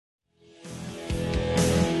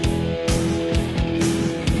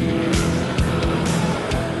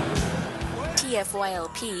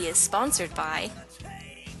TFYLP is sponsored by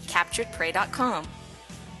CapturedPrey.com.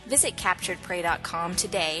 Visit CapturedPrey.com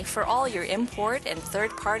today for all your import and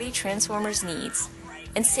third-party Transformers needs,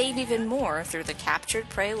 and save even more through the Captured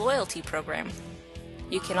Prey loyalty program.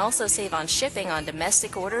 You can also save on shipping on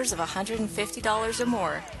domestic orders of $150 or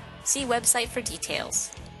more. See website for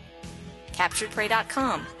details.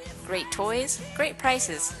 CapturedPrey.com. Great toys, great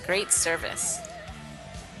prices, great service.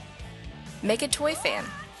 Mega Toy Fan.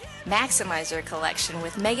 Maximize your collection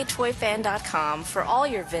with MegaToyFan.com for all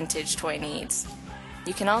your vintage toy needs.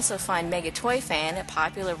 You can also find Mega Toy Fan at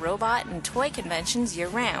popular robot and toy conventions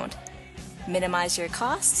year-round. Minimize your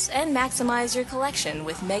costs and maximize your collection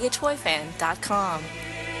with MegaToyFan.com.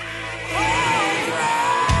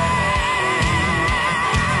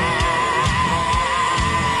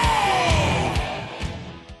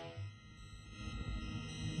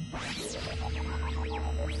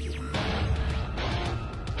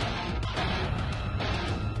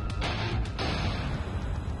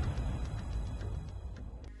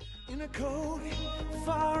 In a cold,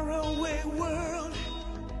 faraway world,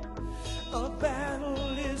 a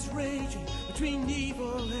battle is raging between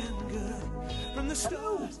evil and good. From the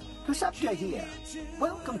stars, Perceptia here.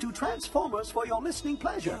 Welcome to Transformers for your listening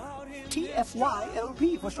pleasure.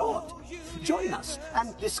 TFYLP for short. Join us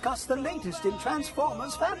and discuss the latest in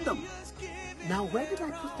Transformers fandom. Now, where did I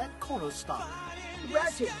put that chorus stop?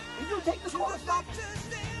 Ratchet, you'll take the chorus stop.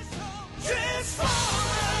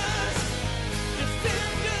 Transformers,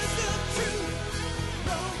 defenders of truth,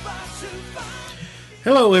 robots who fight.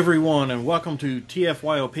 Hello, everyone, and welcome to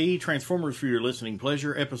TFYLP, Transformers for Your Listening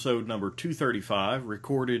Pleasure, episode number 235,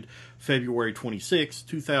 recorded February 26,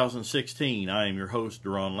 2016. I am your host,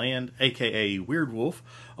 Duron Land, a.k.a. Weird Wolf.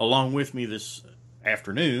 Along with me this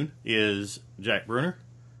afternoon is Jack Brunner.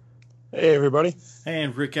 Hey, everybody.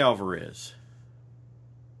 And Rick Alvarez.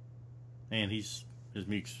 And his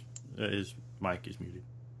mic is muted.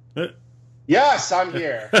 Yes, I'm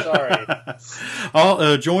here.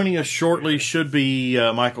 Sorry. Joining us shortly should be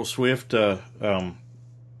Michael Swift.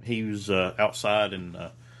 He was outside and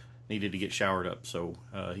needed to get showered up, so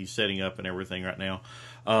he's setting up and everything right now.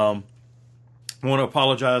 I want to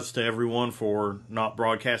apologize to everyone for not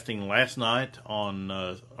broadcasting last night on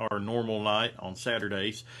our normal night on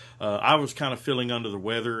Saturdays. I was kind of feeling under the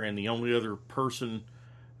weather, and the only other person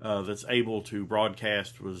that's able to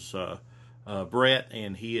broadcast was Brett,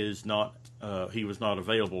 and he is not. He was not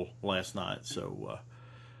available last night, so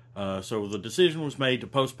the decision was made to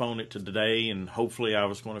postpone it to today, and hopefully I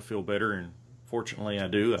was going to feel better, and fortunately I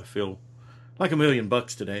do. I feel like $1 million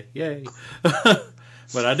today. Yay.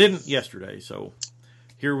 But I didn't yesterday, so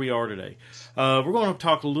here we are today. We're going to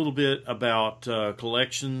talk a little bit about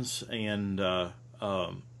collections and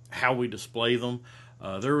how we display them.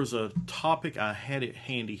 There was a topic, I had it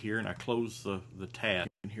handy here, and I closed the tab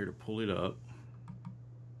in here to pull it up.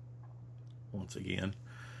 Once again,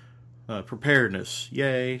 preparedness,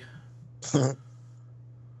 yay.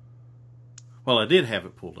 Well, I did have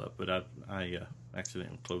it pulled up, but I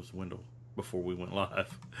accidentally closed the window before we went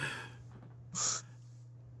live.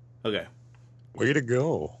 Okay. Way to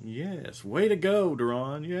go. Yes, way to go,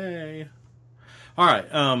 Duron, yay. All right,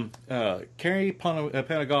 Carrie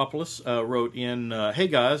Panagopoulos wrote in, hey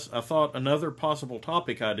guys, I thought another possible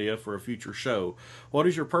topic idea for a future show. What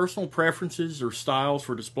is your personal preferences or styles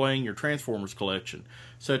for displaying your Transformers collection?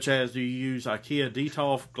 Such as, do you use IKEA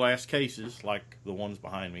Detolf glass cases, like the ones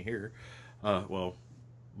behind me here? Well,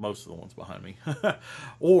 most of the ones behind me.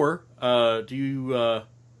 Or do you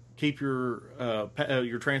keep your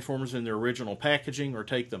Transformers in their original packaging or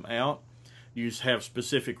take them out? You have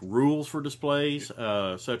specific rules for displays,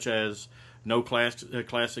 such as no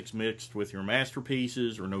classics mixed with your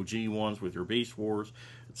masterpieces, or no G1s with your Beast Wars,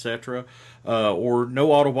 etc., or no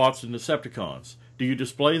Autobots and Decepticons. Do you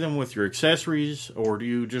display them with your accessories, or do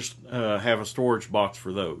you just have a storage box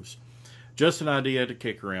for those? Just an idea to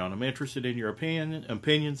kick around. I'm interested in your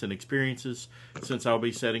opinions and experiences, since I'll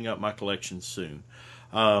be setting up my collection soon.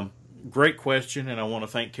 Great question, and I want to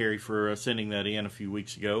thank Carrie for sending that in a few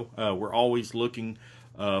weeks ago. We're always looking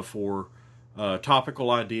for topical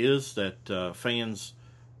ideas that fans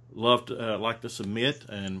like to submit,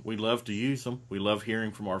 and we love to use them. We love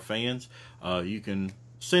hearing from our fans. You can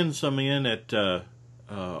send some in at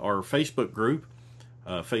our Facebook group,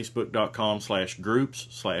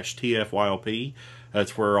 facebook.com/groups/TFYLP.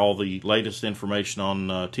 That's where all the latest information on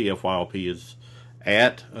TFYLP is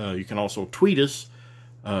at. You can also tweet us,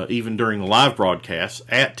 even during the live broadcasts,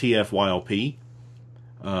 at TFYLP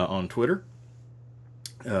on Twitter.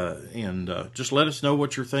 And just let us know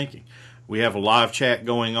what you're thinking. we have a live chat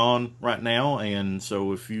going on right now, and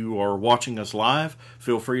so if you are watching us live,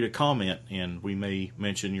 feel free to comment, and we may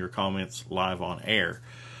mention your comments live on air.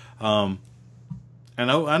 I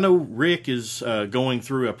know Rick is going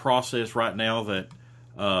through a process right now that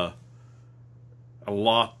a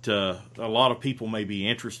lot of people may be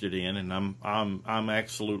interested in, and I'm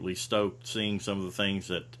absolutely stoked seeing some of the things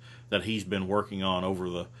that he's been working on over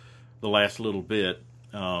the last little bit.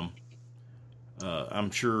 I'm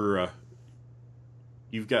sure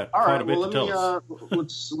you've got quite a bit to tell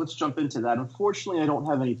us. Let's jump into that. Unfortunately, I don't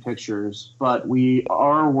have any pictures, but we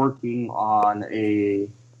are working on a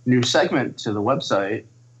new segment to the website,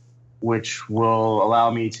 which will allow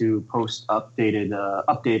me to post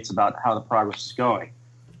updates about how the progress is going.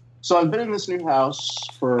 So I've been in this new house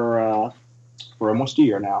for almost a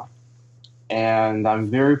year now, and I'm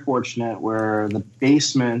very fortunate where the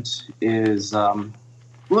basement is a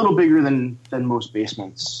little bigger than most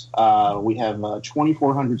basements. We have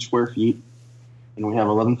 2,400 square feet, and we have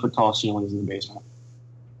 11-foot tall ceilings in the basement.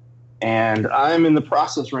 And I'm in the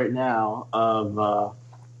process right now of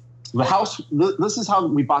the house. This is how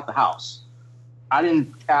we bought the house. I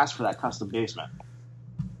didn't ask for that custom basement.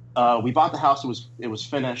 We bought the house. It was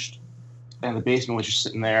finished, and the basement was just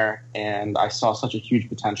sitting there. And I saw such a huge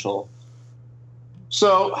potential.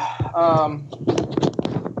 So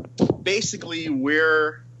basically,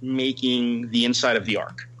 we're making the inside of the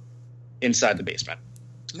Ark inside the basement.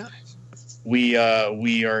 Nice. We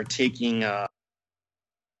are taking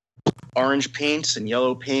orange paints and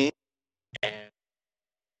yellow paint.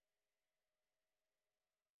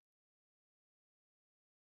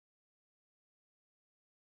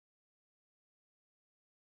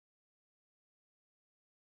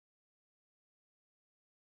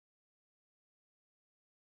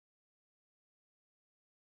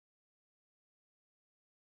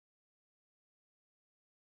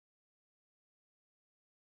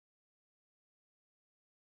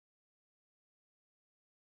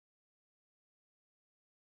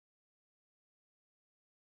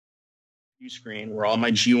 Screen where all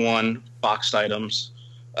my G1 boxed items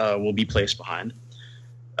will be placed behind.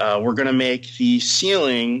 We're going to make the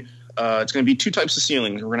ceiling, it's going to be two types of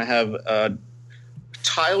ceilings. We're going to have a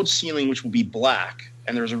tiled ceiling, which will be black,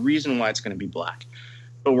 and there's a reason why it's going to be black.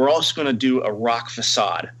 But we're also going to do a rock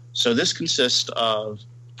facade. So this consists of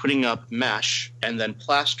putting up mesh and then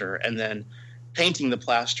plaster and then painting the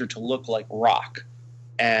plaster to look like rock.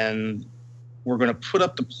 And we're going to put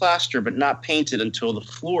up the plaster but not paint it until the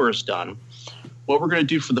floor is done. What we're going to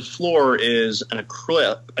do for the floor is an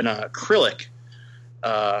acrylic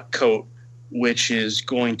coat, which is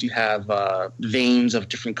going to have veins of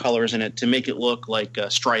different colors in it to make it look like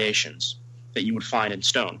striations that you would find in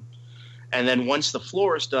stone. And then once the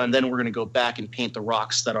floor is done, then we're going to go back and paint the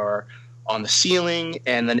rocks that are on the ceiling,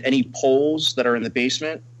 and then any poles that are in the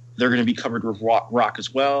basement, they're going to be covered with rock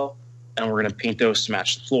as well. And we're going to paint those to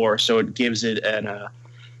match the floor, so it gives it an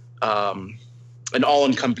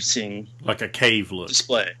all-encompassing, like a cave look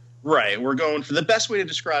display. Right. We're going for the best way to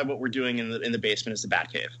describe what we're doing in the basement is the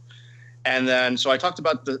Bat Cave. And then, so I talked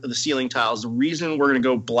about the ceiling tiles. The reason we're going to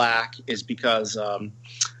go black is because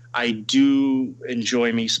I do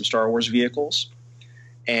enjoy me some Star Wars vehicles,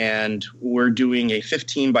 and we're doing a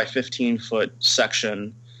 15 by 15 foot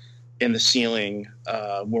section in the ceiling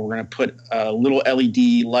where we're going to put little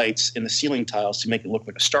LED lights in the ceiling tiles to make it look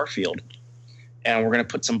like a star field. And we're going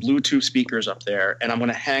to put some Bluetooth speakers up there, and I'm going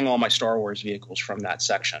to hang all my Star Wars vehicles from that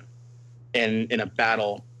section in a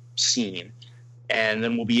battle scene. And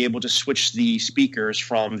then we'll be able to switch the speakers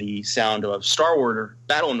from the sound of Star Wars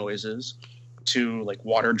battle noises to like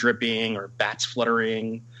water dripping or bats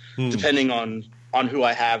fluttering, depending on who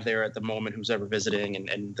I have there at the moment, who's ever visiting,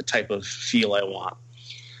 and the type of feel I want.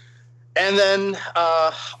 And then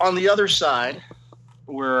on the other side,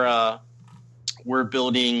 we're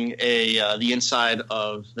building the inside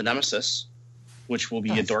of the Nemesis, which will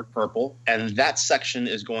be a dark purple, and that section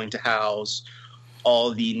is going to house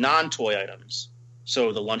all the non-toy items.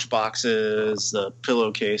 So the lunch boxes, the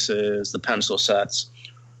pillowcases, the pencil sets.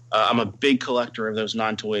 I'm a big collector of those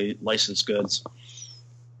non-toy licensed goods,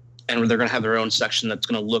 and they're going to have their own section that's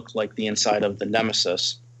going to look like the inside of the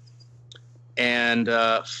Nemesis. And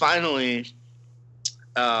finally,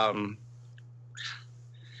 I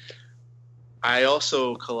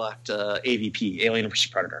also collect AVP, Alien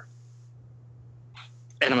vs. Predator.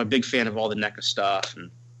 And I'm a big fan of all the NECA stuff.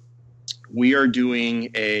 And we are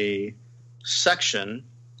doing a section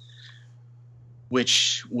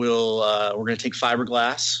which will we're going to take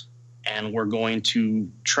fiberglass, and we're going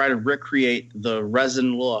to try to recreate the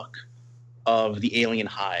resin look of the alien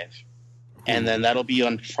hive. And then that'll be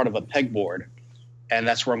on front of a pegboard. and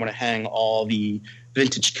that's where I'm going to hang all the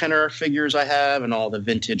vintage Kenner figures I have, and all the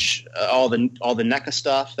vintage, all the NECA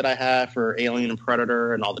stuff that I have for Alien and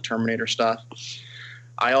Predator, and all the Terminator stuff.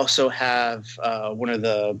 I also have one of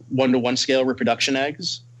the 1-to-1 scale reproduction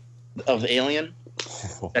eggs of the Alien.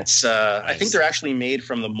 That's nice. I think they're actually made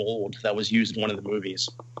from the mold that was used in one of the movies.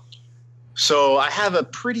 So I have a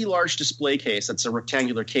pretty large display case. That's a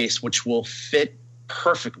rectangular case, which will fit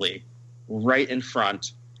perfectly right in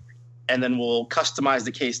front. And then we'll customize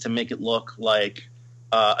the case to make it look like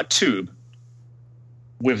a tube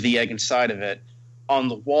with the egg inside of it on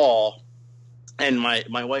the wall. And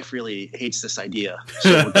my wife really hates this idea.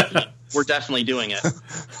 So we're definitely doing it.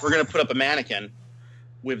 We're going to put up a mannequin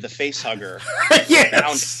with the face hugger.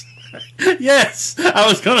 Yes. Yes. I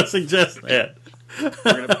was going to suggest that. We're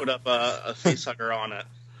going to put up a face hugger on it.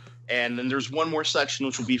 And then there's one more section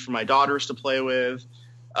which will be for my daughters to play with.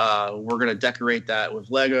 We're going to decorate that with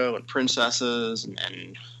Lego and princesses,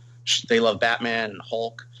 and they love Batman and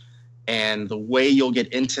Hulk. And the way you'll get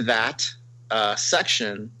into that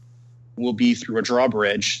section will be through a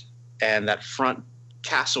drawbridge, and that front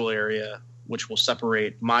castle area, which will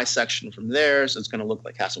separate my section from theirs, is going to look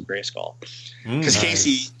like Castle Grayskull. Because nice.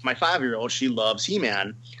 Casey, my 5-year-old, she loves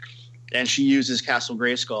He-Man, and she uses Castle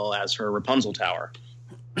Grayskull as her Rapunzel tower.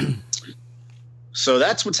 So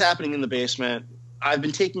that's what's happening in the basement. I've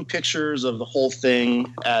been taking pictures of the whole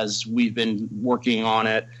thing as we've been working on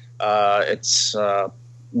it.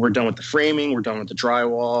 We're done with the framing. We're done with the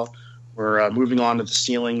drywall. We're moving on to the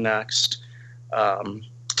ceiling next. I'm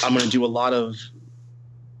going to do a lot of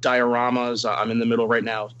dioramas. I'm in the middle right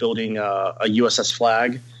now of building a USS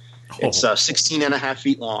Flag. It's 16 and a half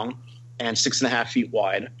feet long and 6.5 feet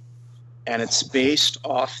wide. And it's based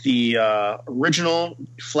off the original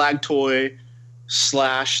Flag toy /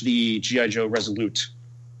 the G.I. Joe Resolute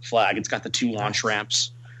flag. It's got the 2 launch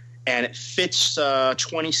ramps. And it fits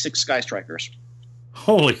 26 Sky Strikers.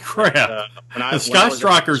 Holy crap. The Sky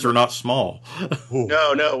Strikers are not small.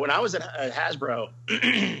 No. When I was at Hasbro,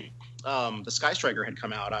 the Sky Striker had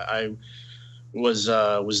come out. I was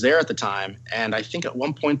there at the time, and I think at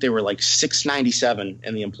one point they were like $6.97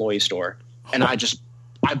 in the employee store. And I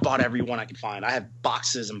bought every one I could find. I have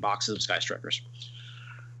boxes and boxes of Sky Strikers.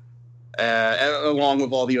 Along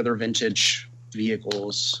with all the other vintage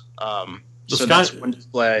vehicles. That's one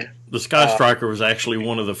display. The Sky Striker was actually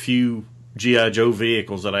one of the few G.I. Joe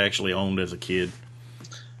vehicles that I actually owned as a kid.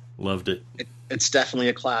 Loved it. It's definitely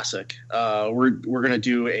a classic. We're going to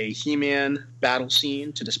do a He-Man battle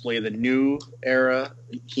scene to display the new era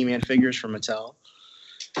He-Man figures from Mattel.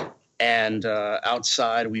 And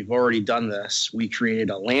outside, we've already done this. We created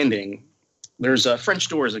a landing. There's French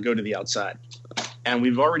doors that go to the outside. And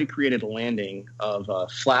we've already created a landing of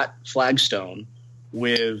flat flagstone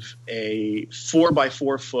with a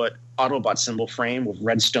 4x4 foot Autobot symbol frame with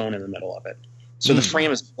red stone in the middle of it. So the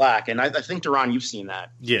frame is black, and I think, Duran, you've seen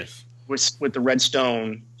that. Yes. With the red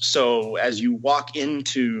stone. So as you walk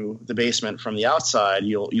into the basement from the outside,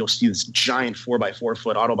 you'll see this giant 4x4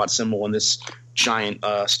 foot Autobot symbol and this giant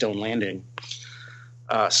stone landing.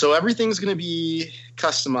 So everything's going to be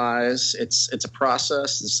customized. It's a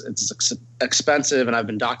process. It's expensive, and I've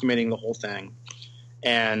been documenting the whole thing.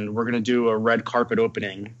 And we're going to do a red carpet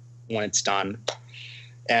opening when it's done.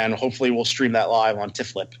 And hopefully we'll stream that live on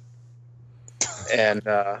TIFLip. And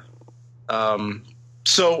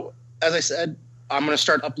so, as I said, I'm going to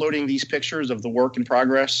start uploading these pictures of the work in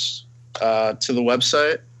progress to the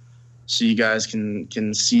website so you guys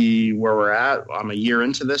can see where we're at. I'm a year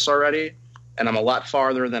into this already, and I'm a lot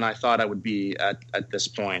farther than I thought I would be at this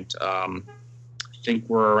point. I think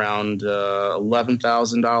we're around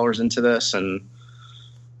 $11,000 into this, and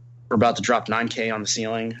we're about to drop $9,000 on the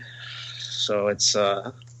ceiling. So it's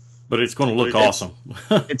but it's going to look awesome.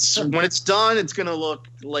 When it's done, it's going to look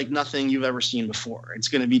like nothing you've ever seen before. It's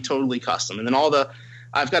going to be totally custom. And then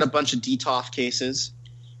I've got a bunch of DTOF cases.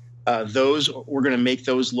 Those we're going to make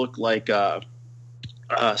those look like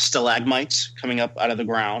stalagmites coming up out of the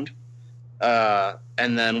ground.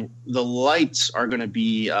 And then the lights are going to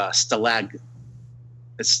be the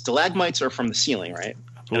stalagmites are from the ceiling, right?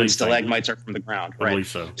 And stalagmites are from the ground, right? I believe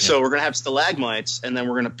so. Yeah. So we're going to have stalagmites, and then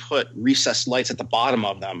we're going to put recessed lights at the bottom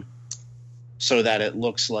of them so that it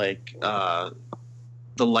looks like the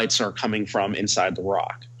lights are coming from inside the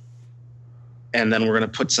rock. And then we're going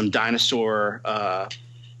to put some dinosaur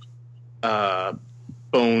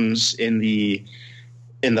bones in the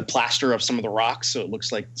plaster of some of the rocks, so it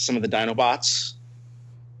looks like some of the Dinobots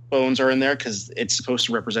bones are in there because it's supposed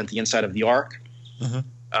to represent the inside of the Ark. Mm-hmm.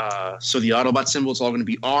 So the Autobot symbol is all going to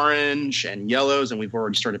be orange and yellows, and we've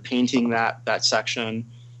already started painting that section.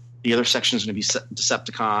 The other section is going to be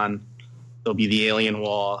Decepticon. There'll be the alien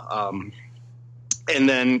wall. And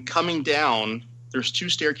then coming down, there's 2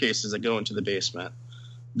 staircases that go into the basement.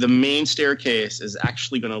 The main staircase is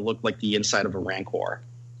actually going to look like the inside of a Rancor.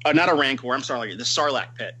 Not a Rancor, I'm sorry, the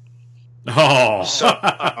Sarlacc pit. Oh. So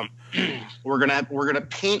we're gonna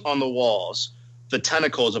paint on the walls the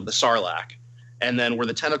tentacles of the Sarlacc, and then where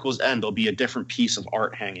the tentacles end, there'll be a different piece of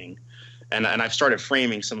art hanging. And I've started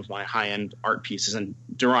framing some of my high-end art pieces. And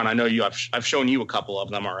Duran, I know I've shown you a couple of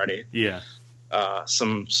them already. Yeah.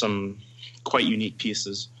 Some quite unique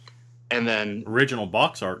pieces. And then original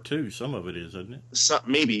box art too. Some of it is, isn't it?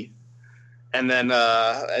 Maybe. And then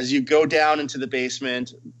as you go down into the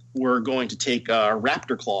basement, we're going to take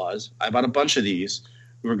raptor claws. I bought a bunch of these.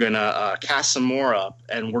 We're going to cast some more up,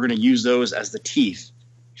 and we're going to use those as the teeth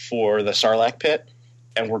for the Sarlacc pit.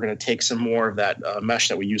 And we're going to take some more of that mesh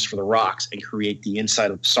that we use for the rocks and create the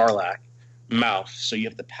inside of the Sarlacc mouth. So you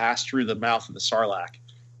have to pass through the mouth of the Sarlacc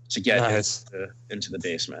to get into the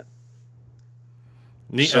basement.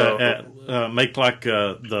 So, make like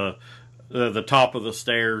the top of the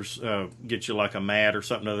stairs, get you like a mat or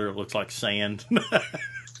something other that looks like sand.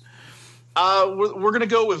 We're going to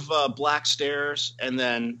go with black stairs, and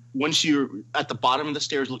then once you're at the bottom of the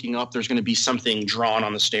stairs looking up, there's going to be something drawn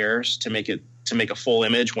on the stairs to make a full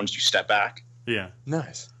image once you step back. Yeah.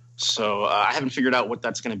 Nice. So I haven't figured out what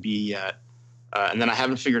that's going to be yet. And then I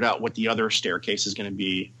haven't figured out what the other staircase is going to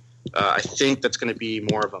be. I think that's going to be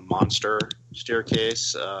more of a monster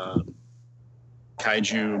staircase, kaiju,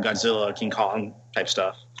 Godzilla, King Kong type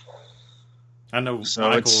stuff. I know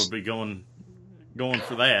Michael would be going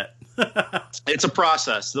for that. It's a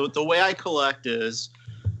process. The way I collect is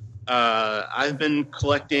I've been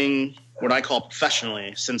collecting what I call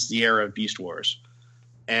professionally since the era of Beast Wars.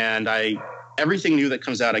 And everything new that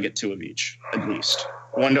comes out, I get 2 of each, at least.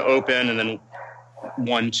 1 to open and then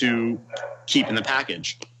 1 to keep in the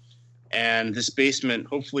package. And this basement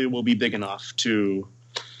hopefully will be big enough to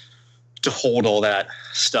hold all that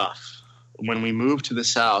stuff. When we moved to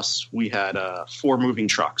this house, we had 4 moving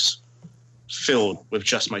trucks filled with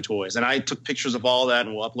just my toys. And I took pictures of all that,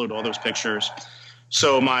 and we'll upload all those pictures.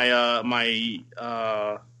 So my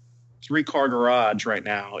 3-car garage right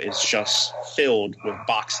now is just filled with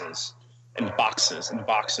boxes and boxes and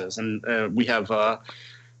boxes. And we have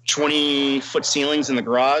 20-foot ceilings in the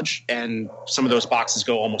garage, and some of those boxes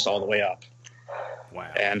go almost all the way up.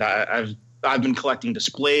 Wow. And I've been collecting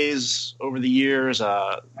displays over the years.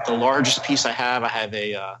 The largest piece I have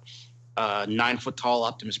a 9-foot tall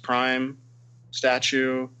Optimus Prime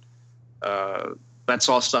statue. That's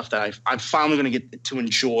all stuff that I'm finally going to get to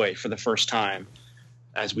enjoy for the first time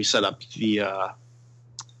as we set up the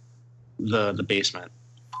basement.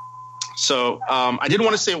 So I did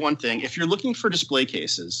want to say one thing. If you're looking for display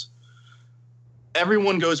cases,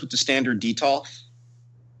 everyone goes with the standard Detolf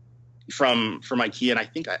from IKEA, and I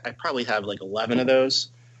think I probably have like 11 of those.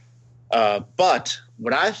 But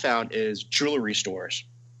what I've found is jewelry stores.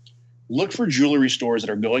 Look for jewelry stores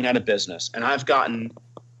that are going out of business, and I've gotten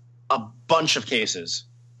a bunch of cases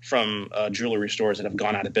from jewelry stores that have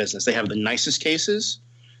gone out of business. They have the nicest cases,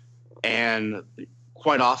 and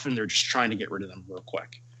quite often they're just trying to get rid of them real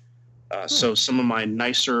quick. So some of my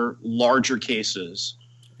nicer, larger cases.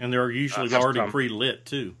 And they're usually already pre-lit,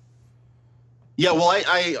 too. Yeah, well,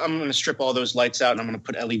 I'm going to strip all those lights out, and I'm going to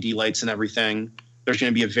put LED lights and everything. There's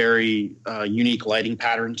going to be a very unique lighting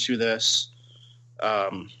pattern to this.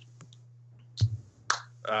 And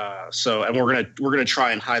we're gonna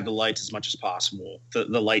try and hide the lights as much as possible,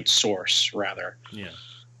 the light source rather. Yeah.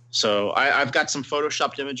 So I've got some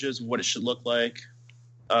photoshopped images of what it should look like.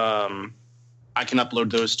 I can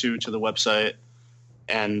upload those to the website.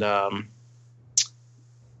 And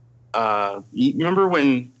you remember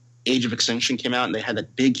when Age of Extinction came out and they had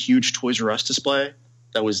that big, huge Toys R Us display?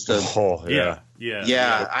 That was the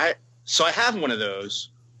yeah. So I have one of those,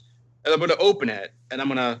 and I'm going to open it, and I'm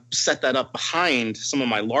going to set that up behind some of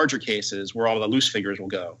my larger cases where all the loose figures will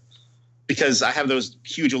go, because I have those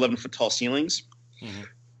huge 11-foot tall ceilings. Mm-hmm.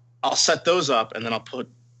 I'll set those up, and then I'll put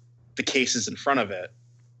the cases in front of it.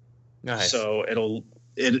 Nice. So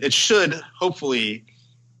it should hopefully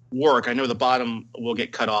work. I know the bottom will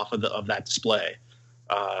get cut off of that display,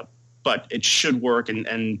 but it should work.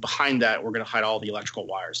 And behind that, we're going to hide all the electrical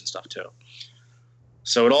wires and stuff too.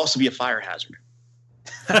 So it'll also be a fire hazard.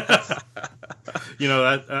 You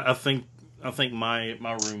know, I think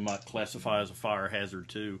my room might classify as a fire hazard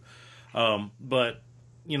too. But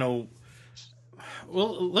you know,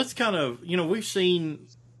 well, let's kind of, you know, we've seen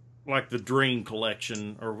like the Dream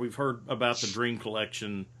Collection, or we've heard about the Dream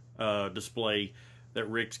Collection display that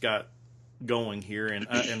Rick's got going here,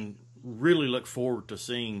 and really look forward to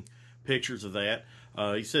seeing pictures of that.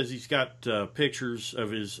 He says he's got pictures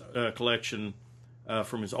of his collection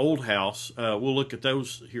from his old house. We'll look at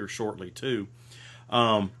those here shortly, too.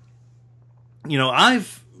 I've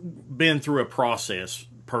been through a process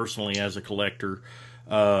personally as a collector,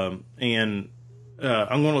 and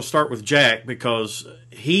I'm going to start with Jack because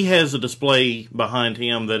he has a display behind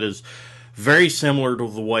him that is very similar to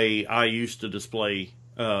the way I used to display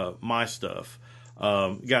my stuff.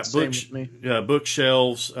 Got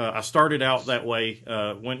bookshelves. I started out that way.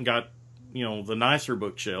 Went and got the nicer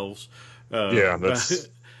bookshelves. That's.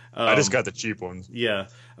 I just got the cheap ones. Yeah.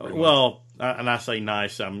 Well, and I say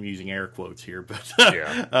nice, I'm using air quotes here, but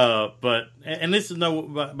and this is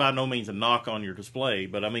by no means a knock on your display,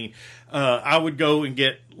 but I mean, I would go and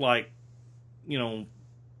get the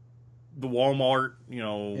Walmart,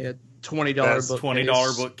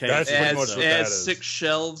 $20 bookcase. It has 6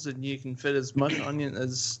 shelves, and you can fit as much on it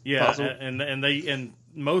as possible. and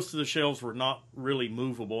most of the shelves were not really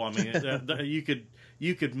movable. I mean,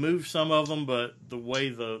 you could move some of them, but the way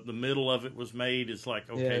the middle of it was made is like,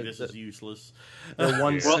 this is useless. The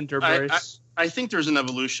one center brace. I think there's an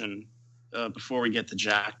evolution before we get to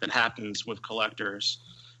Jack that happens with collectors.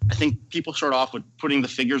 I think people start off with putting the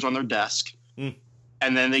figures on their desk, and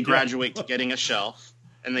then they graduate to getting a shelf,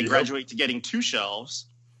 and they graduate to getting 2 shelves,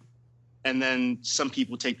 and then some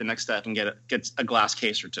people take the next step and get a glass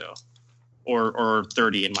case or 2, or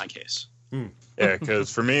 30 in my case. Yeah, because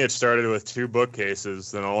for me, it started with 2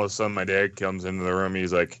 bookcases. Then all of a sudden, my dad comes into the room.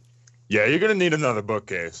 He's like, "Yeah, you're going to need another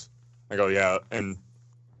bookcase." I go, "Yeah." And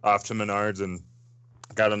off to Menards and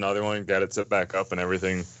got another one, got it set back up and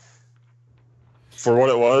everything. For what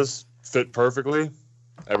it was, fit perfectly.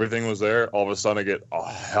 Everything was there. All of a sudden, I get a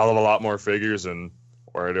hell of a lot more figures, and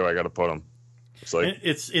where do I got to put them? It's like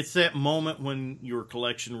it's that moment when your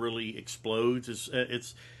collection really explodes.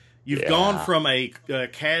 You've gone from a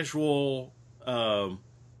casual,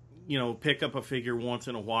 pick up a figure once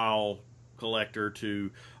in a while collector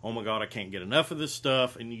to, oh my God, I can't get enough of this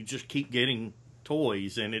stuff, and you just keep getting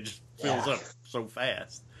toys, and it just fills up so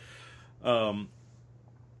fast.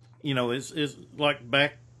 It's like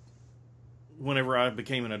back whenever I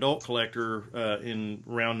became an adult collector in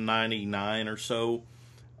around 99 or so.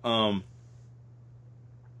 That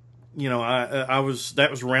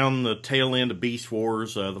was around the tail end of Beast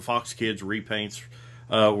Wars. The Fox Kids repaints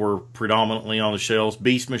were predominantly on the shelves.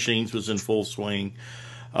 Beast Machines was in full swing.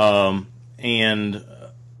 And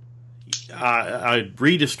I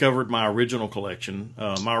rediscovered my original collection.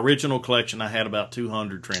 My original collection, I had about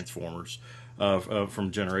 200 Transformers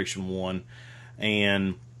from Generation 1.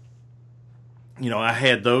 And, I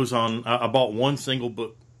had those on. I bought one single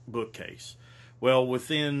bookcase. Well,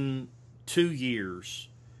 within 2 years,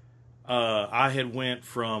 I had went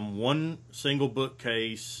from one single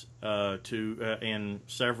bookcase to and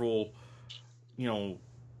several,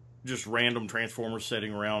 just random Transformers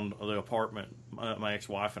sitting around the apartment my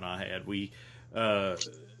ex-wife and I had. We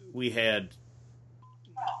had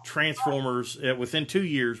Transformers within 2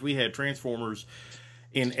 years. We had Transformers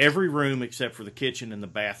in every room except for the kitchen and the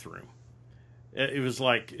bathroom. It was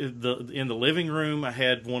like in the living room, I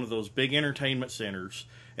had one of those big entertainment centers.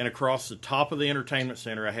 And across the top of the entertainment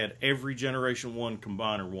center, I had every Generation 1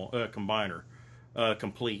 combiner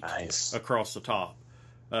complete across the top.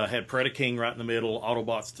 Had Predaking right in the middle,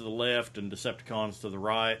 Autobots to the left, and Decepticons to the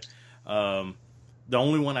right. The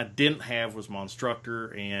only one I didn't have was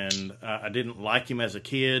Monstructor, and I didn't like him as a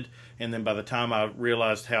kid. And then by the time I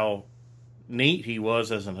realized how neat he was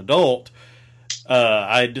as an adult,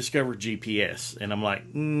 I discovered GPS. And I'm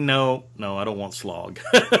like, no, I don't want Slog.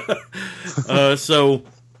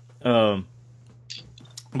 In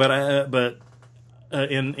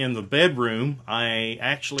the bedroom, I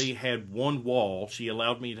actually had one wall. She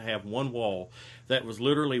allowed me to have one wall that was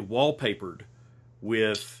literally wallpapered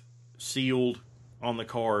with sealed on the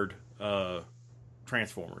card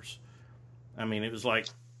Transformers. I mean, it was like,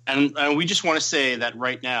 and we just want to say that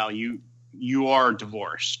right now you are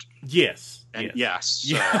divorced. Yes. And yes.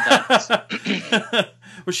 So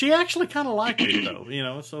well, she actually kind of liked it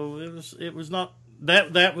though, so it was not.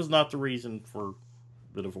 That was not the reason for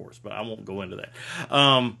the divorce, but I won't go into that.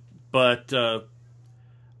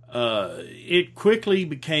 It quickly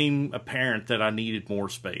became apparent that I needed more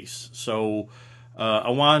space, so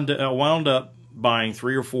I wound up buying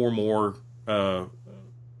 3 or 4 more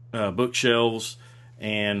bookshelves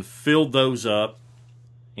and filled those up.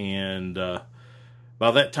 And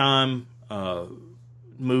by that time,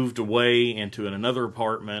 moved away into another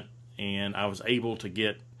apartment, and I was able to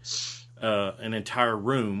get an entire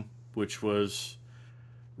room, which was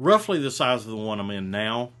roughly the size of the one I'm in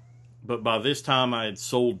now. But by this time I had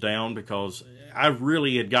sold down because I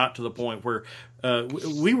really had got to the point where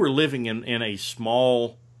we were living in a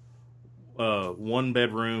small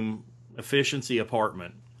 1-bedroom efficiency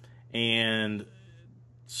apartment, and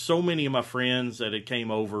so many of my friends that had came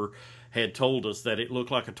over had told us that it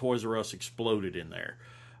looked like a Toys R Us exploded in there.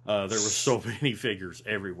 There were so many figures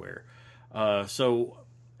everywhere. So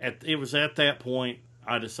it was at that point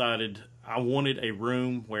I decided I wanted a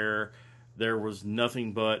room where there was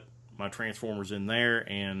nothing but my Transformers in there,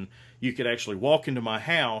 and you could actually walk into my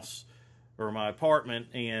house or my apartment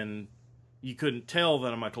and you couldn't tell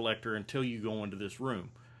that I'm a collector until you go into this room.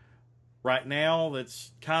 Right now,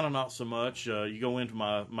 that's kind of not so much. You go into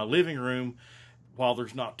my living room, while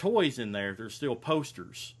there's not toys in there, there's still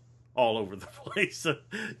posters all over the place.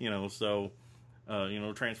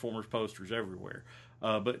 Transformers posters everywhere.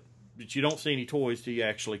 But you don't see any toys till you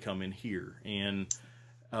actually come in here. And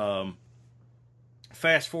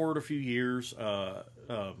fast forward a few years, about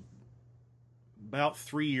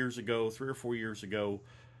 3 or 4 years ago,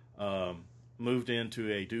 moved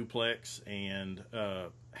into a duplex and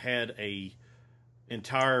had a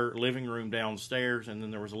entire living room downstairs, and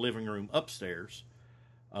then there was a living room upstairs.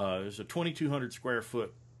 It was a 2,200 square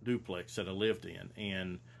foot duplex that I lived in,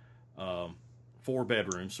 and 4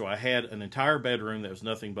 bedrooms. So I had an entire bedroom that was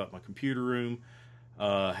nothing but my computer room.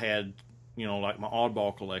 Had like my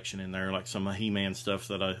oddball collection in there, like some of He-Man stuff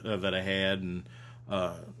that I had, and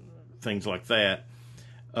things like that.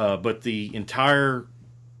 But the entire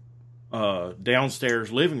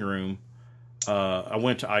downstairs living room, I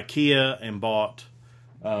went to IKEA and bought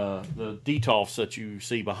the Detolfs that you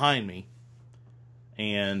see behind me,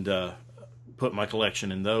 and put my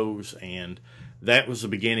collection in those, and that was the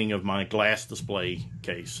beginning of my glass display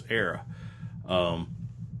case era. Now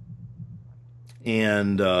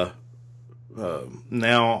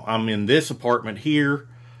I'm in this apartment here.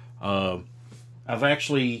 I've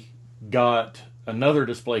actually got another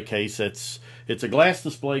display case it's a glass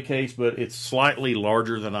display case, but it's slightly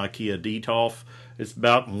larger than IKEA Detolf. It's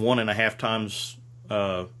about 1.5 times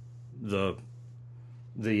the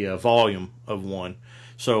volume of one.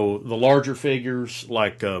 So the larger figures,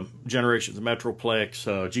 like Generations of Metroplex,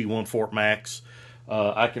 G1 Fort Max,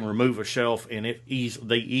 I can remove a shelf and they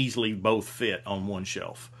easily both fit on one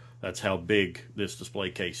shelf. That's how big this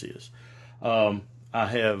display case is. I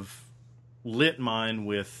have lit mine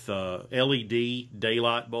with LED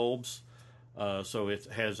daylight bulbs, so it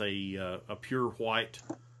has a pure white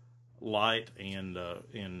light, and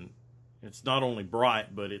it's not only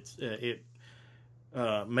bright, but it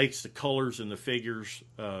makes the colors in the figures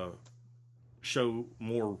show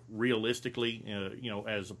more realistically,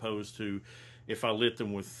 as opposed to if I lit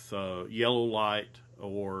them with yellow light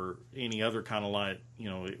or any other kind of light.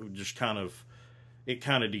 It would just kind of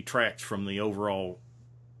detracts from the overall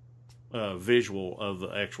visual of the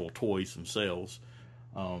actual toys themselves.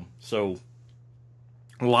 So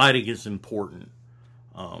lighting is important.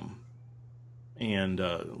 And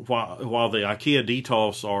while the IKEA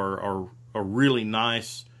Detolfs are a really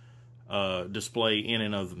nice display in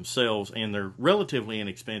and of themselves, and they're relatively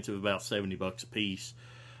inexpensive, about $70 a piece,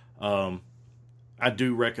 I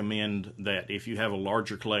do recommend that if you have a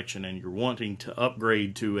larger collection and you're wanting to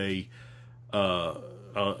upgrade to a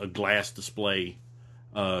glass display,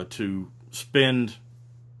 to spend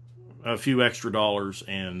a few extra dollars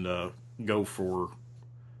and go for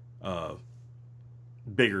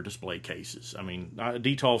bigger display cases. I mean,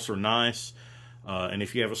 Detolfs are nice, and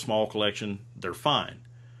if you have a small collection, they're fine.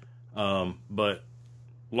 But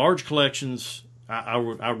large collections, I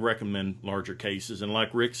would recommend larger cases. And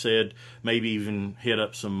like Rick said, maybe even hit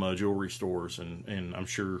up some jewelry stores, and I'm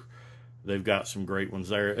sure they've got some great ones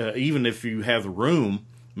there. Even if you have the room,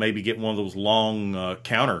 maybe get one of those long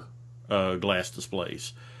counter glass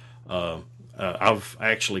displays. I've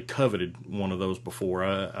actually coveted one of those before.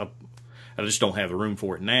 I just don't have the room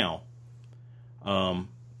for it now.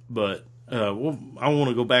 But I want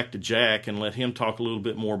to go back to Jack and let him talk a little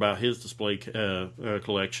bit more about his display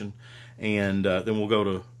collection, and then we'll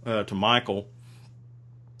go to Michael,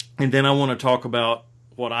 and then I want to talk about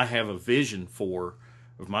what I have a vision for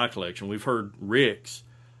of my collection. We've heard Rick's,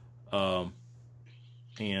 and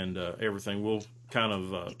everything. We'll kind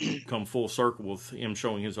of come full circle with him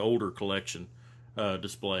showing his older collection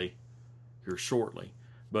display here shortly.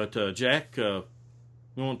 But Jack, you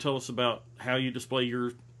want to tell us about how you display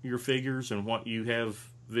your figures and what you have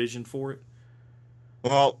vision for it?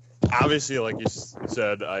 Well, obviously, like you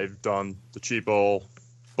said, I've done the cheapo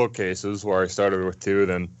bookcases where I started with 2.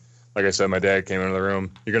 Then, like I said, my dad came into the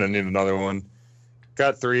room. You're going to need another one.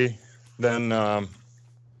 Got 3. Then,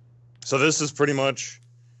 so this is pretty much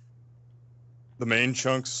the main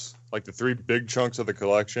chunks, like the 3 big chunks of the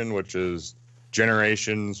collection, which is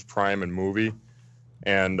Generations, Prime, and Movie.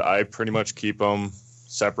 And I pretty much keep them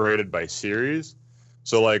separated by series.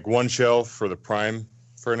 So like one shelf for the Prime,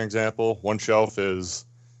 for an example, one shelf is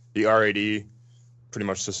the RAD, pretty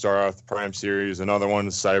much to start off the Prime series. Another one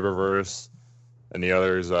is Cyberverse, and the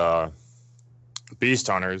other is Beast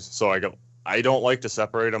Hunters. So I don't like to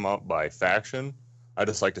separate them up by faction. I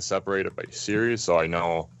just like to separate it by series, so I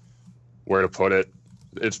know where to put it.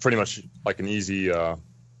 It's pretty much like an easy.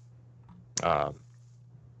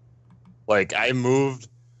 Like I moved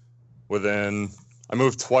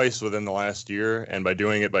twice within the last year, and by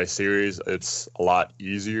doing it by series, it's a lot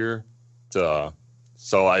easier to.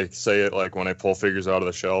 So I say it like when I pull figures out of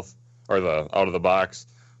the shelf or out of the box,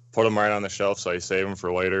 put them right on the shelf, so I save them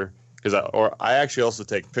for later. I actually also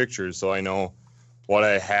take pictures, so I know what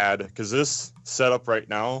I had. Because this setup right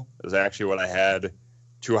now is actually what I had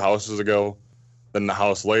 2 houses ago. Then the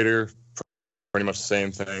house later, pretty much the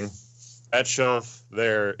same thing. That shelf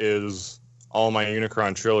there is all my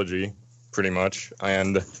Unicron trilogy, pretty much.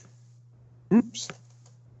 And oops.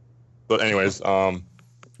 But anyways,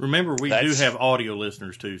 remember we do have audio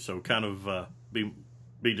listeners too, so kind of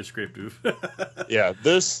be descriptive. Yeah,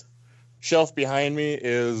 this shelf behind me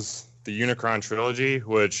is the Unicron trilogy,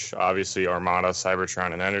 which obviously Armada,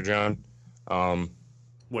 Cybertron, and Energon.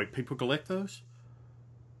 Wait, people collect those?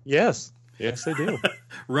 Yes, they do.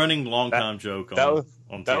 Running long time joke on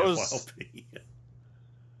TFYLP.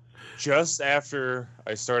 Just after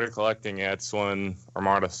I started collecting, that's when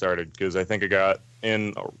Armada started, because I think I got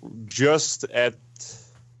in just at,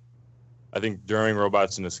 I think during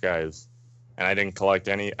Robots in Disguise, and I didn't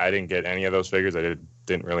get any of those figures. I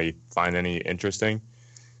didn't really find any interesting,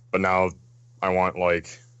 but now I want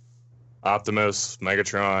like Optimus,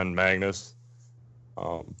 Megatron, Magnus,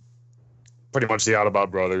 pretty much the Autobot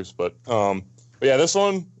brothers. But yeah, this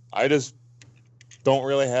one I just don't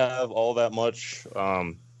really have all that much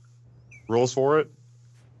rules for it.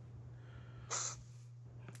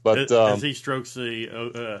 But as he strokes the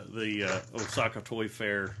Osaka Toy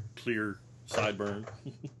Fair clear sideburn.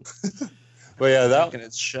 But yeah, that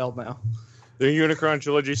it's shelled now. The Unicron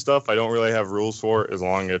trilogy stuff, I don't really have rules for it. As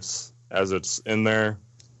long as it's in there,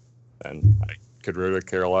 and I could really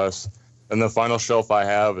care less. And the final shelf I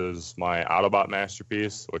have is my Autobot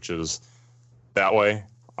masterpiece, which is that way,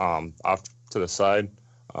 off to the side.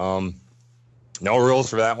 No rules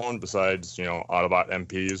for that one besides, Autobot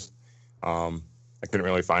MPs. I couldn't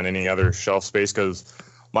really find any other shelf space because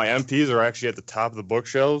my MPs are actually at the top of the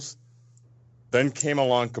bookshelves. Then came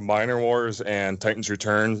along Combiner Wars and Titans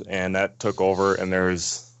Returns, and that took over, and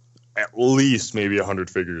there's at least maybe 100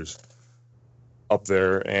 figures up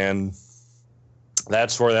there, and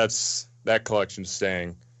that's where that collection's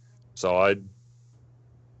staying. So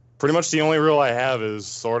pretty much the only rule I have is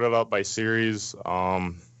sort it up by series.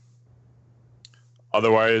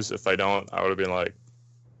 Otherwise, if I don't, I would have been like,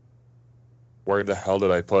 where the hell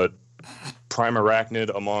did I put Prime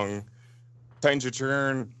Arachnid among Titans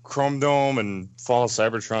Return, Chrome Dome, and Fall of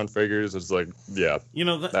Cybertron figures? It's like, yeah.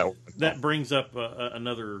 That brings up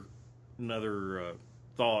another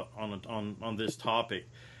thought on this topic,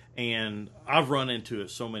 and I've run into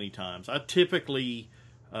it so many times. I typically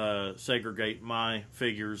segregate my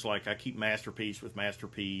figures, like I keep Masterpiece with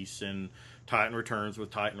Masterpiece and Titan Returns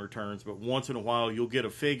with Titan Returns, but once in a while you'll get a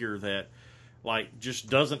figure that like just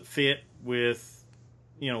doesn't fit with,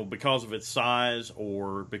 because of its size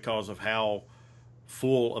or because of how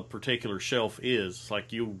full a particular shelf is. It's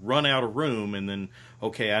like you run out of room and then,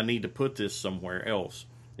 okay, I need to put this somewhere else.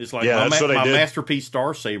 It's like my Masterpiece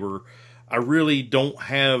Starsaber, I really don't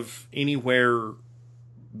have anywhere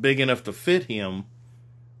big enough to fit him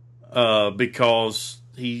because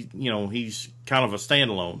he's kind of a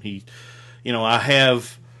standalone. I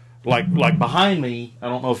have like behind me, I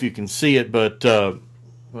don't know if you can see it, but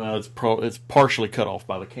it's partially cut off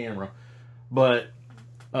by the camera. But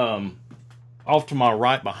off to my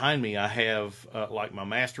right behind me, I have like my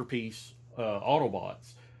Masterpiece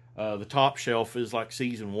Autobots. The top shelf is like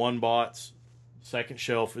Season 1 bots. Second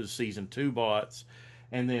shelf is Season 2 bots.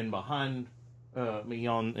 And then behind me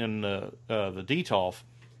in the DTOF,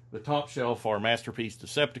 the top shelf are Masterpiece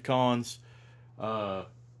Decepticons. And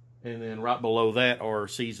then right below that are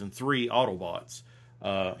Season 3 Autobots.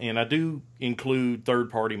 And I do include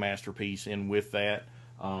third-party Masterpiece in with that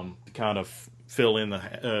to kind of fill in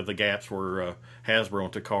the gaps where Hasbro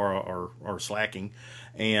and Takara are slacking.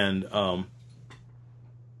 And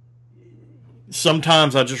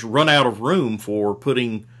sometimes I just run out of room for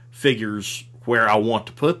putting figures where I want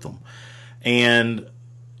to put them. And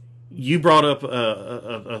you brought up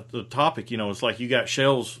a topic, it's like you got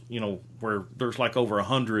shelves, where there's like over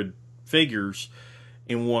 100 figures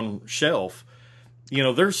in one shelf.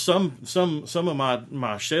 there's some of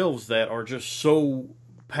my shelves that are just so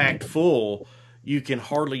packed full you can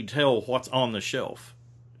hardly tell what's on the shelf.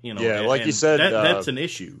 Like you said, that's an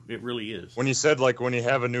issue. It really is. When you said, like, when you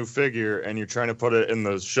have a new figure and you're trying to put it in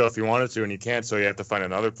the shelf you wanted to and you can't, so you have to find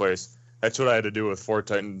another place. That's what I had to do with 4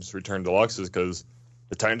 Titans Return Deluxes, because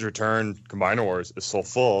the Titans Return Combiner Wars is so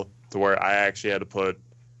full to where I actually had to put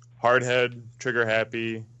Hardhead, Trigger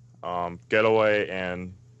Happy, Getaway,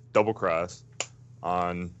 and Double Cross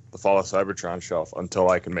on the Fall of Cybertron shelf until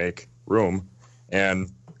I can make room.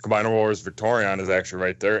 And Combiner Wars Victorion is actually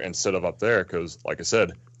right there instead of up there because, like I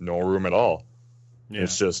said, no room at all. Yeah.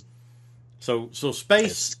 It's just so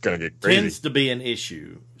space gonna get crazy. Tends to be an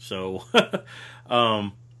issue. So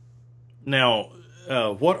now,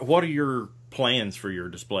 what are your plans for your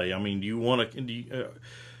display? I mean, do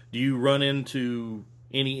you run into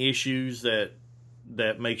any issues that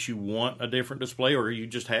makes you want a different display, or are you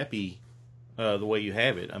just happy the way you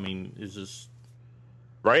have it? I mean, is this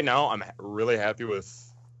right now? I'm really happy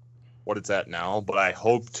with what it's at now, but I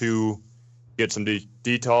hope to get some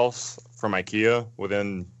details from IKEA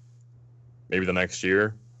within maybe the next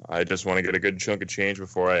year. I just want to get a good chunk of change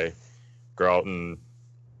before I go out, and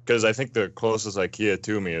because I think the closest IKEA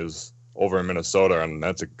to me is over in Minnesota, and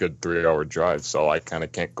that's a good 3-hour drive, so I kind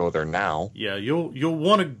of can't go there now. Yeah, you'll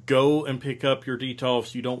want to go and pick up your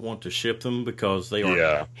detolfs. You don't want to ship them because they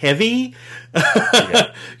are heavy.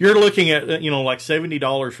 Yeah. You're looking at like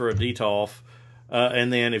 $70 for a detolf.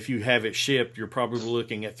 And then if you have it shipped, you're probably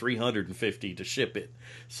looking at $350 to ship it.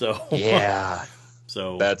 So yeah,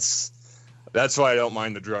 so that's why I don't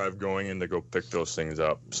mind the drive going in to go pick those things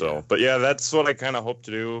up. So, but yeah, that's what I kind of hope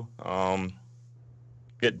to do.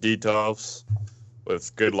 Get details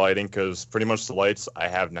with good lighting, because pretty much the lights I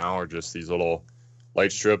have now are just these little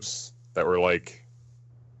light strips that were like,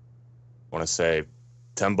 I want to say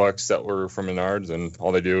 $10 that were from Menards, and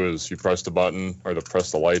all they do is you press the button or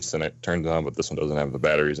press the lights and it turns on, but this one doesn't have the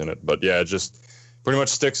batteries in it. But yeah, it just pretty much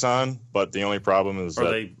sticks on, but the only problem is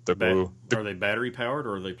the glue. Are they battery powered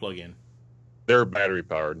or are they plug in? They're battery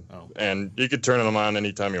powered. Oh. And you could turn them on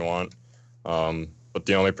anytime you want. But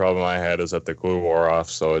the only problem I had is that the glue wore off,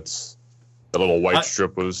 so it's the little white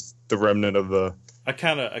strip was the remnant of the. I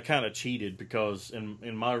kind of cheated because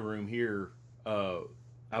in my room here,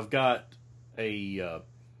 I've got a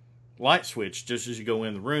light switch just as you go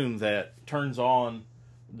in the room that turns on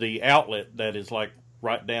the outlet that is like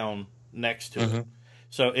right down next to it.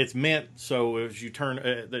 So it's meant so as you turn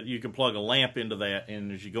that you can plug a lamp into that,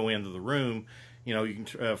 and as you go into the room, you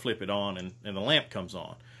can flip it on and the lamp comes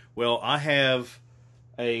on. Well, I have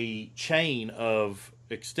a chain of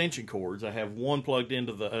extension cords. I have one plugged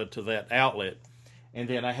into the to that outlet, and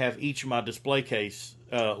then I have each of my display case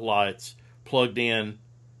lights plugged in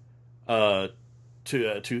to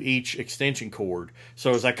each extension cord.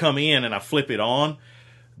 So as I come in and I flip it on,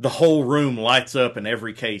 the whole room lights up and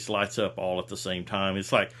every case lights up all at the same time.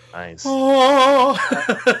 It's like, nice. Oh.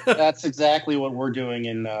 That's exactly what we're doing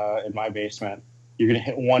in my basement. You're going to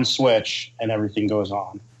hit one switch and everything goes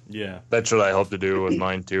on. Yeah. That's what I hope to do with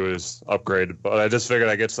mine too, is upgrade it. But I just figured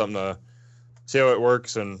I'd get something to see how it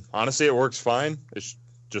works. And honestly, it works fine. It's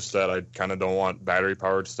just that I kind of don't want battery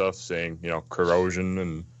powered stuff saying, corrosion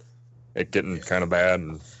and it getting kind of bad.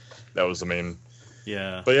 And that was the main.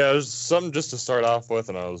 Yeah. But yeah, it was something just to start off with.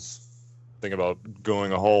 And I was thinking about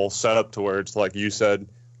going a whole setup to where it's like you said,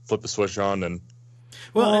 flip the switch on and.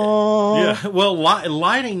 Well, yeah. Well,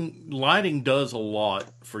 lighting does a lot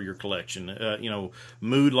for your collection.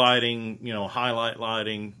 Mood lighting, highlight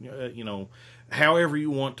lighting, however you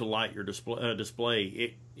want to light your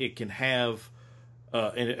display. It can have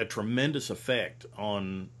a tremendous effect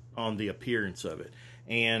on the appearance of it.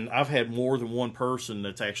 And I've had more than one person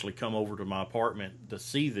that's actually come over to my apartment to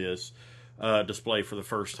see this display for the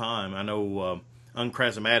first time. I know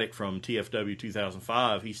Uncrasmatic from TFW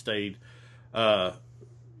 2005. He stayed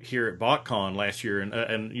here at BotCon last year,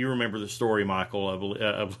 and you remember the story, Michael,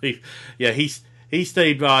 I believe. Yeah, he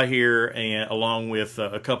stayed by here and along with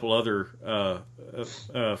a couple other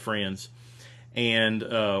friends, and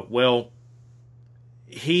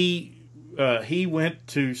he went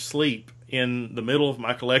to sleep in the middle of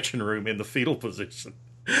my collection room in the fetal position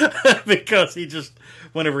because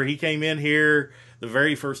whenever he came in here the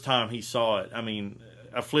very first time he saw it, I mean,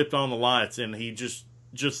 I flipped on the lights and he just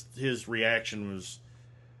his reaction was,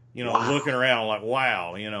 wow. Looking around like,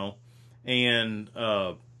 wow, and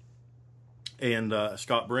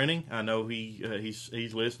Scott Brenning, I know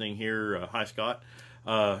he's listening here. Hi, Scott.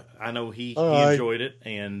 I know he enjoyed it,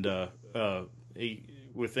 and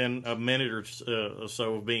within a minute or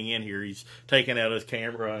so of being in here, he's taking out his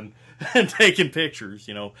camera and taking pictures,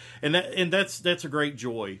 and that's a great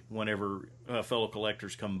joy whenever fellow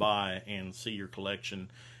collectors come by and see your collection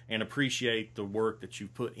and appreciate the work that you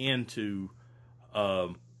put into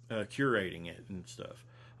curating it and stuff.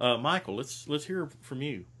 Michael, let's hear from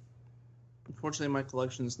you. Unfortunately, my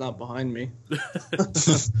collection is not behind me.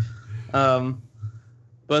 But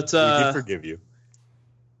we can forgive you.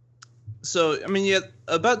 So, I mean, yeah,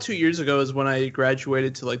 about 2 years ago is when I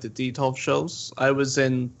graduated to like the D12 shelves. I was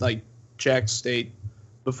in like Jack State.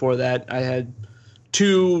 Before that, I had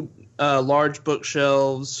 2 large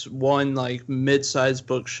bookshelves, 1 like mid-sized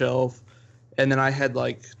bookshelf, and then I had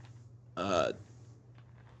like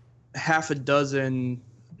half a dozen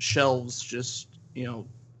shelves just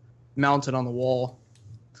mounted on the wall.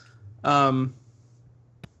 And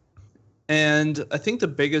I think the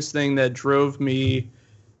biggest thing that drove me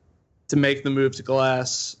to make the move to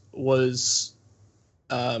glass was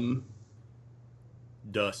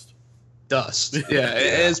dust. Yeah,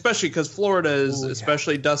 and especially because Florida is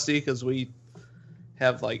especially dusty because we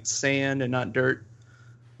have like sand and not dirt.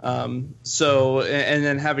 So, and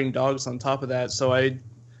then having dogs on top of that. So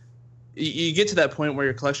you get to that point where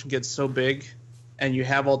your collection gets so big and you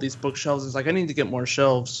have all these bookshelves. It's like, I need to get more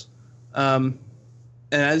shelves. And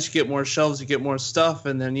as you get more shelves, you get more stuff,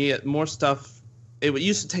 and then you get more stuff. It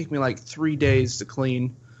used to take me like 3 days to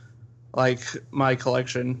clean like my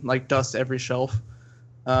collection, like dust every shelf.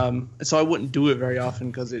 So I wouldn't do it very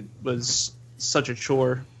often because it was such a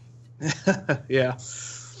chore. Yeah.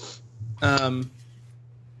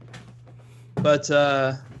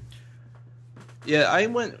 Yeah, I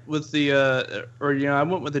went with the I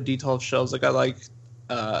went with the D12 shelves. I got like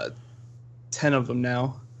 10 of them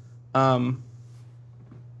now.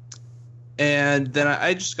 And then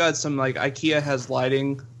I just got some, like, IKEA has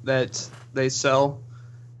lighting that they sell.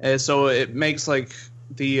 And so it makes like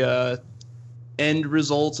the end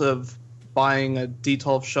result of buying a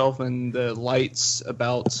D12 shelf and the lights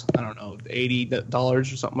about, I don't know, $80 or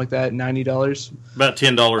something like that, $90. About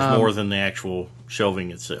 $10 more than the actual shelving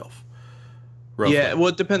itself. Roughly. Yeah, well,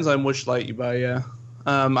 it depends on which light you buy, yeah.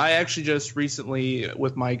 I actually just recently,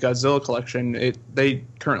 with my Godzilla collection, they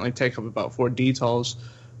currently take up about 4 D12s,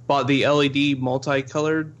 bought the LED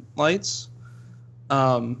multicolored lights.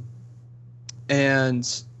 And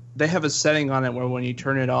they have a setting on it where when you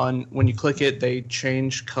turn it on, when you click it, they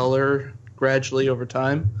change color gradually over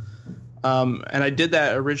time. And I did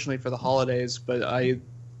that originally for the holidays, but I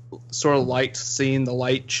sort of liked seeing the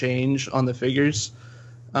light change on the figures.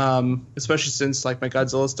 Especially since like my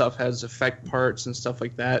Godzilla stuff has effect parts and stuff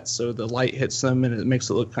like that, so the light hits them and it makes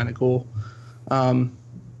it look kind of cool.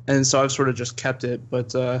 And so I've sort of just kept it.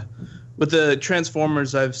 But with the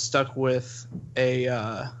Transformers, I've stuck with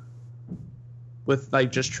with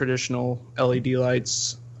like just traditional LED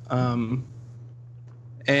lights. And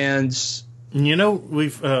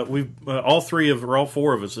we've all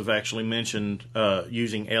 4 of us have actually mentioned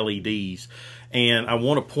using LEDs. And I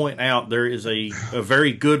want to point out there is a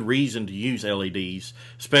very good reason to use LEDs,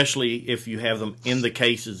 especially if you have them in the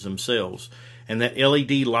cases themselves. And that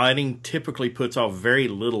LED lighting typically puts off very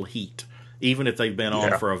little heat, even if they've been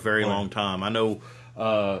on for a very long time. I know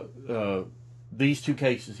these 2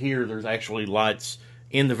 cases here, there's actually lights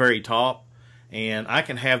in the very top, and I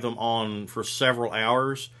can have them on for several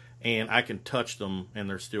hours, and I can touch them, and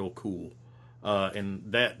they're still cool. And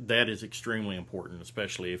that is extremely important,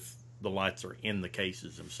 especially if the lights are in the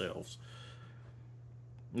cases themselves.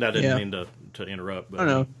 I didn't mean to interrupt. But, I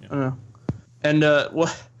know. And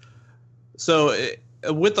so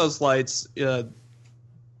with those lights,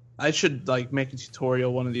 I should like make a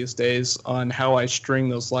tutorial one of these days on how I string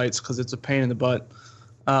those lights because it's a pain in the butt.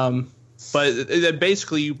 But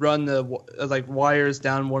basically, you run the like wires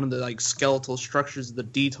down one of the like skeletal structures of the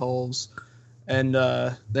D12s. And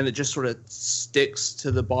then it just sort of sticks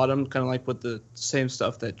to the bottom, kind of like with the same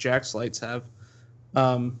stuff that Jack's lights have.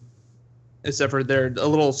 Except for they're a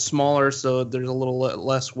little smaller, so there's a little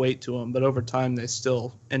less weight to them. But over time, they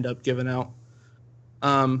still end up giving out.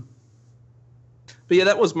 But yeah,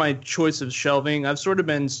 that was my choice of shelving. I've started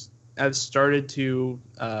to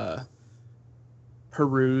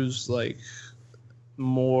peruse like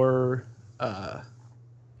more, I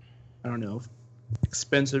don't know,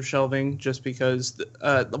 expensive shelving, just because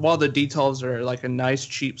while the D12s are like a nice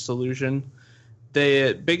cheap solution,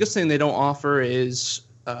 the biggest thing they don't offer is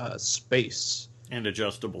space and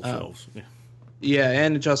adjustable shelves.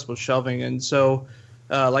 And adjustable shelving. And so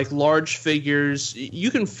like large figures,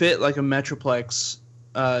 you can fit like a Metroplex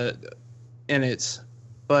in it,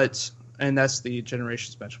 and that's the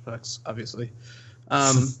Generations Metroplex, obviously.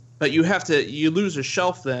 but you lose a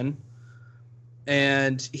shelf then,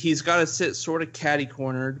 and he's got to sit sort of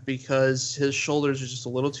catty-cornered because his shoulders are just a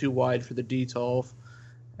little too wide for the Detolf,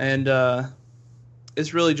 and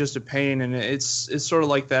it's really just a pain. And it's sort of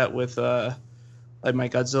like that with like my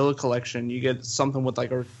Godzilla collection. You get something with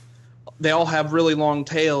like they all have really long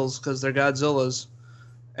tails because they're Godzillas,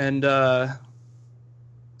 and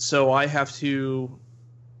so I have to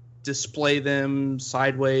display them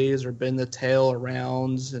sideways or bend the tail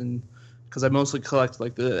around, and because I mostly collect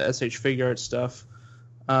like the SH Figure Art stuff,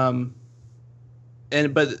 but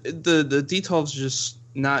the Detolf's just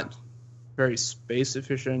not very space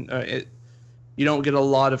efficient. You don't get a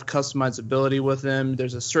lot of customizability with them.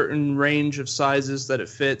 There's a certain range of sizes that it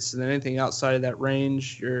fits, and anything outside of that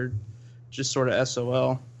range, you're just sort of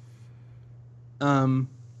SOL.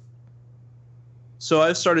 So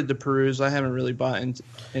I've started to peruse. I haven't really bought into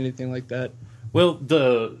anything like that. Well,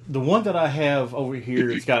 the one that I have over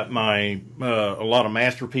here, it's got my a lot of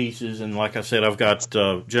masterpieces, and like I said, I've got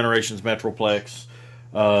Generations Metroplex,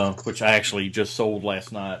 which I actually just sold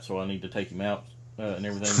last night, so I need to take him out and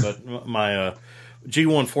everything. But my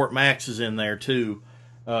G1 Fort Max is in there too,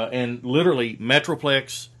 and literally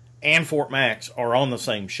Metroplex and Fort Max are on the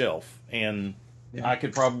same shelf, and I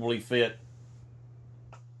could probably fit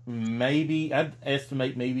I'd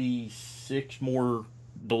estimate maybe 6 more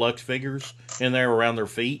deluxe figures in there around their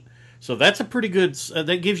feet. So that's a pretty good.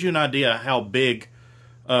 That gives you an idea how big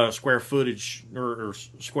square footage or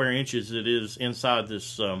square inches it is inside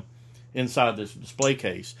this display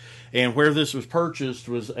case. And where this was purchased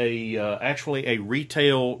was actually a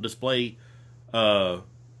retail display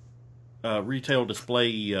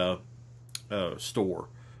store.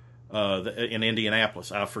 In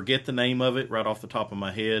Indianapolis. I forget the name of it right off the top of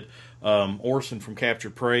my head. Orson from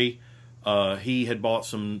Captured Prey, he had bought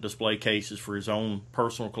some display cases for his own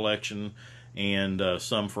personal collection, and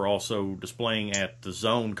some for also displaying at the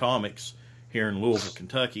Zone Comics here in Louisville,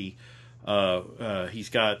 Kentucky. He's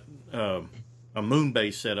got a moon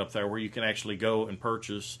base set up there where you can actually go and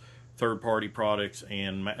purchase third-party products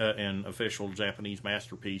and official Japanese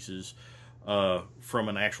masterpieces from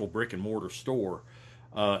an actual brick-and-mortar store.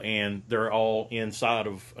 And they're all inside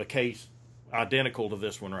of a case identical to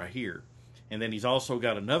this one right here. And then he's also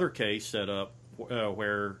got another case set up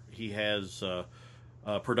where he has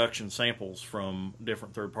production samples from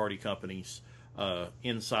different third-party companies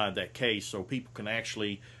inside that case, so people can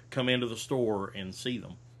actually come into the store and see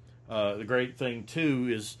them. The great thing, too,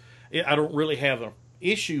 is I don't really have an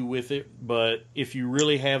issue with it, but if you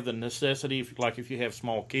really have the necessity, if you have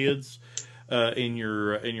small kids in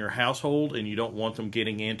your household and you don't want them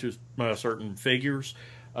getting into certain figures,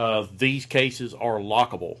 these cases are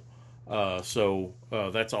lockable. So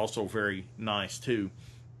that's also very nice too.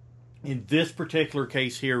 In this particular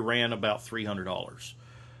case here, ran about $300,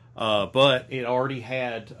 but it already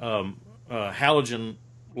had halogen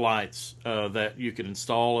lights that you could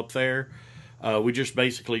install up there. We just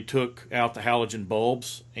basically took out the halogen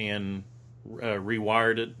bulbs and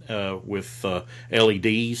rewired it with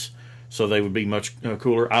LEDs. So they would be much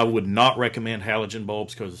cooler. I would not recommend halogen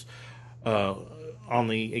bulbs because on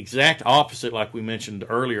the exact opposite, like we mentioned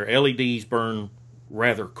earlier, LEDs burn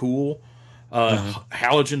rather cool.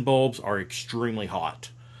 Halogen bulbs are extremely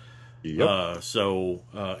hot. Yep.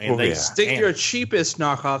 Stick your cheapest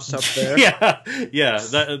knockoffs up there.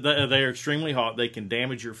 They are extremely hot. They can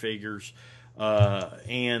damage your figures,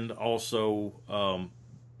 and also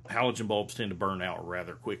halogen bulbs tend to burn out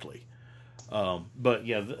rather quickly. But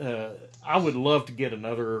yeah, I would love to get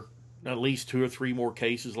at least 2 or 3 more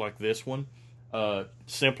cases like this one,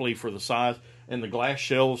 simply for the size. And the glass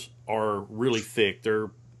shelves are really thick. They're,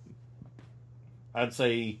 I'd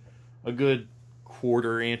say, a good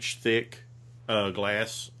 1/4 inch thick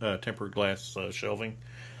glass, tempered glass shelving.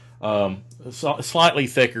 Slightly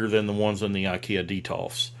thicker than the ones in the IKEA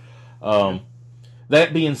Detolfs.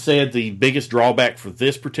 That being said, the biggest drawback for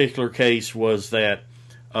this particular case was that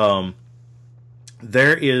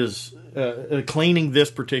there is cleaning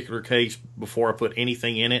this particular case before I put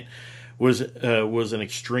anything in it was an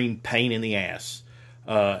extreme pain in the ass,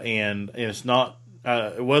 and it's not.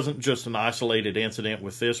 It wasn't just an isolated incident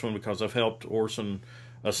with this one because I've helped Orson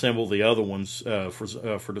assemble the other ones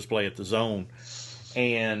for display at the Zone,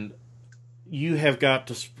 and you have got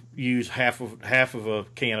to use half of a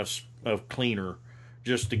can of cleaner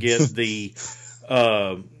just to get the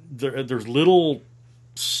there's little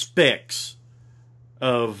specks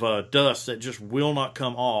of dust that just will not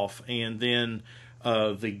come off, and then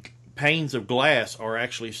the panes of glass are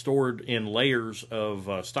actually stored in layers of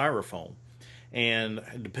styrofoam, and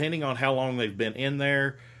depending on how long they've been in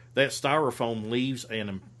there, that styrofoam leaves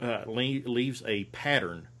a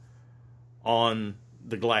pattern on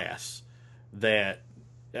the glass that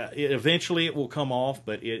eventually it will come off,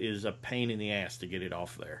 but it is a pain in the ass to get it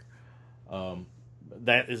off there.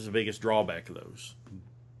 That is the biggest drawback of those.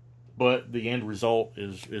 But the end result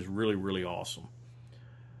is really, really awesome.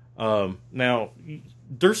 Now,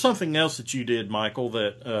 there's something else that you did, Michael,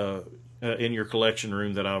 that in your collection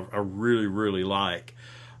room that I really, really like.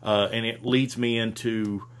 And it leads me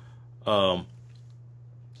into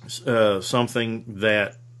something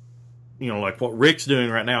that, like what Rick's doing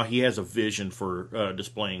right now. He has a vision for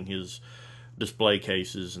displaying his display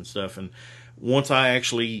cases and stuff. And once I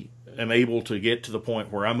actually am able to get to the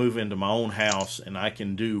point where I move into my own house and I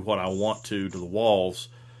can do what I want to the walls,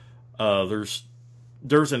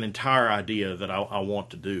 there's an entire idea that I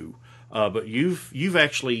want to do. But you've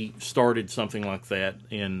actually started something like that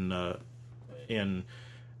in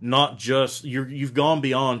not just you've gone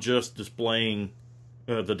beyond just displaying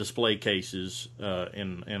the display cases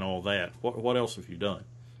and all that. What else have you done?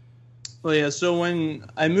 Well, yeah. So when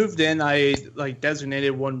I moved in, I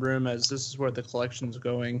designated one room as this is where the collection's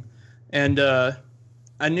going, and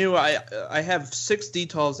I knew I have 6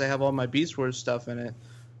 detals that have all my Beast Wars stuff in it.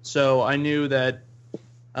 So I knew that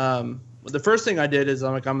the first thing I did is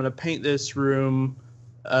I'm going to paint this room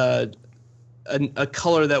a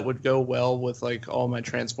color that would go well with like all my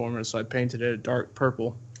Transformers. So I painted it a dark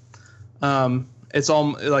purple. It's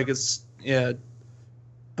all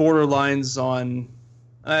border lines on.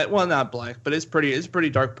 Well, not black, but it's pretty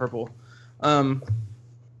dark purple. And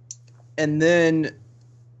then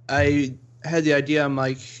I had the idea. I'm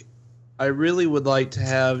like, I really would like to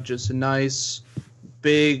have just a nice,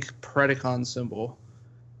 big Predacon symbol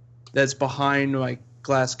that's behind my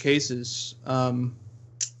glass cases,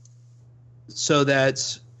 so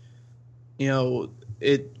that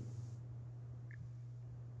it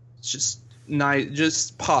just nice,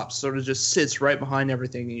 just pops, sort of just sits right behind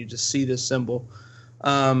everything, and you just see this symbol.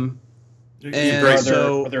 And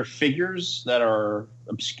are there figures that are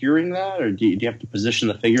obscuring that, or do you have to position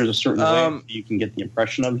the figures a certain way so you can get the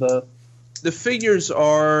impression of the figures?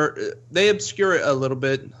 They obscure it a little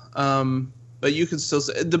bit, but you can still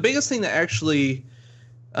see. The biggest thing that actually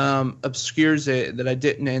obscures it that I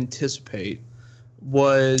didn't anticipate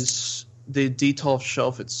was the Detolf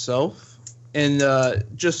shelf itself, and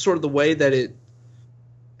just sort of the way that it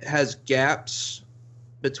has gaps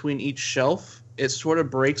between each shelf. It sort of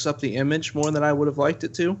breaks up the image more than I would have liked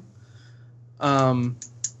it to. And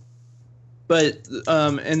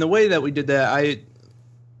the way that we did that,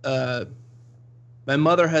 my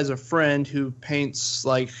mother has a friend who paints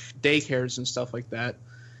like daycares and stuff like that.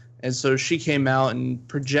 And so she came out and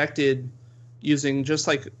projected using just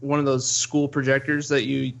like one of those school projectors that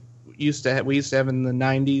we used to have in the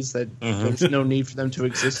 90s that there's no need for them to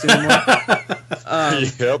exist anymore.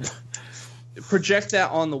 Yep. Project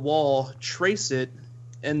that on the wall, trace it,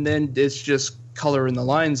 and then it's just color in the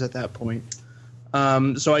lines at that point.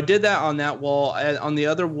 So I did that on that wall. On the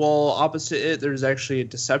other wall opposite it, there's actually a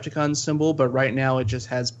Decepticon symbol, but right now it just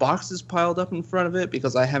has boxes piled up in front of it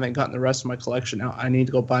because I haven't gotten the rest of my collection out. I need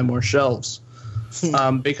to go buy more shelves.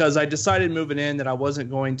 Because I decided moving in that I wasn't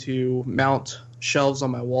going to mount shelves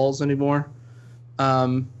on my walls anymore.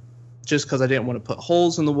 Just because I didn't want to put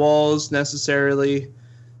holes in the walls necessarily.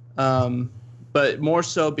 But more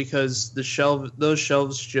so because those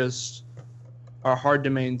shelves just are hard to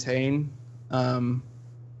maintain. So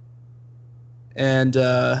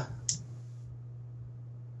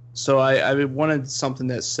I wanted something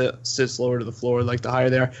that sits lower to the floor, like the higher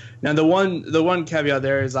they are. Now the one caveat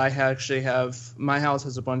there is I actually have, my house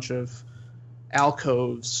has a bunch of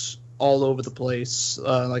alcoves all over the place,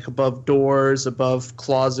 like above doors, above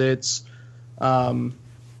closets.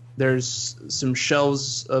 There's some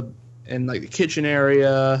shelves in like the kitchen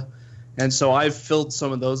area, and so I've filled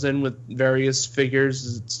some of those in with various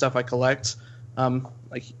figures and stuff I collect.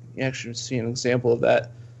 Like you actually see an example of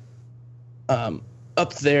that.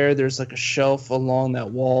 Up there's like a shelf along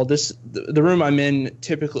that wall. The room I'm in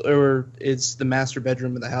typically, or it's the master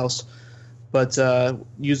bedroom of the house, but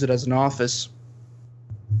use it as an office.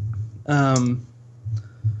 So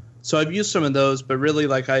I've used some of those, but really,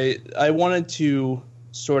 like I wanted to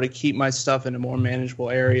sort of keep my stuff in a more manageable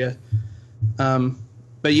area.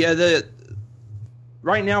 But yeah,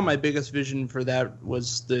 right now my biggest vision for that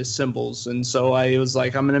was the symbols, and so I was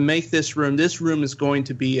like, I'm going to make this room. This room is going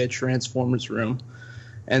to be a Transformers room,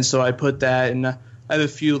 and so I put that, and I have a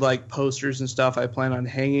few like posters and stuff I plan on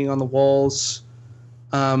hanging on the walls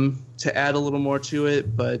to add a little more to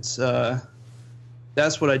it. But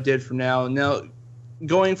that's what I did for now. Now,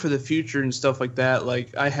 going for the future and stuff like that,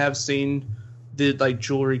 like I have seen the like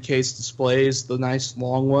jewelry case displays, the nice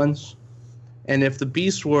long ones. And if the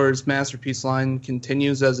Beast Wars Masterpiece line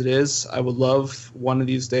continues as it is, I would love one of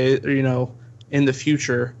these days, in the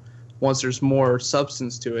future, once there's more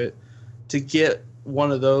substance to it, to get one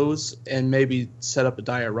of those and maybe set up a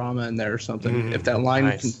diorama in there or something if that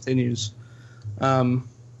line continues. But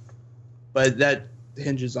that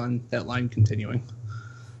hinges on that line continuing.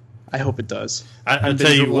 I hope it does. I'll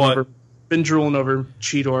tell you what. Been drooling over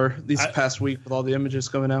Cheetor these past week with all the images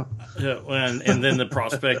coming out. And then the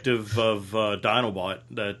prospect of Dinobot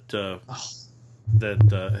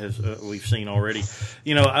that has we've seen already.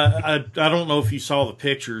 I don't know if you saw the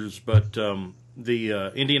pictures, but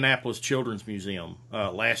the Indianapolis Children's Museum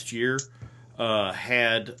last year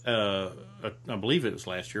had I believe it was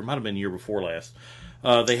last year, it might have been the year before last.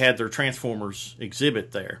 They had their Transformers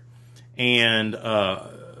exhibit there, and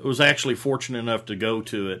was actually fortunate enough to go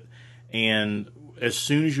to it. And as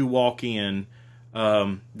soon as you walk in,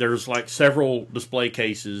 there's like several display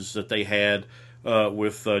cases that they had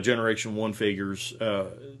with Generation 1 figures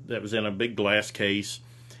that was in a big glass case.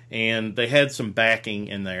 And they had some backing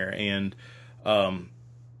in there. And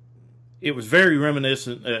it was very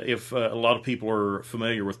reminiscent, if a lot of people are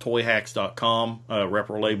familiar with ToyHacks.com,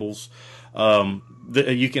 repro labels,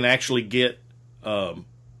 you can actually get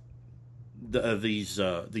these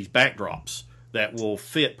backdrops that will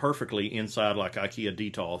fit perfectly inside like IKEA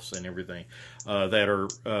Detolfs and everything, that are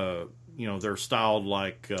they're styled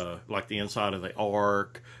like the inside of the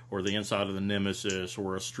Ark or the inside of the Nemesis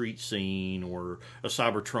or a street scene or a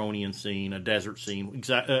Cybertronian scene, a desert scene,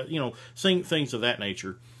 things of that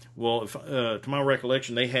nature. Well, to my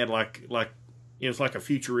recollection, they had like it was like a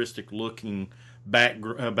futuristic looking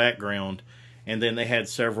background. And then they had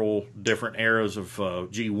several different eras of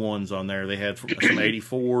G1s on there. They had some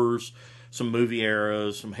 84s, some movie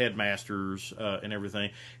eras, some Headmasters, and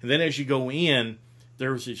everything. And then as you go in,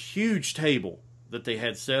 there was this huge table that they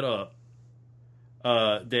had set up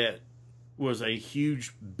that was a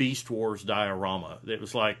huge Beast Wars diorama. It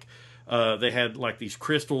was like they had like these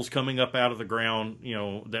crystals coming up out of the ground,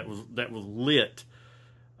 that was lit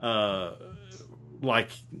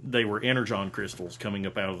like they were energon crystals coming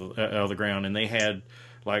up out of the ground, and they had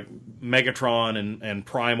like Megatron and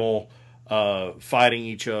Primal fighting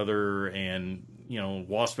each other, and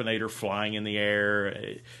Waspinator flying in the air.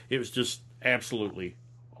 It was just absolutely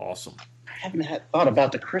awesome. I haven't thought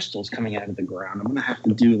about the crystals coming out of the ground. I'm gonna have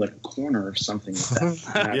to do like a corner or something with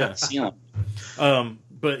that. Yeah.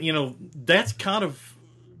 But that's kind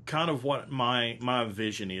of what my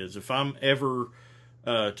vision is. If I'm ever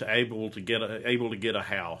able to get a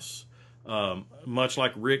house, much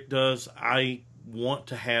like Rick does, I want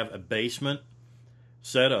to have a basement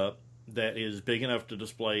set up that is big enough to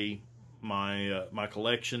display my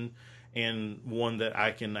collection, and one that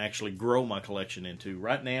I can actually grow my collection into.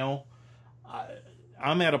 Right now,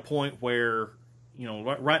 I'm at a point where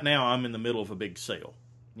right now I'm in the middle of a big sale.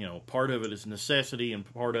 Part of it is necessity, and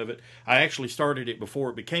part of it, I actually started it before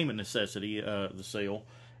it became a necessity, the sale,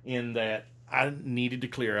 in that I needed to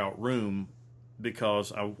clear out room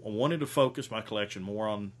because I wanted to focus my collection more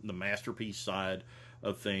on the masterpiece side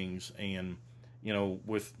of things, and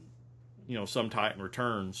with some Titan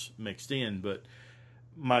returns mixed in. But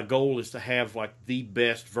my goal is to have like the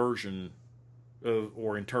best version of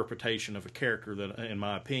or interpretation of a character that, in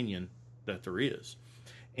my opinion, that there is.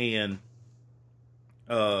 And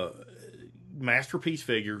masterpiece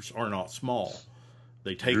figures are not small.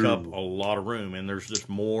 They take up a lot of room, and there's just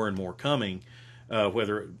more and more coming,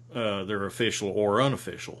 whether they're official or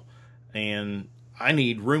unofficial. And I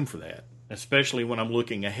need room for that, especially when I'm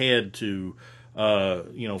looking ahead to,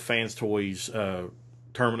 Fans Toys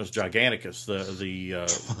Terminus Giganticus,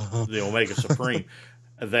 the Omega Supreme.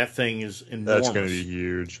 That thing is enormous. That's going to be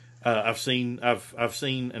huge. I've seen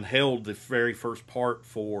and held the very first part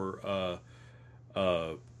for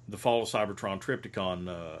the Fall of Cybertron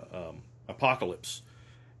Trypticon Apocalypse.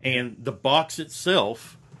 And the box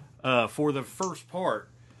itself, for the first part,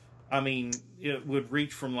 it would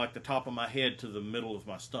reach from like the top of my head to the middle of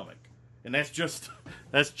my stomach. And that's just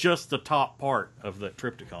the top part of the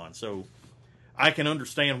Trypticon. So I can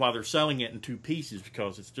understand why they're selling it in two pieces,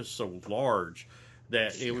 because it's just so large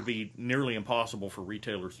that it would be nearly impossible for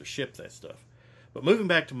retailers to ship that stuff. But moving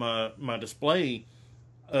back to my display,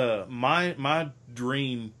 my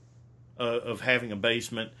dream of having a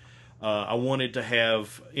basement, I wanted to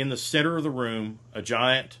have in the center of the room a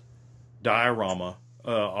giant diorama,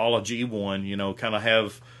 a la G1, kind of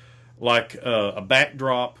have like a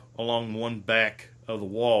backdrop along one back of the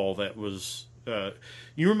wall that was.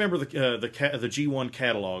 You remember the G1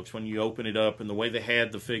 catalogs when you open it up and the way they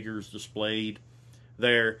had the figures displayed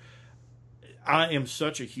there. I am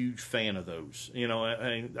such a huge fan of those. You know,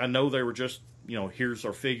 I know they were just, you know, here's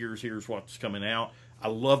our figures, here's what's coming out. I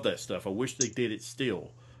love that stuff. I wish they did it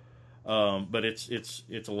still. But it's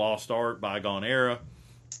a lost art, bygone era.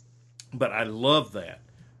 But I love that.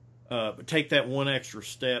 But take that one extra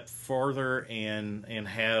step farther and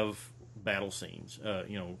have battle scenes.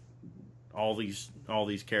 You know, all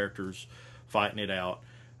these characters fighting it out.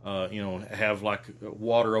 You know, have like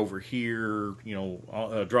water over here, you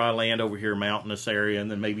know, dry land over here, mountainous area, and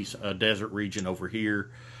then maybe a desert region over here.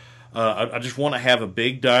 I just want to have a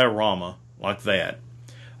big diorama like that.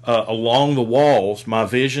 Along the walls, my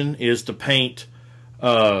vision is to paint,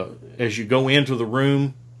 as you go into the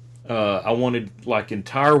room, I wanted like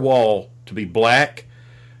entire wall to be black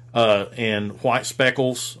and white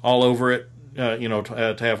speckles all over it, you know,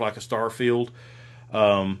 to have like a star field.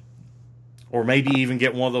 Or maybe even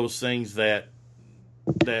get one of those things that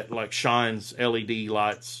like shines LED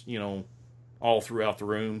lights, you know, all throughout the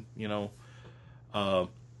room, you know. And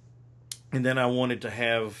then I wanted to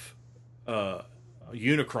have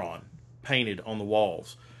Unicron painted on the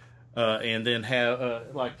walls. And then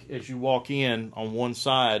have, like, as you walk in on one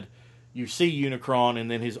side, you see Unicron,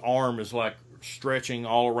 and then his arm is, like, stretching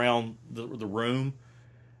all around the room.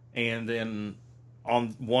 And then on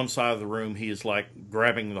one side of the room, he is like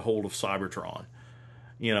grabbing the hold of Cybertron,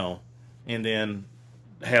 you know, and then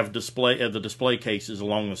have the display cases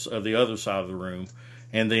along the other side of the room,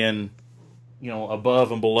 and then, you know,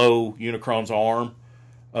 above and below Unicron's arm,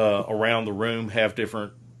 around the room, have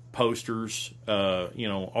different posters, you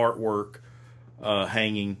know, artwork,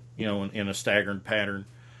 hanging, you know, in a staggered pattern.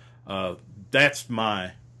 That's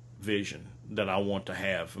my vision that I want to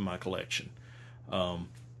have in my collection.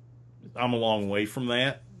 I'm a long way from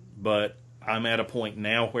that, but I'm at a point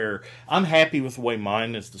now where I'm happy with the way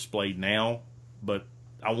mine is displayed now, but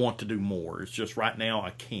I want to do more. It's just right now I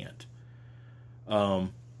can't.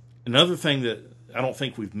 Another thing that I don't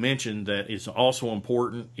think we've mentioned that is also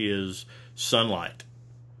important is sunlight.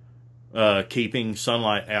 Keeping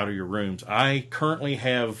sunlight out of your rooms. I currently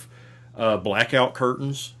have blackout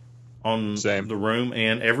curtains on the room,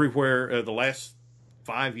 and everywhere, the last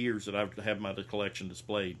 5 years that I've had my collection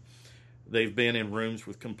displayed, they've been in rooms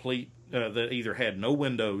with complete, that either had no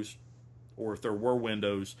windows, or if there were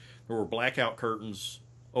windows, there were blackout curtains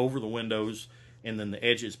over the windows, and then the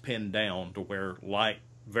edges pinned down to where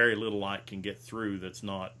very little light can get through that's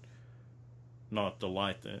not the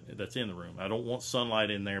light that's in the room. I don't want sunlight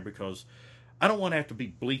in there because I don't want to have to be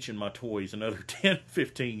bleaching my toys another 10,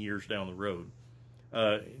 15 years down the road.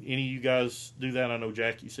 Any of you guys do that? I know,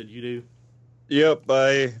 Jack, you said you do. Yep,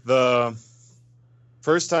 the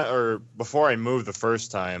first time, or before I moved the first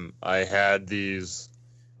time, I had these,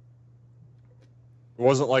 it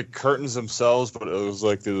wasn't like curtains themselves, but it was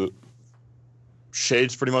like the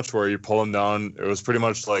shades pretty much where you pull them down. It was pretty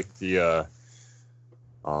much like the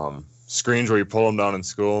screens where you pull them down in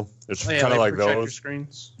school. It's kind of like those.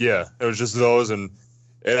 Screens. Yeah, it was just those, and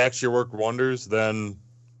it actually worked wonders. Then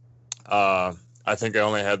I think I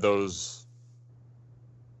only had those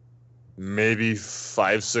maybe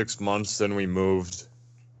 5-6 months. Then we moved.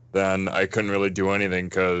 Then I couldn't really do anything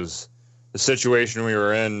because the situation we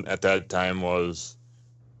were in at that time was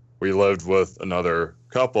we lived with another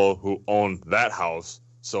couple who owned that house,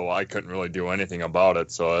 so I couldn't really do anything about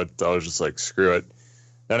it. So I was just like, screw it.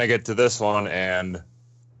 Then I get to this one, and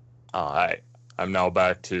I'm now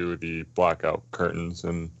back to the blackout curtains,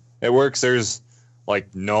 and it works. There's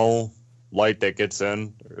like no light that gets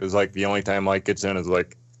in. It's like the only time light gets in is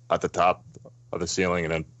like at the top of the ceiling,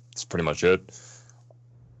 and that's pretty much it.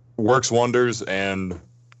 Works wonders, and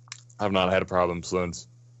I've not had a problem since.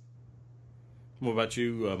 What about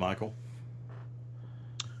you, Michael?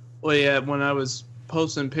 Well, yeah, when I was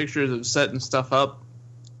posting pictures of setting stuff up,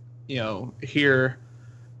 you know, here,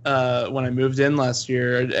 when I moved in last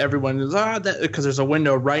year, everyone was, because there's a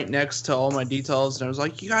window right next to all my details, and I was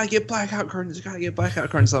like, you gotta get blackout curtains,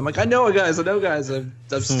 So I'm like, I know, guys, I'm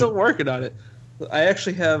still working on it. I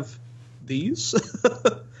actually have these.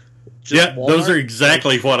 Yeah, Walmart. Those are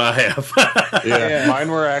exactly what I have. Yeah, mine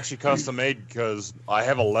were actually custom made because I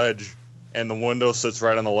have a ledge, and the window sits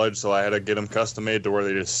right on the ledge, so I had to get them custom made to where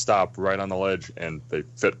they just stop right on the ledge, and they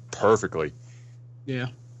fit perfectly. Yeah.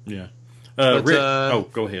 Yeah. But,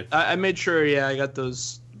 go ahead. I made sure, I got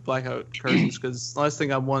those blackout curtains because the last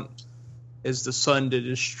thing I want is the sun to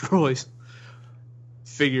destroy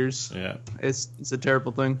figures. Yeah, it's a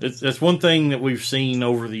terrible thing. It's one thing that we've seen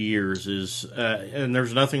over the years is, and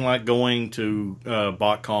there's nothing like going to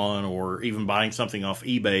BotCon or even buying something off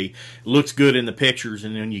eBay. It looks good in the pictures,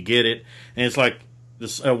 and then you get it, and it's like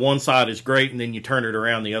this one side is great, and then you turn it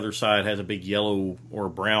around, the other side has a big yellow or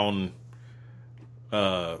brown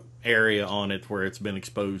area on it where it's been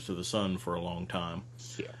exposed to the sun for a long time.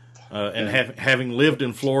 Yeah. Having lived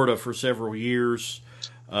in Florida for several years,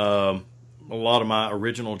 a lot of my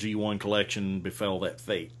original G1 collection befell that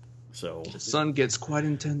fate. So The sun gets quite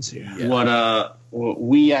intense here. What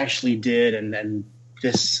we actually did, and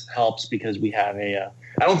this helps because we have I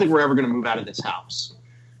don't think we're ever going to move out of this house.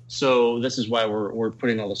 So this is why we're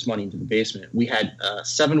putting all this money into the basement. We had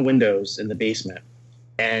 7 windows in the basement,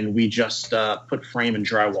 and we just put frame and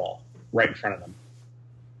drywall right in front of them.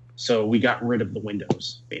 So we got rid of the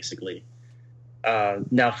windows, basically.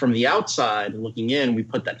 Now, from the outside, looking in, we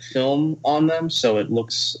put that film on them so it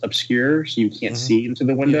looks obscure, so you can't see into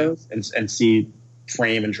the windows and see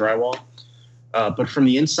frame and drywall. But from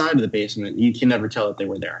the inside of the basement, you can never tell that they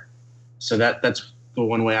were there. So that's the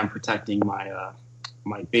one way I'm protecting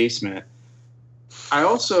my basement. I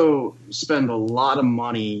also spend a lot of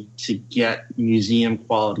money to get museum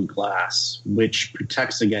quality glass, which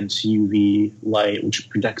protects against UV light, which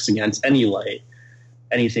protects against any light,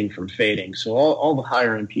 anything from fading. So all the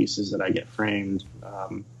higher end pieces that I get framed,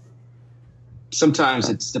 sometimes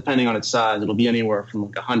it's depending on its size, it'll be anywhere from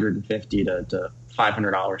like $150 to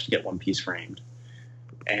 $500 to get one piece framed.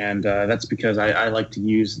 And that's because I like to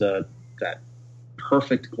use that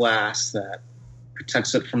perfect glass that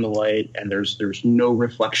protects it from the light, and there's no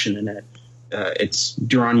reflection in it. It's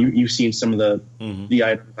Duran. You've seen some of the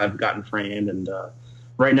items I've gotten framed, and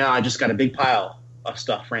right now I just got a big pile of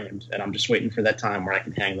stuff framed, and I'm just waiting for that time where I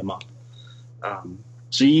can hang them up.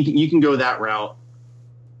 So you can go that route,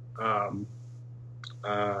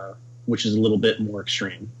 which is a little bit more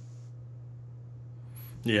extreme.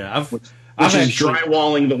 Yeah, I've actually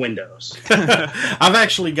drywalling the windows. I've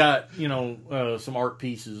actually got some art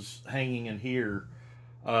pieces hanging in here.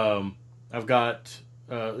 I've got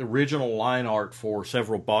original line art for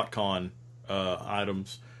several BotCon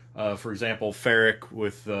items. For example, Ferric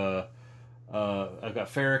with I've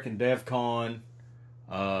got Ferric and DevCon.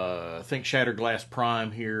 I think Shattered Glass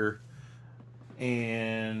Prime here,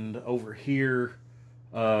 and over here,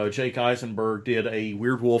 Jake Eisenberg did a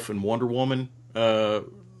Weird Wolf and Wonder Woman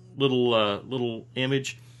little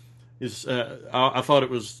image. I thought it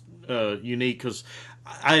was unique because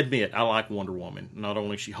I admit I like Wonder Woman. Not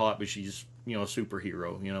only is she hot, but she's a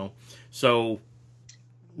superhero. So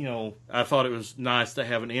I thought it was nice to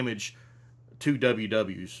have an image, 2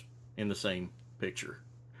 WWs in the same picture.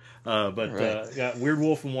 Got Weird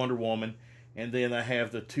Wolf and Wonder Woman, and then I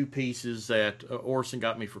have the 2 pieces that Orson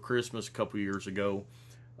got me for Christmas a couple years ago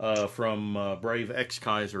from Brave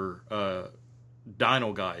X-Kaiser,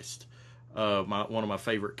 Dino Geist, one of my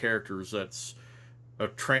favorite characters. That's a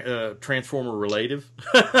Transformer relative.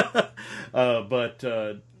 But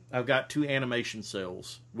I've got 2 animation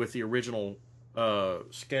cells with the original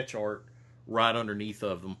sketch art right underneath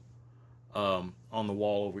of them on the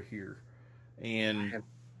wall over here. And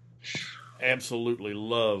absolutely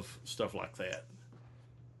love stuff like that.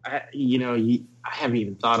 I haven't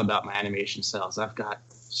even thought about my animation cells. I've got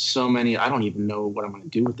so many. I don't even know what I'm going to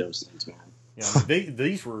do with those things, man. Yeah,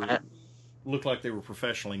 these looked like they were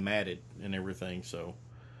professionally matted and everything. So,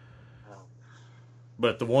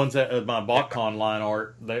 but the ones that my BotCon line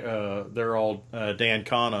art, they're all Dan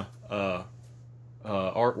Kana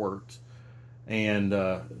artworks, and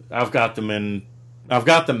I've got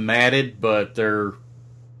them matted, but they're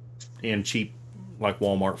in cheap like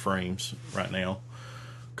Walmart frames right now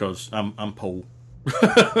because I'm poor.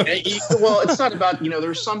 Well, it's not about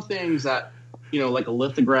there's some things that like a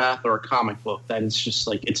lithograph or a comic book that it's just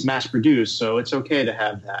like it's mass produced, so it's okay to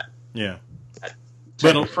have that. Yeah,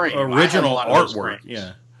 but frame. Original artwork.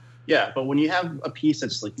 Yeah. But when you have a piece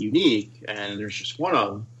that's like unique and there's just one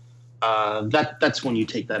of them, that's when you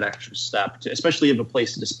take that extra step, especially if you have a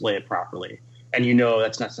place to display it properly, and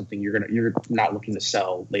that's not something you're not looking to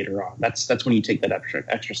sell later on. That's when you take that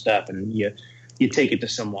extra step and you take it to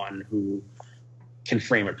someone who can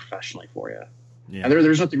frame it professionally for you. Yeah. And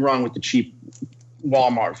there's nothing wrong with the cheap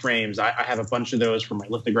Walmart frames. I have a bunch of those for my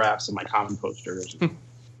lithographs and my common posters.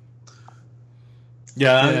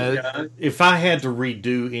 Yeah. If I had to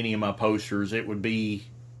redo any of my posters, it would be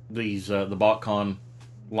these the BotCon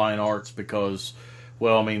line arts because,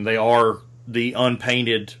 they are the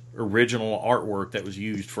unpainted original artwork that was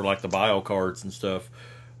used for like the bio cards and stuff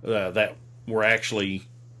that were actually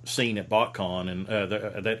seen at BotCon and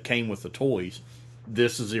that came with the toys.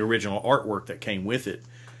 This is the original artwork that came with it,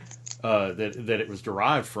 that it was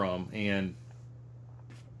derived from, and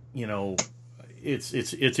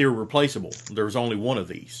it's irreplaceable. There's only one of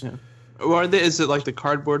these. Yeah. Or is it like the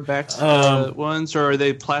cardboard backed ones, or are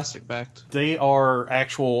they plastic backed? They are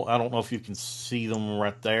actual. I don't know if you can see them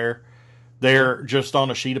right there. They're just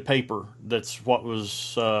on a sheet of paper. That's what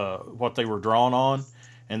was what they were drawn on,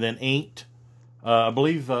 and then inked. I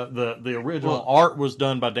believe the original art was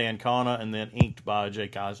done by Dan Kana and then inked by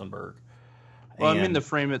Jake Eisenberg. Well, I mean the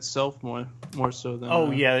frame itself more so than. Oh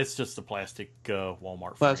yeah, it's just the plastic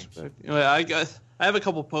Walmart frames. Anyway, I have a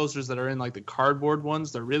couple posters that are in like the cardboard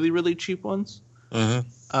ones. They're really, really cheap ones. And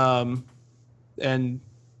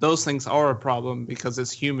those things are a problem because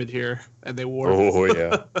it's humid here and they warp. Oh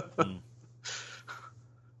yeah.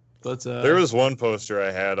 But there was one poster I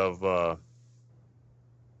had of.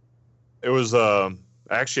 It was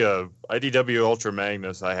actually a IDW Ultra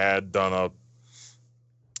Magnus I had done up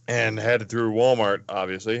and had it through Walmart,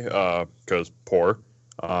 obviously, because poor.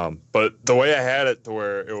 But the way I had it to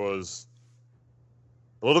where it was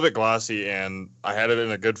a little bit glossy and I had it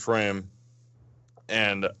in a good frame.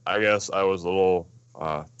 And I guess I was a little,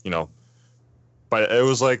 but it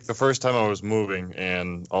was like the first time I was moving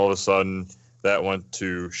and all of a sudden that went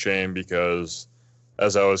to shame because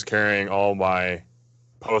as I was carrying all my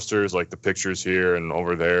posters, like the pictures here and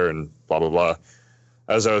over there and blah, blah, blah.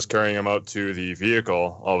 As I was carrying them out to the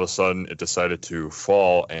vehicle, all of a sudden it decided to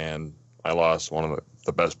fall and I lost one of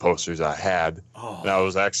the best posters I had. Oh. And I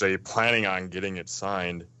was actually planning on getting it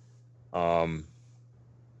signed. But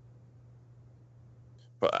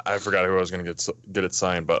I forgot who I was going to get it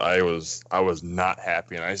signed, but I was not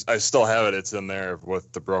happy. And I still have it. It's in there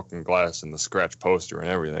with the broken glass and the scratch poster and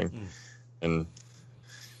everything. And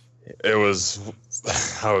it was,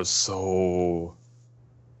 I was so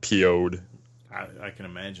PO'd. I can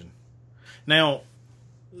imagine. Now,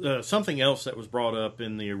 something else that was brought up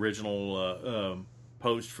in the original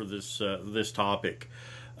post for this topic,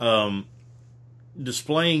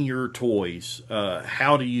 displaying your toys.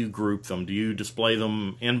 How do you group them? Do you display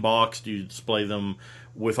them in box? Do you display them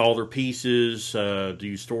with all their pieces? Do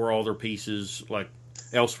you store all their pieces like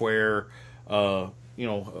elsewhere? What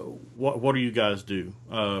do you guys do?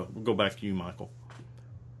 We'll go back to you, Michael.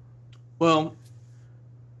 Well,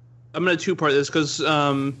 I'm going to two-part this because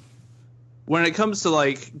when it comes to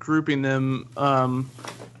like grouping them,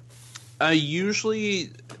 I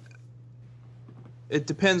usually it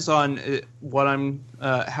depends on what I'm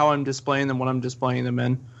how I'm displaying them, what I'm displaying them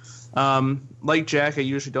in. Like Jack, I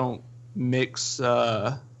usually don't mix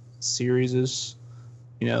series. I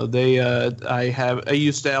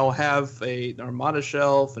used to have an Armada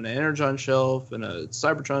shelf and an Energon shelf and a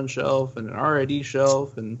Cybertron shelf and an RID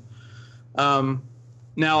shelf and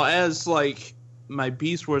now as like my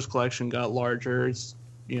Beast Wars collection got larger, it's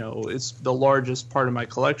the largest part of my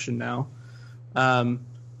collection now.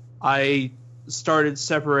 I started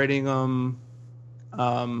separating them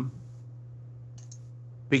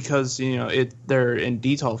because they're in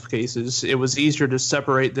detail cases. It was easier to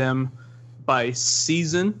separate them by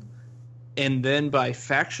season and then by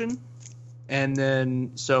faction, and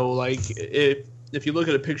then so like if you look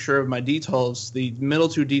at a picture of my details, the middle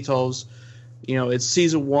two details, it's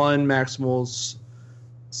season 1 Maximals,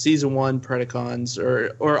 season 1 Predacons,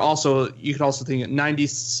 or also you can also think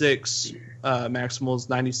 96 Maximals,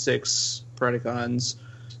 96 Predacons,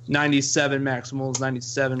 97 Maximals,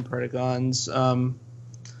 97 Predacons,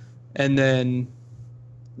 and then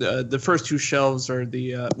the first two shelves are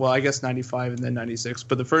I guess 95 and then 96,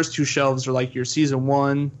 but the first two shelves are like your season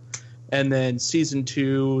 1, and then season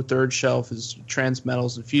 2 third shelf is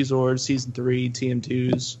Transmetals and Fusors, season 3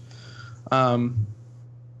 TM2s, and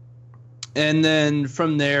then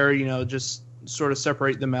from there just sort of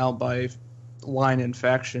separate them out by line and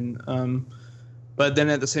faction, but then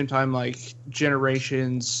at the same time like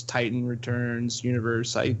Generations, Titan Returns,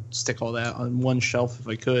 Universe, I stick all that on one shelf if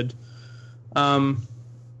I could.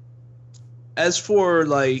 As for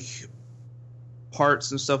like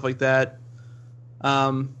parts and stuff like that,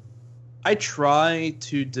 I try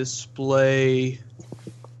to display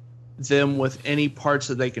them with any parts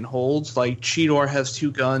that they can hold. Like Cheetor has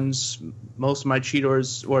 2 guns. Most of my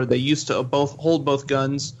Cheetors, or they used to hold both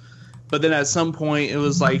guns, but then at some point it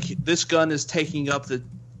was like this gun is taking up the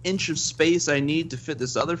inch of space I need to fit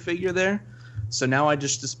this other figure there. So now I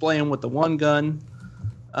just display them with the one gun,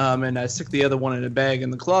 and I stick the other one in a bag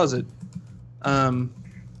in the closet. And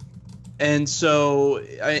so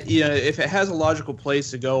if it has a logical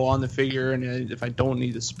place to go on the figure, and if I don't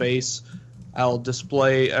need the space, I'll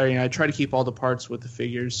display. I try to keep all the parts with the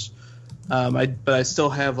figures. But I still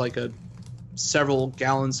have like several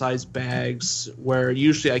gallon-sized bags where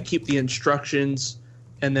usually I keep the instructions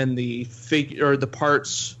and then the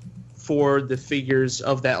parts for the figures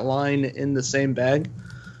of that line in the same bag,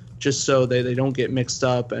 just so they don't get mixed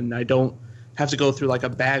up, and I don't have to go through like a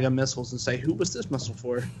bag of missiles and say, who was this missile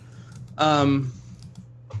for?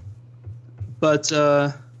 But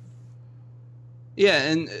Yeah,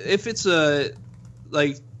 and if it's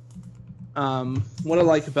like what I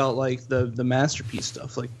like about like the masterpiece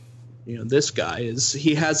stuff, like this guy is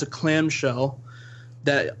he has a clamshell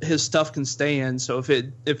that his stuff can stay in. So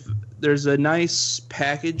if there's a nice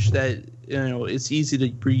package that it's easy to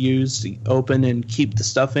reuse, to open and keep the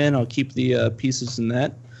stuff in, I'll keep the pieces in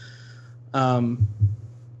that.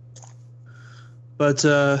 But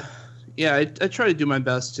yeah, I try to do my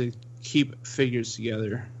best to keep figures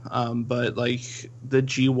together. But like the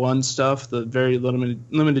G1 stuff, the very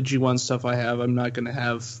limited G1 stuff I have, I'm not going to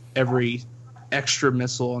have every extra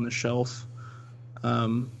missile on the shelf,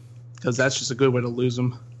 because that's just a good way to lose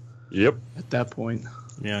them. Yep. At that point.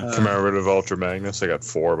 Yeah. Commemorative Ultra Magnus. I got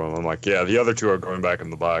 4 of them. I'm like, yeah, the other 2 are going back in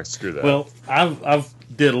the box. Screw that. Well, I've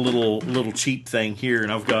did a little cheap thing here,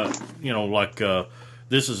 and I've got like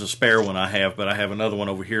this is a spare one I have, but I have another one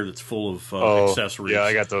over here that's full of accessories. Yeah,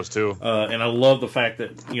 I got those too. And I love the fact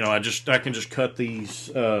that I can just cut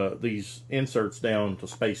these inserts down to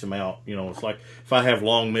space them out. It's like if I have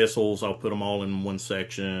long missiles, I'll put them all in one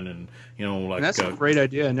section, and like and that's a great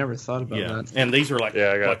idea. I never thought about that. And these are like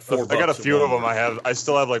I got like $4 I got a few of them. one. I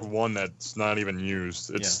still have like one that's not even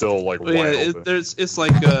used. It's still like wide open. It's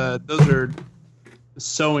like those are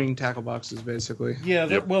sewing tackle boxes basically. Yeah,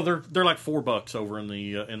 they're like $4 over in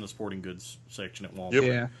the sporting goods section at Walmart.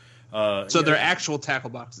 Yep. Yeah. So they're actual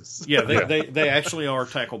tackle boxes. Yeah, they actually are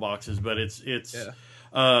tackle boxes, but it's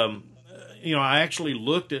I actually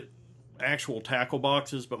looked at actual tackle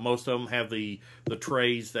boxes, but most of them have the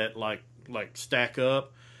trays that like stack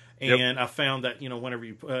up, and I found that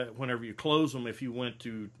whenever you close them, if you went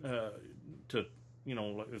to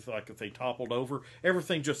if they toppled over,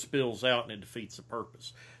 everything just spills out and it defeats the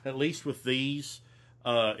purpose. At least with these,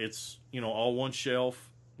 it's all one shelf.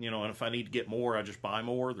 And if I need to get more, I just buy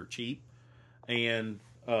more. They're cheap, and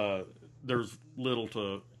there's little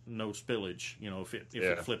to no spillage. If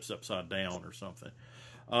it flips upside down or something.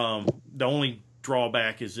 The only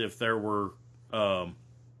drawback is if there were,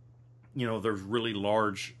 there's really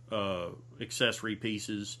large accessory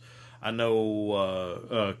pieces. I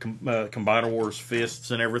know Combiner Wars fists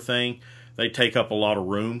and everything, they take up a lot of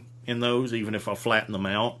room in those, even if I flatten them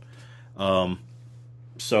out.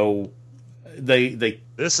 So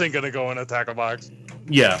this ain't gonna go in a tackle box.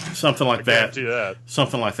 Yeah, something like that. Do that.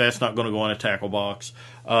 Something like that's not going to go in a tackle box.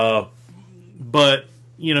 But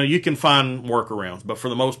you can find workarounds. But for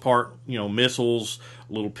the most part, missiles,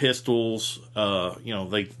 little pistols,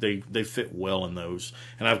 they fit well in those.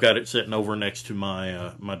 And I've got it sitting over next to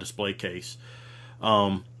my my display case.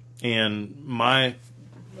 And my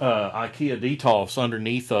IKEA Detolfs,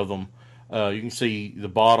 underneath of them, you can see the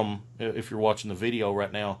bottom if you're watching the video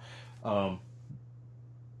right now.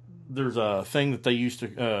 There's a thing that they used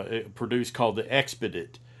to produce called the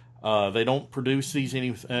Expedit. They don't produce these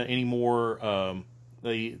anymore.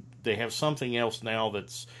 They have something else now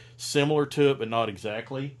that's similar to it, but not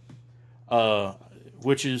exactly.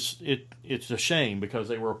 Which is it's a shame because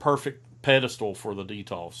they were a perfect pedestal for the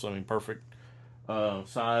Detolfs. I mean, perfect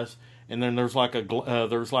size. And then there's like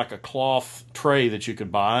a cloth tray that you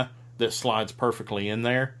could buy that slides perfectly in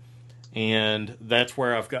there. And that's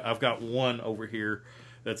where I've got one over here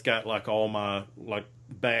that's got like all my like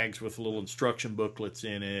bags with little instruction booklets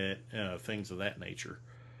in it, things of that nature.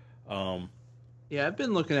 Yeah,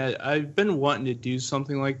 I've been wanting to do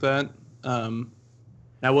something like that.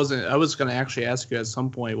 I was going to actually ask you at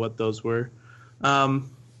some point what those were.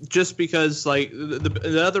 Just because like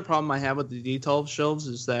the other problem I have with the Detolf shelves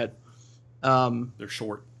is that they're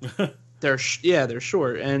short. They're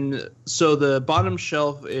short, and so the bottom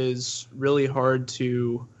shelf is really hard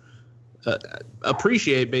to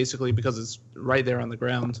appreciate, basically, because it's right there on the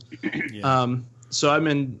ground. Yeah. So I've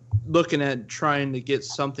been looking at trying to get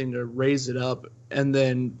something to raise it up, and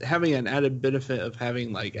then having an added benefit of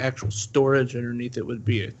having like actual storage underneath it would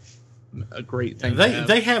be a great thing.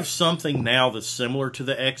 They have something now that's similar to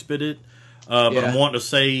the Expedit, but I'm wanting to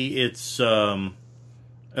say it's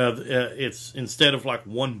instead of like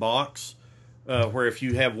one box, where if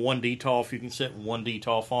you have one Detolf, you can set one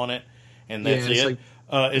Detolf on it, and that's it.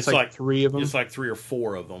 It's like 3 of them. It's like 3 or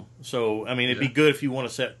 4 of them. So I mean, it'd be good if you want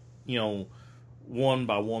to set one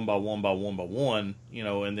by one by one by one by one,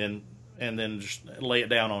 and then just lay it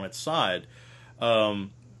down on its side.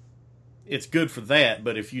 It's good for that,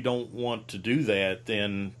 but if you don't want to do that,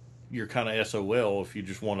 then you're kind of SOL if you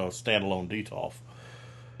just want a standalone Detolf.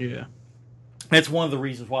 Yeah. That's one of the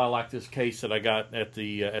reasons why I like this case that I got at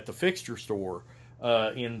the fixture store,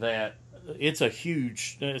 in that it's a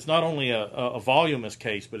huge. It's not only a voluminous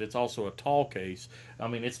case, but it's also a tall case. I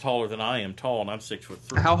mean, it's taller than I am tall, and I'm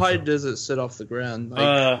 6'3". How high does it sit off the ground?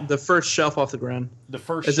 Like the first shelf off the ground. The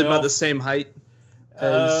first is shelf, it about the same height?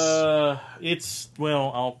 It's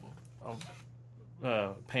I'll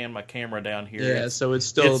pan my camera down here. Yeah, so it's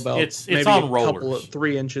still it's maybe on a rollers. couple of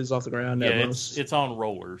 3 inches off the ground at most. It's on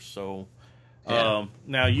rollers. So Yeah.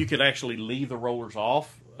 now you could actually leave the rollers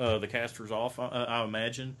off, the casters off, I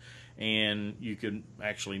imagine, and you could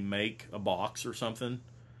actually make a box or something.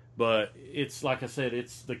 But it's like I said,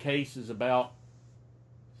 the case is about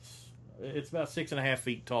 6.5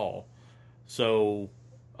 feet tall. So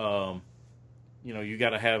you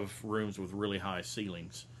got to have rooms with really high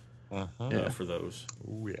ceilings for those.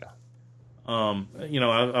 Oh yeah. I'm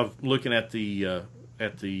looking at the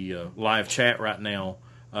live chat right now.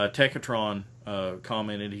 Techatron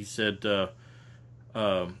commented. He said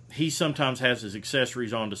he sometimes has his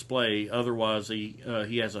accessories on display. Otherwise,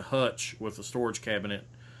 he has a hutch with a storage cabinet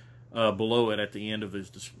below it at the end of his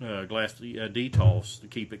glass detolfs to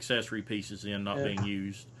keep accessory pieces in, not being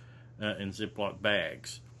used in Ziploc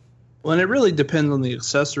bags. Well, and it really depends on the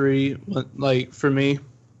accessory. Like for me,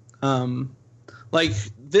 like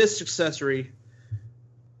this accessory,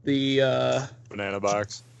 the Banana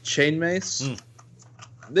box. chain mace.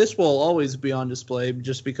 This will always be on display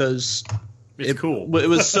just because It's cool. It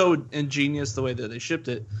was so ingenious the way that they shipped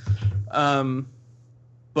it.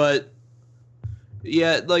 But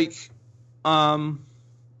yeah, like I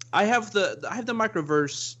have the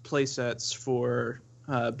Microverse playsets for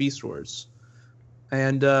Beast Wars,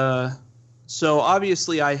 and so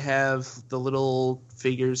obviously I have the little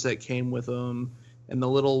figures that came with them and the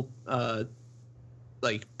little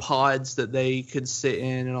like pods that they could sit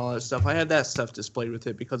in and all that stuff. I had that stuff displayed with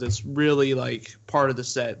it because it's really like part of the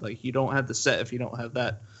set. Like you don't have the set if you don't have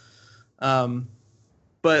that.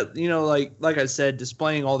 But like I said,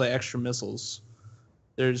 displaying all the extra missiles,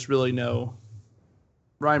 there's really no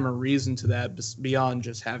rhyme or reason to that beyond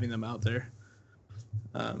just having them out there.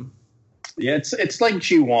 Yeah, it's like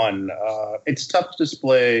G1. It's tough to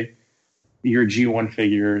display your G1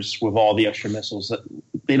 figures with all the extra missiles.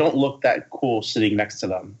 They don't look that cool sitting next to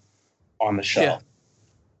them on the shelf.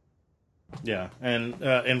 Yeah,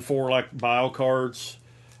 and for like bio cards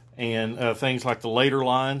and things like the later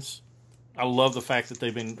lines, I love the fact that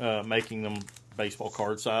they've been making them baseball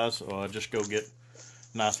card size. So I just go get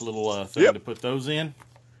a nice little thing to put those in,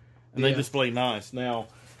 and they display nice. Now,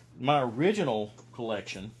 my original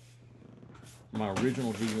collection, my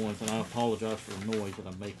original G1s, and I apologize for the noise that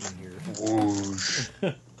I'm making here.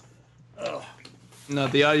 No,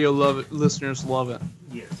 the audio listeners love it.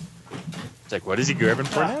 Yes. It's like, what is he grabbing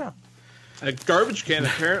for now? A garbage can,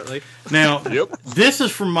 apparently. Now, this is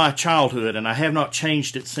from my childhood, and I have not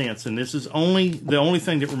changed it since. And this is the only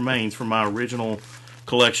thing that remains from my original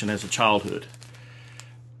collection as a childhood.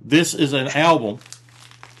 This is an album.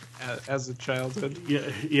 As a childhood.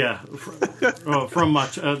 Yeah. From my,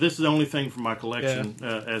 this is the only thing from my collection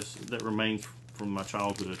that remains from my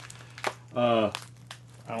childhood. I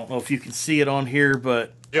don't know if you can see it on here,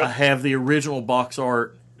 but I have the original box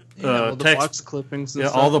art. All the box clippings and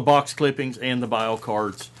stuff. All the box clippings and the bio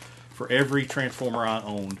cards for every Transformer I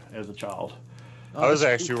owned as a child. I was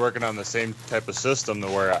actually working on the same type of system to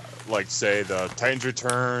where, like, say, the Titans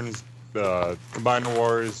Return, the Combined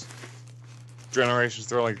Wars, Generations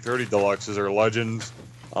 30 Deluxes or Legends.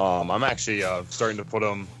 I'm actually starting to put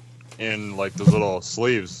them in, like, those little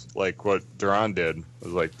sleeves, like what Duran did.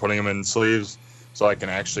 Was like putting them in sleeves so I can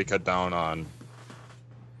actually cut down on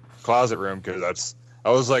closet room, because that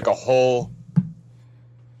was like a whole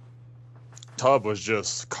tub was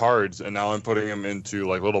just cards, and now I'm putting them into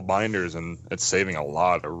like little binders, and it's saving a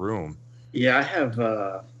lot of room. Yeah, I have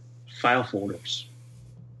file folders,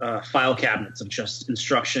 file cabinets of just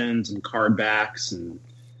instructions and card backs and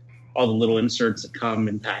all the little inserts that come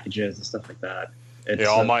in packages and stuff like that.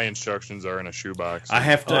 All my instructions are in a shoebox. I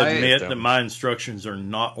have to admit that my instructions are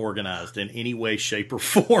not organized in any way, shape, or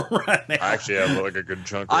form right now. I actually have like a good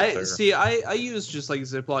chunk right there. See, I use just like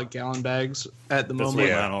Ziploc gallon bags at the moment.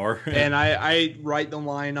 That's what mine are. And I write the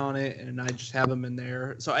line on it, and I just have them in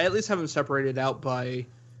there. So I at least have them separated out by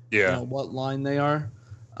what line they are.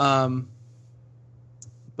 But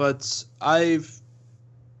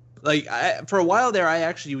for a while there, I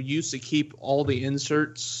actually used to keep all the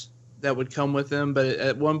inserts that would come with them, but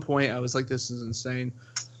at one point I was like, this is insane.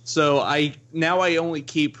 So I only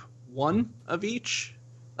keep one of each.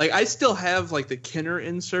 Like, I still have like the Kenner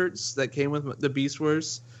inserts that came with the Beast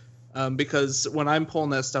Wars, because when I'm pulling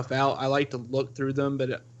that stuff out, I like to look through them,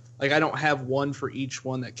 but I don't have one for each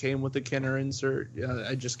one that came with the Kenner insert.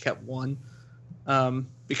 I just kept one,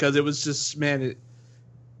 because it was just, man,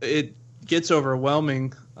 it gets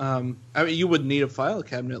overwhelming. I mean, you would need a file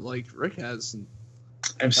cabinet like Rick has.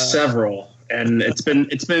 I have several, and it's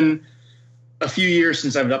been a few years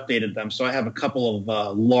since I've updated them, so I have a couple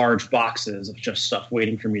of large boxes of just stuff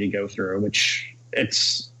waiting for me to go through, which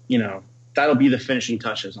it's, that'll be the finishing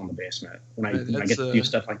touches on the basement when I get to do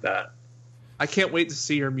stuff like that. I can't wait to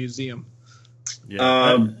see your museum.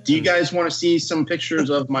 Yeah. Do you guys want to see some pictures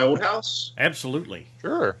of my old house? Absolutely.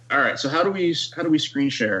 Sure. All right, so how do we screen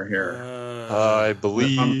share here? I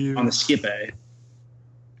believe on the skip A.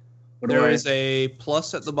 There is a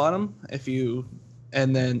plus at the bottom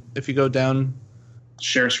and then if you go down,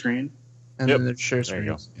 share screen, and then there's share screen.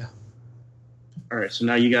 There you go. Yeah. All right, so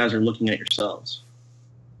now you guys are looking at yourselves.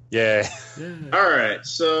 Yeah. All right,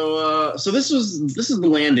 so this is the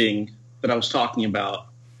landing that I was talking about.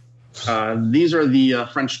 These are the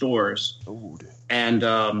French doors, and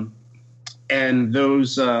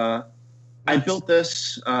those. I built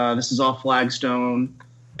this. This is all flagstone,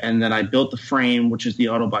 and then I built the frame, which is the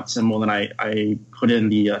Autobot symbol, and I put in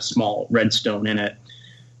the small red stone in it.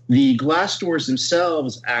 The glass doors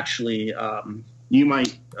themselves, actually, you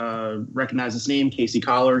might recognize his name, Casey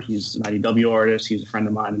Collar. He's an IDW artist. He's a friend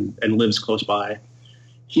of mine and lives close by.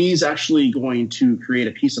 He's actually going to create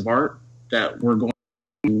a piece of art that we're going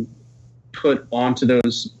to put onto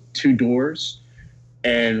those two doors,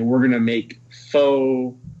 and we're going to make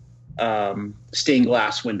faux stained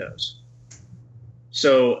glass windows.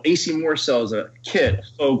 So AC Moore sells a kit, a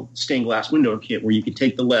faux stained glass window kit, where you can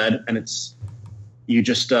take the lead and you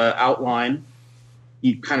just outline,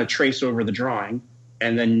 you kind of trace over the drawing,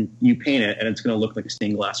 and then you paint it, and it's going to look like a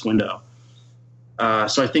stained glass window.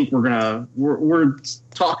 So I think we're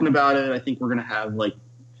talking about it. I think we're going to have like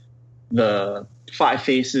the 5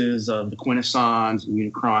 faces of the Quintessons and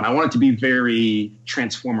Unicron. I want it to be very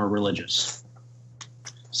Transformer religious.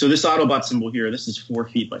 So this Autobot symbol here, this is 4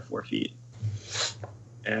 feet by 4 feet.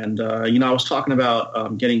 And, I was talking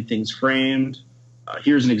about getting things framed.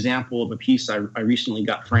 Here's an example of a piece I recently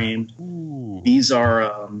got framed. Ooh. These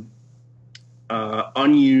are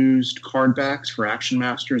unused card backs for Action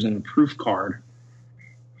Masters and a proof card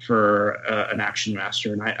for an Action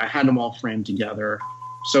Master. And I had them all framed together.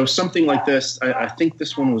 So something like this, I think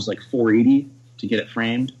this one was like $480 to get it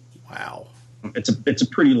framed. Wow. It's a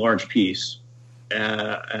pretty large piece.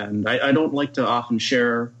 And I don't like to often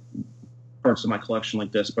share parts of my collection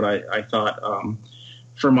like this, but I thought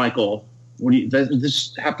for Michael,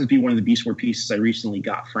 this happens to be one of the Beast Wars pieces I recently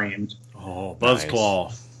got framed. Oh, Buzzclaw.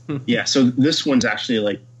 Nice. Yeah, so this one's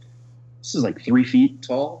actually this is like 3 feet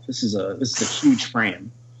tall. This is a huge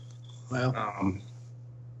frame. Wow.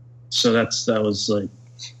 So that was like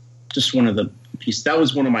just one of the pieces. That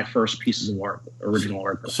was one of my first pieces of art, original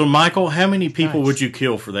art. So Michael, how many people would you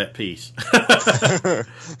kill for that piece?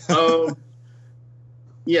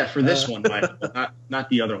 Yeah, for this one, Michael, not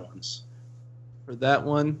the other ones. For that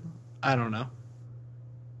one, I don't know.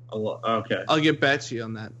 Okay, I'll get back to you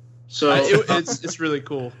on that. So it's really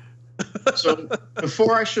cool. So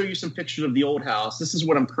before I show you some pictures of the old house, this is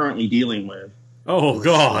what I'm currently dealing with. Oh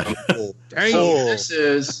God! So this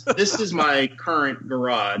is my current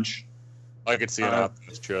garage. I could see an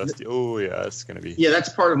Optimus chest. Oh yeah, it's gonna be. Yeah, that's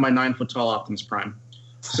part of my 9-foot tall Optimus Prime.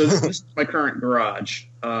 So this is my current garage.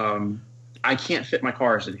 I can't fit my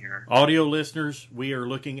cars in here. Audio listeners, we are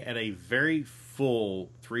looking at a very full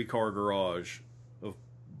 3-car garage of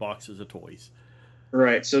boxes of toys.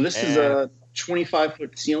 Right. So this is a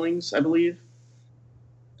 25-foot ceilings, I believe.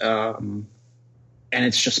 And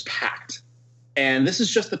it's just packed. And this is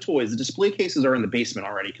just the toys. The display cases are in the basement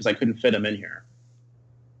already because I couldn't fit them in here.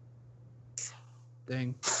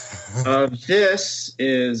 Dang. This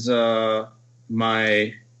is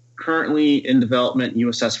my currently in development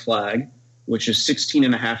USS Flag, which is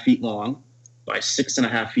 16.5 feet long by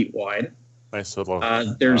 6.5 feet wide. Nice little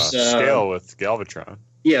there's scale with Galvatron.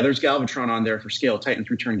 Yeah, there's Galvatron on there for scale, Titan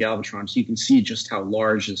 3-turn Galvatron, so you can see just how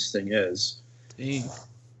large this thing is. Dang.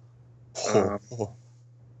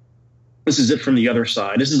 This is it from the other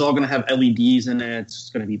side. This is all going to have LEDs in it. It's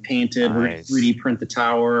going to be painted. Nice. We're going to 3D print the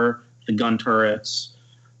tower, the gun turrets,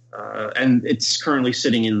 and it's currently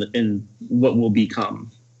sitting in what will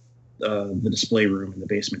become the display room in the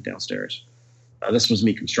basement downstairs. This was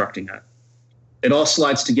me constructing it. It all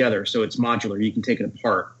slides together, so it's modular. You can take it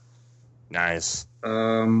apart. Nice.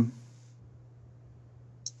 So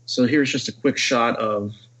here's just a quick shot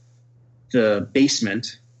of the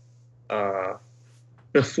basement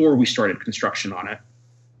before we started construction on it.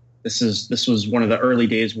 This was one of the early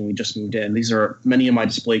days when we just moved in. These are many of my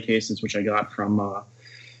display cases, which I got from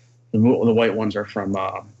the white ones are from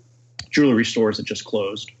jewelry stores that just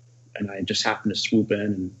closed, and I just happened to swoop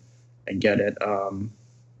in and get it.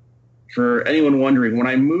 For anyone wondering, when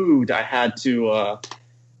I moved, I had to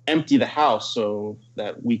empty the house so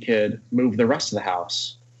that we could move the rest of the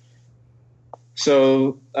house.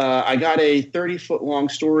 So I got a 30-foot long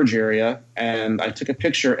storage area, and I took a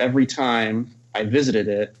picture every time I visited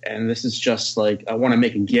it. And this is just like, I want to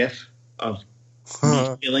make a GIF of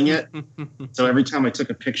me feeling it. So every time I took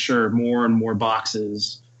a picture, more and more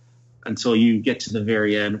boxes, until you get to the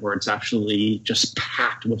very end where it's actually just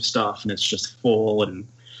packed with stuff and it's just full. And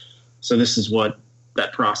so this is what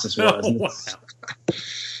that process was. Oh, wow.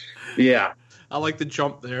 Yeah. I like the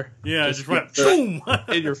jump there. Yeah, it just went boom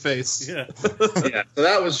in your face. Yeah. Yeah. So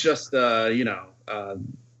that was just,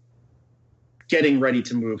 getting ready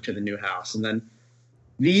to move to the new house. And then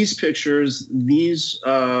these pictures, this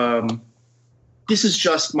is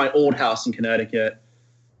just my old house in Connecticut.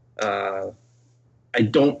 I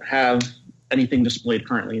don't have anything displayed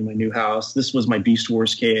currently in my new house. This was my Beast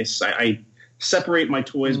Wars case. I separate my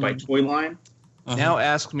toys by toy line. Now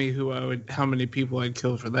ask me how many people I'd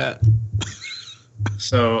kill for that.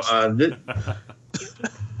 So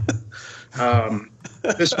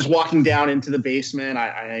this was walking down into the basement.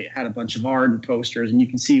 I had a bunch of art and posters, and you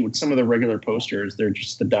can see with some of the regular posters, they're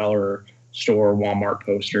just the dollar store Walmart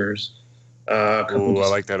posters. Ooh, I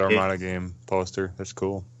like that Armada game poster. That's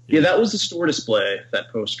cool. Yeah, that was the store display,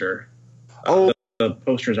 that poster. The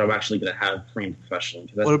posters I'm actually going to have framed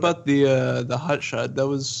professionally. What about the Hot Shot?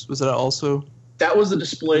 Was that also? That was the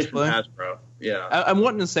display from Hasbro. Yeah, I'm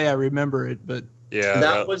wanting to say I remember it, but yeah,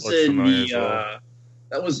 that was in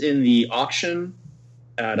that was in the auction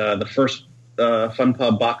at the first Fun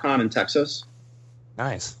Pub BotCon in Texas.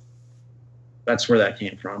 Nice. That's where that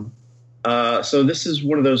came from. So this is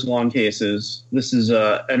one of those long cases. This is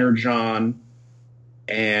Energon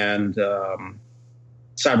and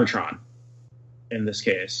Cybertron in this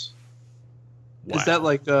case. Wow. Is that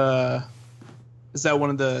like is that one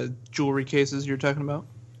of the jewelry cases you're talking about?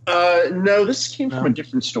 No, this came from a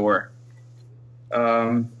different store.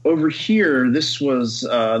 Over here, this was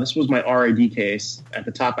my RID case. At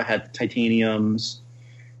the top, I had the titaniums.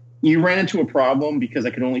 You ran into a problem because I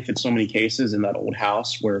could only fit so many cases in that old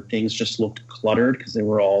house where things just looked cluttered because they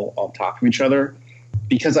were all on top of each other.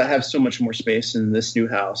 Because I have so much more space in this new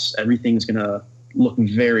house, everything's going to look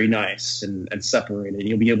very nice and separated.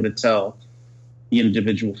 You'll be able to tell the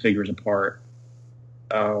individual figures apart.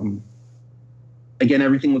 Again,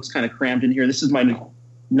 everything looks kind of crammed in here. This is my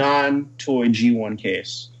non-toy G1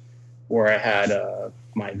 case where I had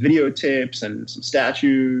my videotapes and some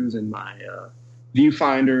statues and my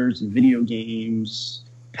viewfinders and video games,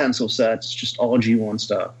 pencil sets, just all G1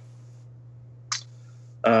 stuff.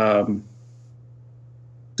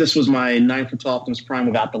 This was my 9-foot Optimus Prime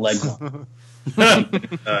without the legs on.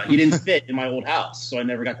 He didn't fit in my old house, so I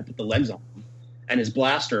never got to put the legs on him. And his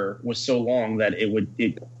blaster was so long that it would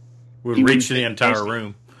reach the entire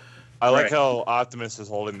room. I like how Optimus is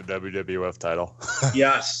holding the WWF title.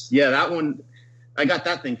 Yes. Yeah, that one, I got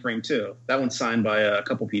that thing framed too. That one's signed by a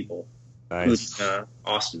couple people. Nice.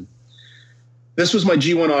 Austin. This was my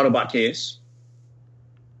G1 Autobot case.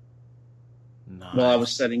 Nice. While I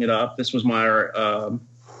was setting it up, this was my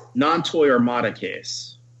non-toy Armada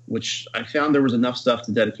case, which I found there was enough stuff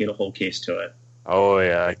to dedicate a whole case to it. Oh,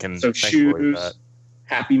 yeah, I can. So shoes,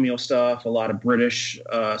 Happy Meal stuff, a lot of British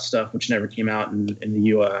stuff, which never came out in the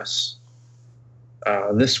U.S.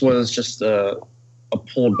 This was just a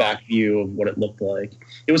pulled back view of what it looked like.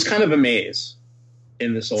 It was kind of a maze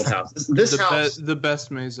in this old house. This house, the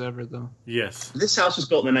best maze ever, though. Yes. This house was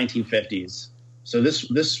built in the 1950s, so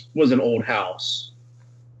this was an old house.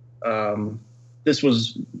 This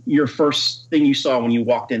was your first thing you saw when you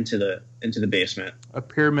walked into the basement. A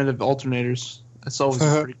pyramid of alternators. That's always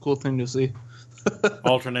a pretty cool thing to see.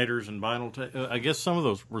 Alternators and vinyl. I guess some of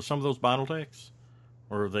those vinyl techs,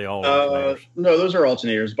 or are they all alternators? No, those are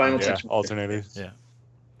alternators. Vinyl techs. Alternators. Yeah.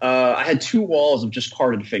 I had 2 walls of just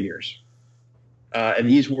carded figures, and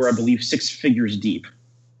these were, I believe, 6 figures deep.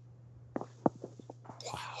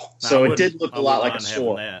 Wow. So it did look a lot like a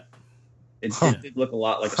store. It Huh. did look a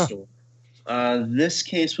lot like a store. This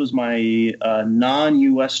case was my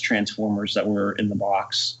non-U.S. Transformers that were in the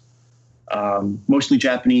box. Mostly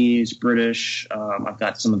Japanese, British. I've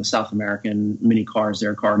got some of the South American mini cars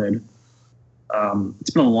there carded. It's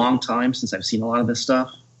been a long time since I've seen a lot of this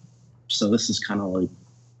stuff, so this is kind of like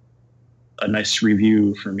a nice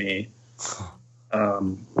review for me.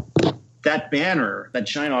 That banner, that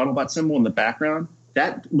giant Autobot symbol in the background,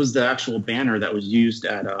 that was the actual banner that was used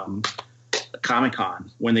at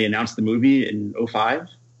Comic-Con when they announced the movie in 2005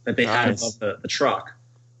 that they had above the truck.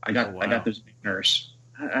 I got those banners.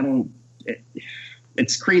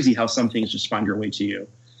 It's crazy how some things just find their way to you.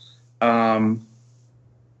 Don't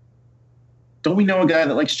we know a guy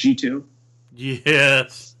that likes G2?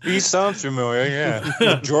 Yes. He sounds familiar,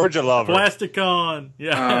 yeah. Georgia Lover. Plasticon.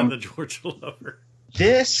 Yeah, the Georgia Lover.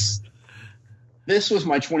 This was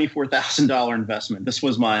my $24,000 investment. This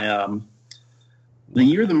was my the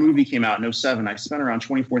year the movie came out in 2007. I spent around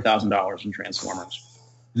 $24,000 in Transformers.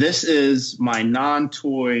 This is my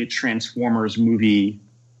non-toy Transformers movie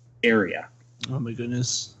area. Oh my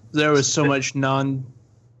goodness, there was so much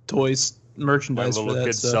non-toys My merchandise for little that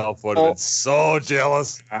kid stuff. self would have been so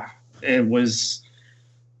jealous. It was.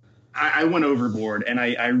 I went overboard, and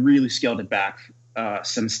I really scaled it back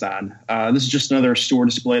since then. This is just another store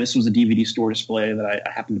display. This was a DVD store display that I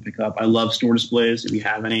happened to pick up. I love store displays. If you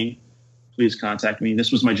have any, please contact me.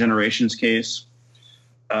 This was my Generations case.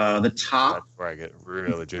 The top, That's where I get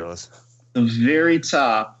really jealous. the very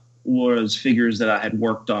top was figures that I had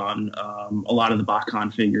worked on. A lot of the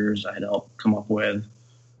BotCon figures I had helped come up with.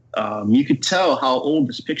 You could tell how old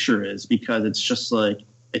this picture is because it's just like,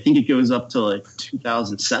 I think it goes up to like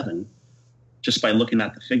 2007 just by looking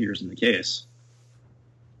at the figures in the case.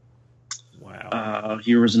 Wow.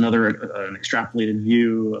 Here was another an extrapolated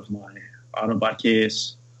view of my Autobot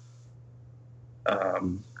case.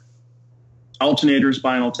 Alternators,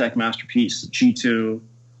 Binaltech Masterpiece, G2.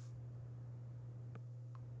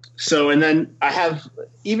 So, and then I have,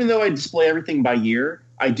 even though I display everything by year,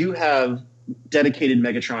 I do have dedicated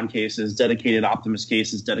Megatron cases, dedicated Optimus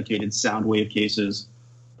cases, dedicated Soundwave cases.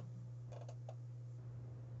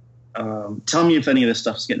 Tell me if any of this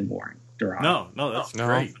stuff's getting boring, Duran. No, that's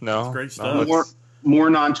great. No, That's great no, stuff. More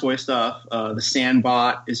non-toy stuff. The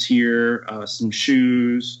Sandbot is here. Some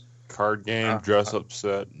shoes. Card game, dress up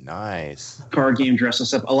set. Nice. Card game, dress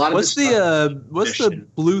us up. A lot of What's this stuff- what's the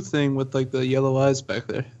blue thing with like the yellow eyes back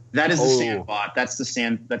there? That is the Oh. Sandbot. That's the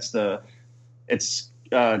sand. It's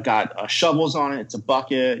got shovels on it. It's a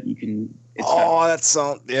bucket. You can. It's got, That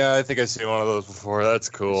sounds. Yeah, I think I've seen one of those before. That's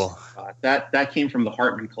cool. that came from the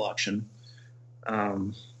Hartman collection.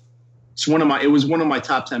 It was one of my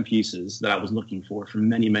top 10 pieces that I was looking for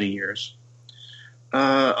many, many years.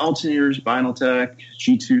 Alternators, Binaltech,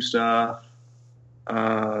 G2 stuff,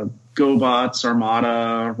 GoBots,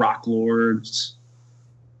 Armada, Rock Lords.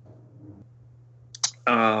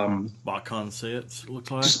 BotCon sets, looks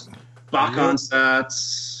like. BotCon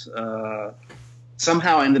sets.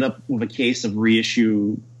 Somehow I ended up with a case of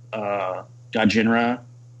reissue Gajinra.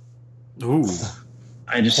 Ooh.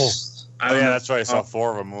 I just. Oh, yeah, that's why I saw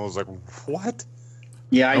 4 of them. I was like, what?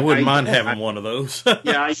 Yeah, I wouldn't mind having one of those.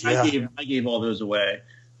 Yeah, I gave all those away.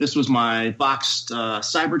 This was my boxed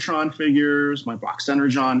Cybertron figures, my boxed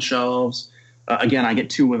Energon shelves. Again, I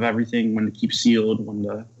get 2 of everything, one to keep sealed, one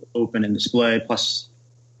to open and display, plus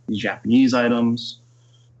the Japanese items.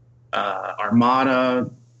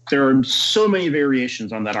 Armada. There are so many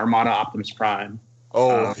variations on that Armada Optimus Prime.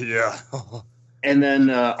 Oh, yeah. And then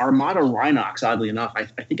Armada Rhinox, oddly enough, I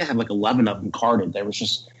think I have like 11 of them carded. There was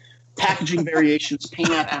just packaging variations, paint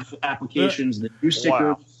applications, the new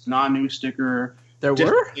sticker, non-new sticker. There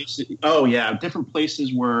were? Oh, yeah. Different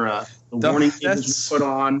places where the warning labels were put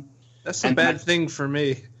on. That's a bad thing for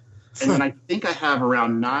me. And then I think I have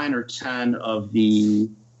around 9 or 10 of the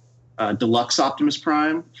Deluxe Optimus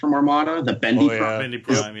Prime from Armada, the Bendy Oh, yeah. Prime. Bendy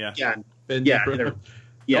Prime, yeah. Yeah, Bendy yeah, Prime.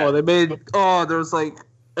 yeah. Oh, they made. Oh, there was like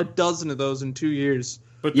a dozen of those in 2 years.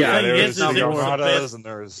 But the Yeah, thing there is, was it was the Armadas best. and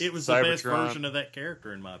there was It was the best Cybertron. version of that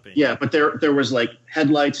character, in my opinion. Yeah, but there was like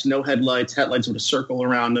headlights, no headlights, headlights with a circle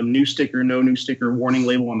around them, new sticker, no new sticker, warning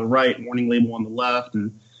label on the right, warning label on the left,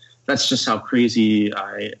 and that's just how crazy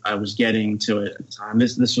I was getting to it at the time.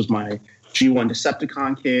 This was my G1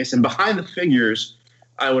 Decepticon case, and behind the figures,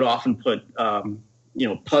 I would often put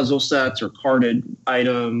puzzle sets or carded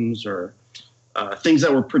items or things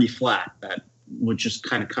that were pretty flat that would just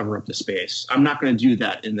kind of cover up the space. I'm not going to do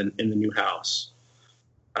that in the new house.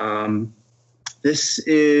 This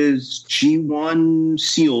is G1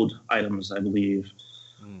 sealed items, I believe.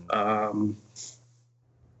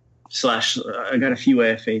 Slash, I got a few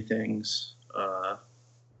AFA things,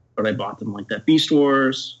 but I bought them like that. Beast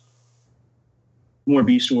Wars, more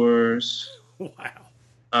Beast Wars. Wow.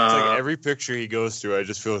 It's like every picture he goes through, I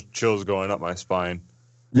just feel chills going up my spine.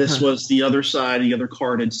 This was the other side, the other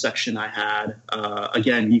carded section I had.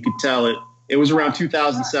 Again, you could tell it was around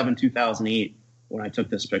 2007, 2008 when I took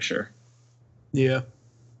this picture. Yeah.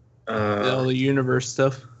 All the universe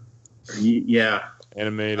stuff. Yeah.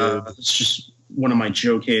 Animated. It's just one of my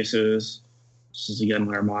Joe cases. This is, again,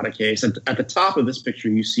 my Armada case. At the top of this picture,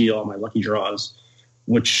 you see all my lucky draws,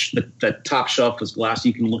 which the top shelf is glass.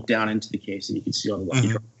 You can look down into the case and you can see all the lucky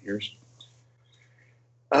draw figures.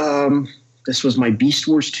 This was my Beast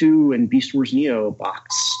Wars 2 and Beast Wars Neo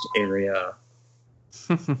boxed area.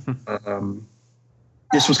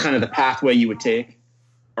 this was kind of the pathway you would take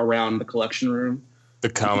around the collection room. The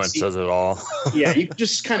comment says it all. Yeah, you could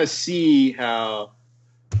just kind of see how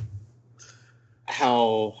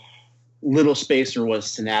little space there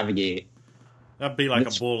was to navigate. That'd be like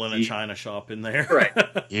a bull in a china shop in there. Right.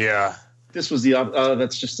 Yeah. This was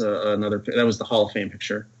that's just another. That was the Hall of Fame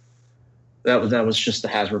picture. That was just the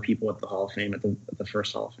Hasbro people at the Hall of Fame at the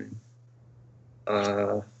first Hall of Fame.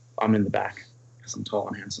 I'm in the back because I'm tall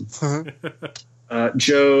and handsome.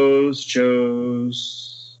 Joe's,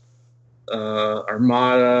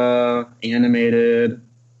 Armada, Animated,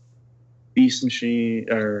 Beast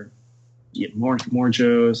Machine, more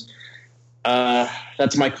Joe's.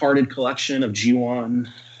 That's my carded collection of G1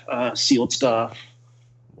 sealed stuff.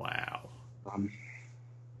 Wow.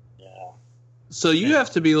 Yeah. So you have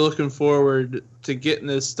to be looking forward to getting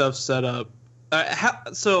this stuff set up.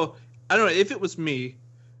 So I don't know if it was me,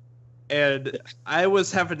 and I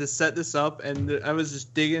was having to set this up, and I was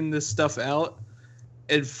just digging this stuff out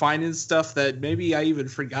and finding stuff that maybe I even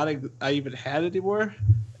forgot I even had anymore.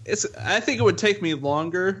 I think it would take me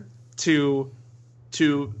longer to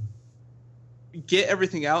get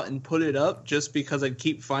everything out and put it up just because I'd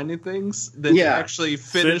keep finding things than to actually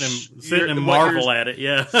finish sit and marvel at it.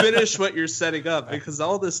 Yeah. Finish what you're setting up, because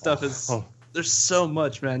all this stuff is there's so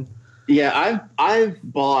much, man. Yeah, I've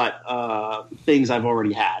bought things I've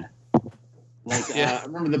already had. Like I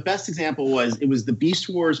remember the best example was the Beast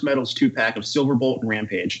Wars Metals 2-pack of Silverbolt and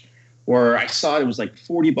Rampage, where I saw it was like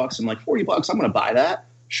 $40. I'm like, $40, I'm gonna buy that.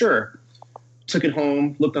 Sure. Took it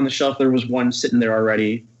home, looked on the shelf, there was one sitting there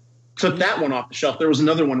already. Took that one off the shelf. There was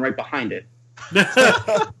another one right behind it.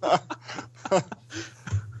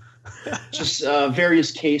 Just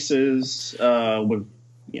various cases with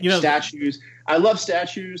statues. I love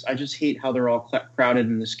statues. I just hate how they're all crowded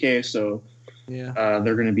in this case. So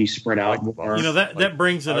they're going to be spread out more. That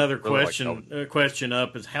brings another question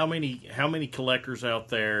up: is how many collectors out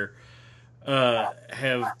there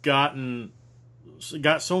have got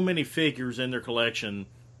so many figures in their collection,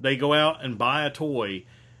 they go out and buy a toy,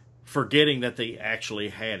 forgetting that they actually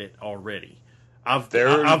had it already. I've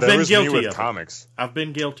been guilty of comics. I've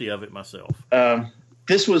been guilty of it myself.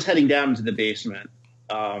 This was heading down into the basement.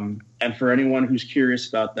 And for anyone who's curious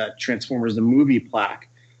about that Transformers the movie plaque,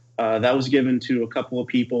 that was given to a couple of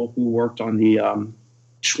people who worked on the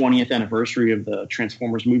 20th anniversary of the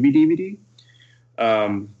Transformers movie DVD.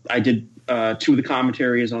 I did 2 of the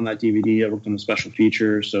commentaries on that DVD. I worked on the special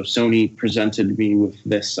features. So Sony presented me with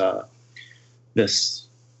this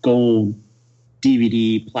gold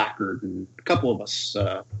DVD placard, and a couple of us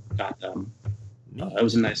got them. It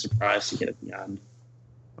was a nice surprise to get at the end.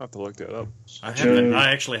 I'll have to look that up. I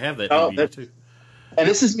actually have that DVD too. And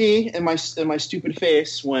this is me in my stupid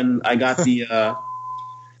face when I got the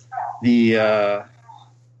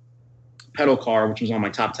pedal car, which was on my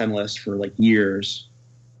top 10 list for like years.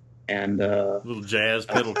 And little jazz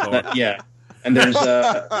pedal car. Yeah. And there's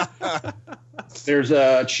a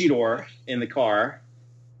Cheetor in the car.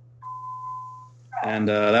 And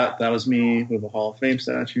that was me with a Hall of Fame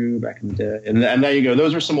statue back in the day. And there you go.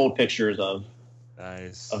 Those are some old pictures of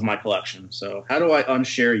my collection. So how do I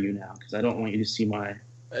unshare you now? Because I don't want you to see my...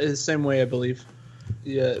 The same way, I believe.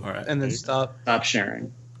 Yeah. All right. And then stop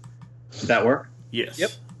sharing. Did that work? Yes.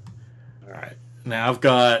 Yep. All right. Now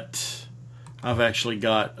I've actually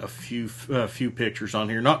got a few pictures on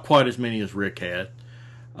here. Not quite as many as Rick had.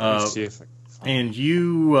 And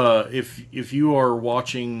you, if you are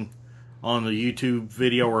watching on the YouTube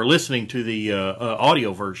video or listening to the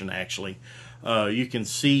audio version, actually, you can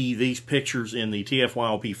see these pictures in the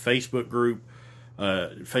TFYLP Facebook group,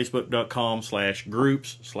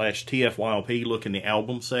 facebook.com/groups/TFYLP. Look in the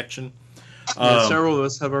album section. Several of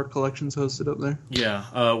us have our collections hosted up there. Yeah.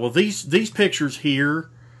 Well, these pictures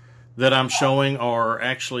here that I'm showing are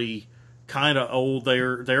actually kind of old.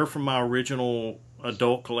 They're from my original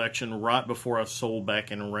adult collection right before I sold back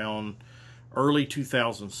in around early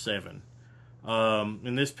 2007.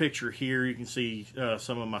 In this picture here, you can see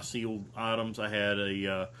some of my sealed items. I had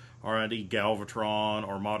a R&D Galvatron,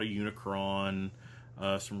 Armada Unicron,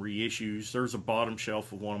 some reissues. There's a bottom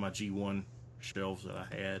shelf of one of my G1 shelves that I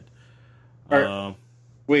had.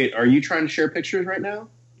 Wait, are you trying to share pictures right now?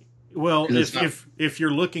 Well, if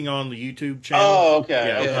you're looking on the YouTube channel,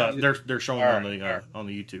 okay, they're showing on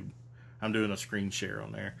the YouTube. I'm doing a screen share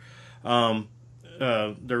on there.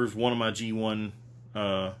 There's one of my G1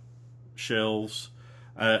 shelves,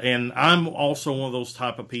 and I'm also one of those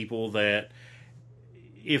type of people that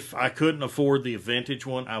if I couldn't afford the vintage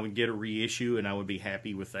one, I would get a reissue, and I would be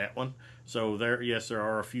happy with that one. So there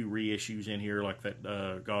are a few reissues in here, like that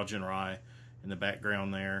Gaijin Rai in the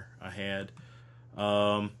background there. I had.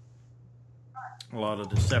 a lot of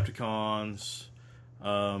Decepticons.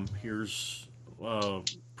 Here's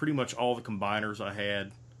pretty much all the combiners I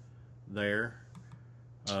had there.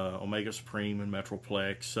 Omega Supreme and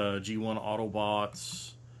Metroplex, G1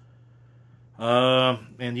 Autobots.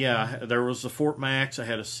 And yeah, there was the Fort Max. I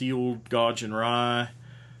had a sealed Godge and Rye.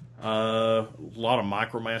 A lot of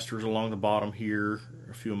Micromasters along the bottom here.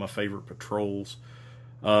 A few of my favorite patrols.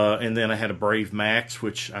 And then I had a Brave Max,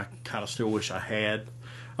 which I kind of still wish I had.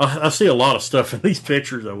 I see a lot of stuff in these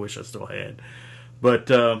pictures I wish I still had. But,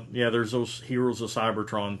 yeah, there's those Heroes of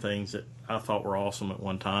Cybertron things that I thought were awesome at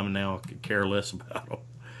one time, and now I could care less about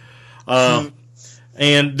them.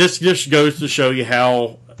 And this just goes to show you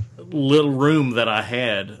how little room that I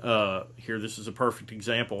had here. This is a perfect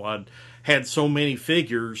example. I had so many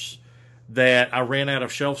figures that I ran out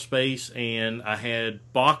of shelf space, and I had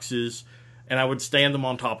boxes, and I would stand them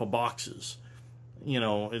on top of boxes. You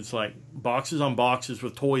know, it's like boxes on boxes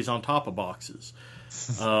with toys on top of boxes.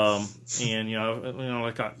 And you know,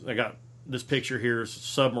 like I got this picture here is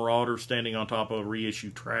Submarauder standing on top of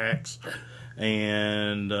reissue tracks,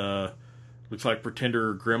 and looks like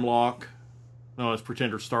Pretender Grimlock. No, it's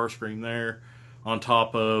Pretender Starscream there on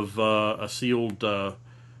top of a sealed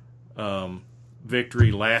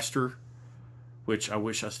Victory Laster, which I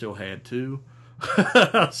wish I still had too.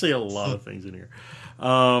 I see a lot of things in here.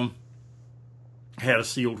 Had a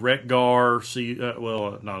sealed Wreck-Gar,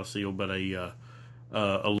 well, not a sealed, but a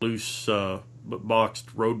loose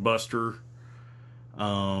boxed Roadbuster.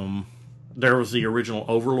 There was the original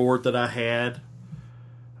Overlord that I had.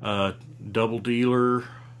 Double Dealer.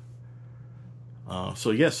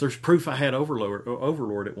 So yes, there's proof I had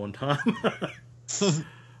Overlord at one time. The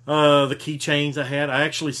keychains I had. I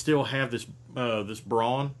actually still have this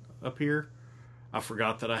Brawn up here. I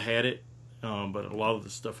forgot that I had it, but a lot of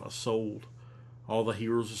the stuff I sold. All the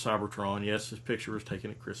Heroes of Cybertron. Yes, this picture was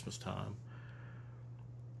taken at Christmas time.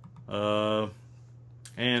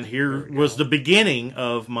 And here was the beginning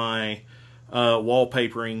of my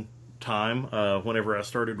wallpapering time. Whenever I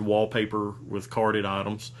started to wallpaper with carded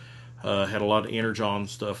items. Had a lot of Energon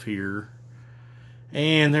stuff here.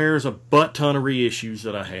 And there's a butt ton of reissues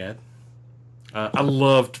that I had. I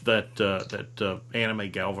loved that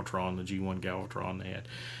anime Galvatron, the G1 Galvatron they had.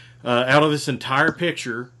 Out of this entire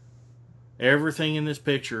picture, everything in this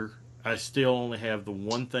picture, I still only have the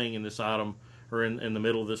one thing in this item, or in the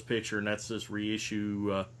middle of this picture, and that's this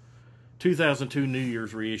reissue, 2002 New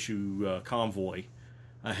Year's reissue Convoy.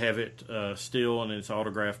 I have it still, and it's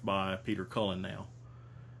autographed by Peter Cullen now.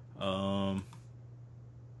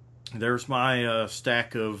 There's my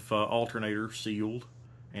stack of alternators sealed,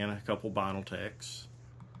 and a couple Vinyltechs.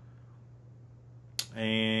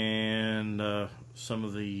 And some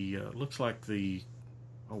of the, looks like the,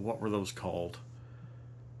 what were those called?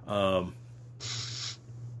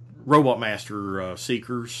 Robot Master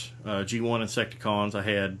Seekers, G1 Insecticons. I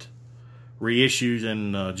had reissues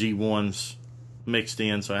and G1s mixed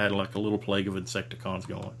in, so I had like a little plague of Insecticons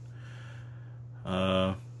going.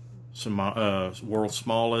 Some World's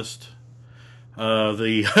Smallest.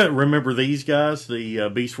 Remember these guys? The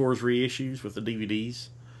Beast Wars reissues with the DVDs.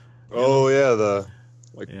 Oh yeah, the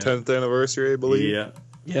 10th anniversary, I believe.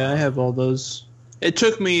 Yeah, I have all those. It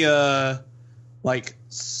took me like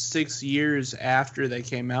 6 years after they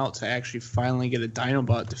came out to actually finally get a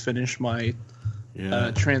Dinobot to finish my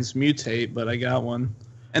Transmutate, but I got one.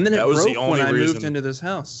 And then it broke when I moved into this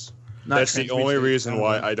house. That's the only reason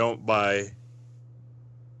why I don't buy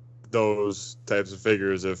those types of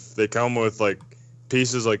figures. If they come with like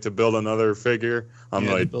pieces like to build another figure, I'm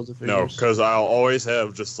like, no, because I'll always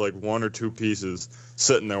have just like one or two pieces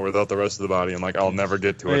sitting there without the rest of the body. I'm like, I'll never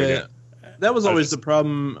get to it again. That was always the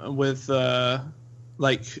problem with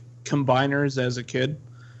like combiners as a kid.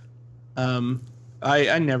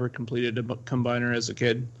 I never completed a combiner as a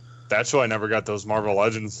kid. That's why I never got those Marvel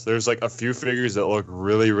Legends. There's like a few figures that look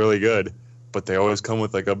really, really good, but they always come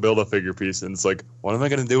with like a Build-A-Figure piece, and it's like, what am I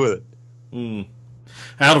going to do with it?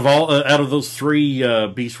 Out of those three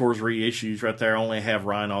Beast Wars reissues right there, I only have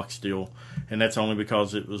Rhinox still, and that's only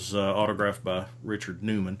because it was autographed by Richard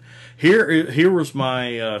Newman. Here was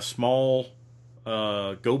my small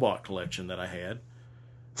GoBot collection that I had.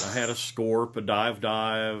 I had a Scorp, a Dive,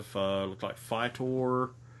 looked like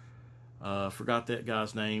Phytor, forgot that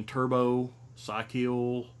guy's name, Turbo,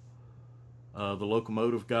 Psykill, the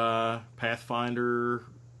Locomotive guy, Pathfinder,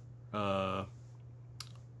 and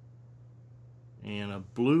a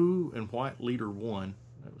blue and white Leader 1.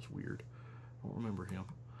 That was weird. I don't remember him.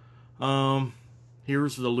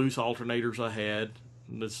 Here's the loose alternators I had.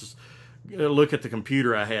 This is look at the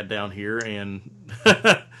computer I had down here, and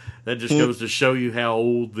that just goes to show you how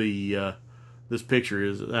old the this picture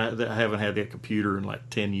is. I haven't had that computer in like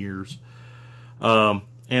 10 years.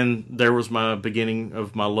 And there was my beginning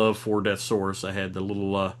of my love for Death Source. I had the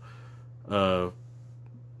little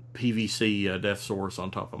PVC Death Source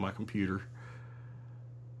on top of my computer.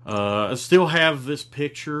 I still have this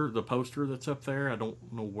picture, the poster that's up there. I don't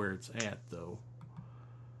know where it's at, though.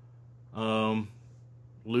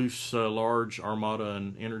 Loose, large Armada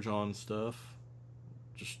and Energon stuff.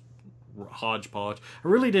 Just hodgepodge. I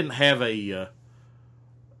really didn't have a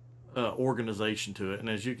organization to it. And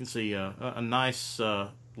as you can see, a nice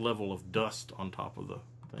level of dust on top of the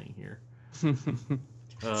thing here.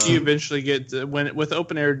 You eventually get to, with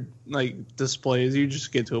open air like displays, you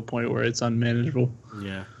just get to a point where it's unmanageable.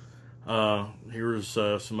 Yeah. Here's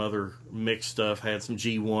some other mixed stuff. Had some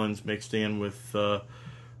G1s mixed in with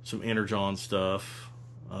some Energon stuff.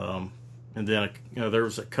 And then there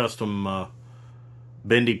was a custom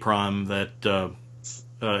Bendy Prime that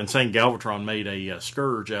Insane Galvatron made a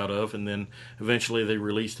Scourge out of, and then eventually they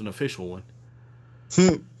released an official one.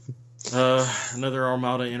 Another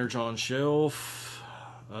Armada Energon shelf.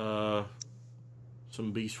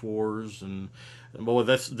 Some Beast Wars, and boy,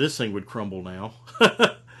 this thing would crumble now.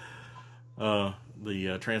 The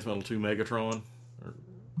Transmetal 2 Megatron.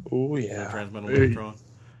 Oh yeah, Transmetal Megatron.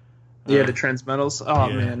 Yeah, the Transmetals. Oh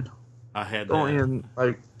yeah, man, I had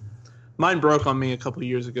that. Mine broke on me a couple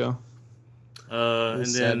years ago. And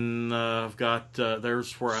then I've got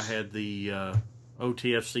there's where I had the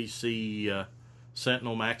OTFCC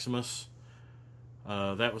Sentinel Maximus.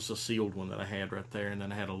 That was the sealed one that I had right there, and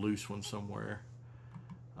then I had a loose one somewhere.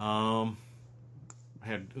 There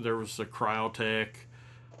was a Cryotech.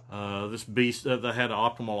 This beast that had an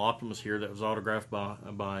Optimal Optimus here that was autographed by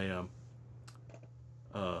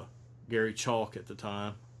Gary Chalk at the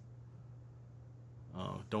time.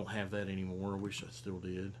 Don't have that anymore. I wish I still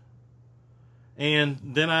did. And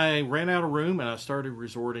then I ran out of room, and I started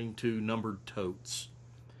resorting to numbered totes.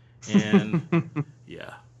 And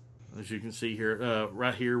yeah. As you can see here,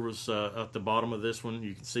 right here was at the bottom of this one.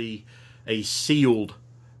 You can see a sealed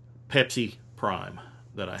Pepsi Prime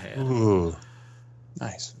that I had. Ooh,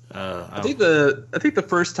 nice. I think the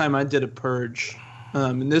first time I did a purge,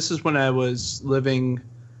 and this is when I was living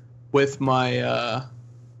with my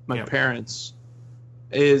parents,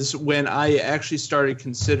 is when I actually started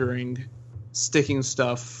considering sticking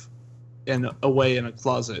stuff away in a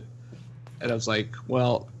closet, and I was like,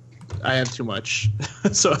 well, I have too much.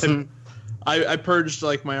 So I purged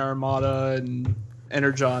like my Armada and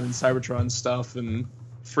Energon and Cybertron stuff and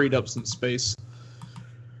freed up some space.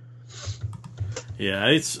 Yeah,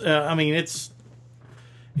 it's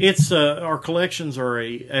our collections are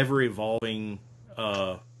a ever evolving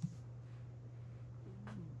part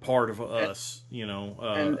of us, you know.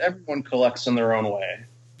 And everyone collects in their own way.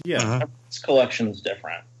 Yeah. Everyone's collection is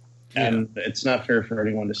different. Yeah. And it's not fair for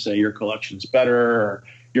anyone to say your collection's better or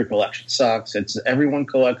your collection sucks. It's everyone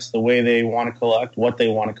collects the way they want to collect, what they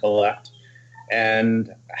want to collect,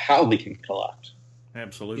 and how they can collect.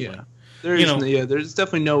 Absolutely. Yeah. There's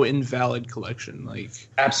definitely no invalid collection.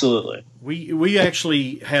 Absolutely. We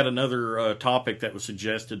actually had another topic that was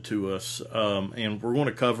suggested to us, and we're going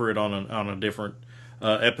to cover it on a different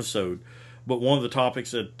episode. But one of the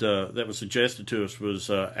topics that was suggested to us was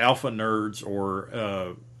alpha nerds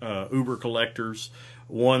or uber collectors,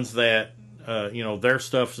 ones that their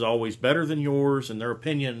stuff is always better than yours, and their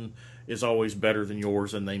opinion is always better than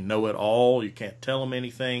yours, and they know it all. You can't tell them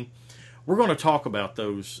anything. We're going to talk about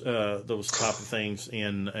those type of things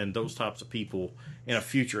and those types of people in a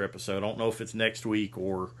future episode. I don't know if it's next week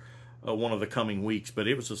or one of the coming weeks, but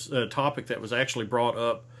it was a topic that was actually brought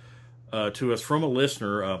up to us from a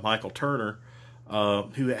listener, Michael Turner,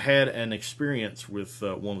 who had an experience with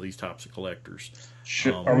one of these types of collectors.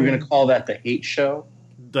 Are we going to call that the hate show?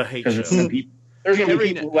 The hate show. There's going to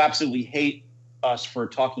be people who absolutely hate us for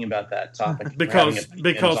talking about that topic.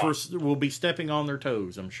 because we'll be stepping on their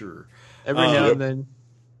toes, I'm sure. Every now and then.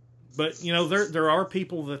 But, there are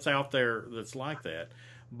people that's out there that's like that.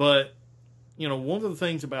 But, one of the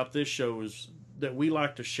things about this show is that we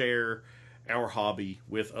like to share our hobby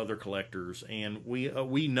with other collectors. And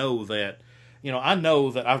we know that, I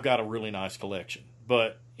know that I've got a really nice collection.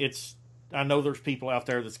 But I know there's people out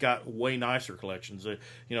there that's got way nicer collections,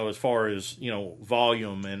 as far as,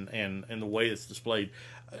 volume and the way it's displayed.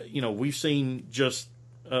 We've seen just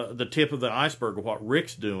the tip of the iceberg of what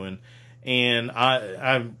Rick's doing, and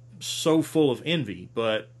I'm so full of envy.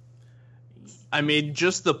 But I mean,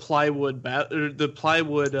 just the plywood flag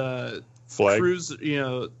cruise,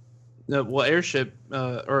 airship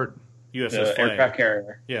or USS aircraft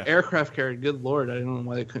carrier. Yeah, aircraft carrier. Good Lord, I don't know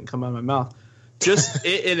why they couldn't come out of my mouth. Just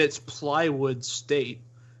in its plywood state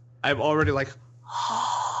I'm already like,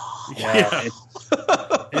 Yeah. It's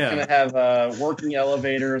gonna have working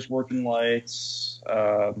elevators, working lights.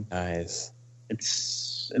 Nice.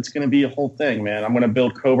 It's gonna be a whole thing, man. I'm gonna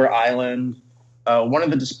build Cobra Island. One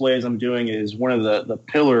of the displays I'm doing is one of the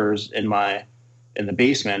pillars in the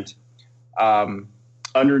basement.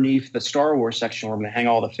 Underneath the Star Wars section, where I'm gonna hang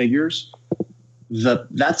all the figures.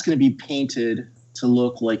 That's gonna be painted to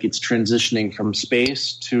look like it's transitioning from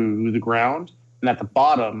space to the ground. And at the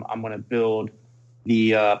bottom, I'm going to build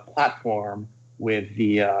the platform with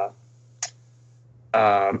the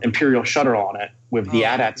Imperial shuttle on it, with the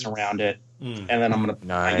AT-ATs around it. And then I'm going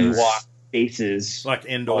to walk bases. Like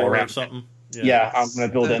Endor or something? Yeah, I'm going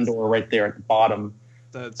to build Endor right there at the bottom.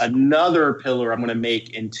 Another pillar I'm going to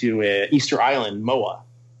make into a Easter Island MOA.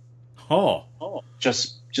 Oh.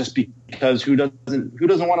 Just because who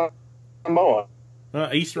doesn't want a MOA?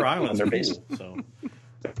 Easter Island's cool. So.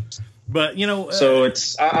 But so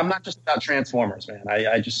it's I'm not just about Transformers, man.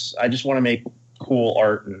 I just want to make cool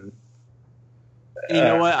art and you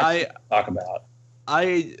know what I talk about.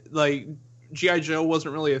 I like G.I. Joe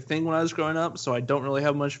wasn't really a thing when I was growing up, so I don't really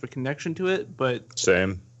have much of a connection to it. But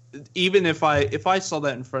same. Even if I saw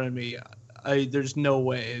that in front of me, there's no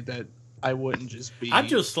way that I wouldn't just be. I'd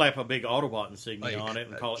just slap a big Autobot insignia on it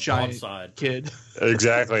and call it Broadside. Kid.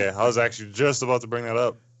 Exactly. I was actually just about to bring that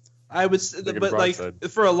up. I was, but like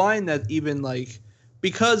for a line that even like,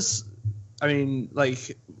 because I mean,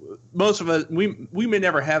 like most of us, we may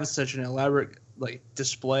never have such an elaborate like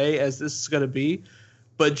display as this is going to be,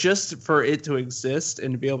 but just for it to exist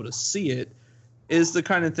and to be able to see it is the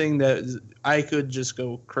kind of thing that I could just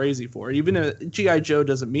go crazy for. Even if G.I. Joe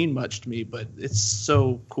doesn't mean much to me, but it's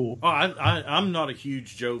so cool. Oh, I'm not a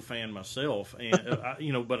huge Joe fan myself,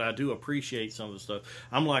 and but I do appreciate some of the stuff.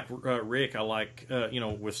 I'm like Rick. I like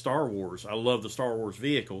with Star Wars. I love the Star Wars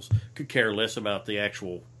vehicles. Could care less about the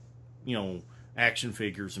actual, action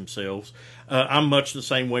figures themselves. I'm much the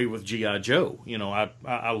same way with G.I. Joe.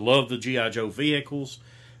 I love the G.I. Joe vehicles.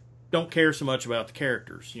 Don't care so much about the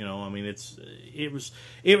characters, I mean, it was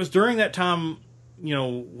during that time,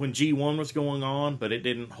 when G1 was going on, but it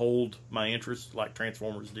didn't hold my interest like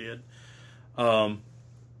Transformers did.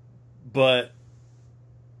 But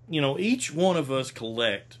each one of us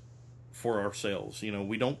collect for ourselves.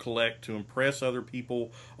 We don't collect to impress other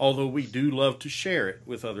people, although we do love to share it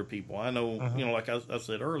with other people. I know, like I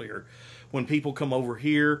said earlier, when people come over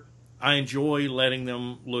here, I enjoy letting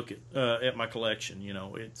them look at my collection.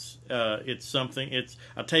 It's something.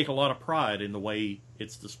 I take a lot of pride in the way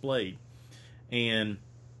it's displayed, and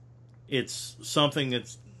it's something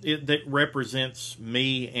that represents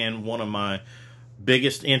me and one of my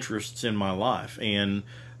biggest interests in my life. And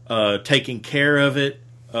taking care of it,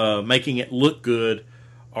 making it look good,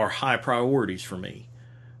 are high priorities for me.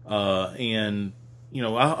 And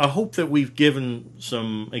I hope that we've given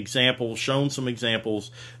some examples, shown some examples,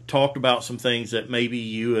 talked about some things that maybe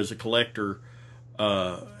you as a collector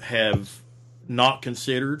have not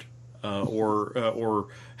considered or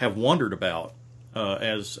have wondered about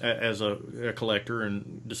as a collector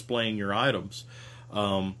and displaying your items.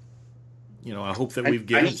 I hope that we've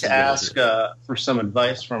given. I need to ask for some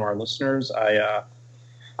advice from our listeners. I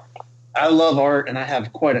love art, and I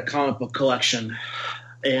have quite a comic book collection.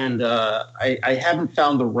 And I haven't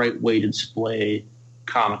found the right way to display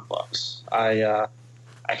comic books. I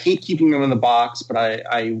hate keeping them in the box, but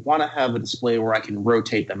I want to have a display where I can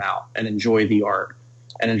rotate them out and enjoy the art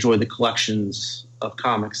and enjoy the collections of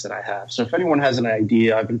comics that I have. So if anyone has an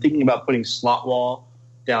idea, I've been thinking about putting slot wall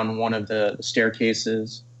down one of the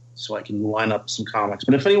staircases so I can line up some comics.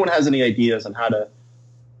 But if anyone has any ideas on how to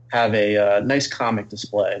have a nice comic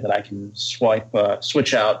display that I can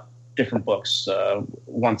switch out different books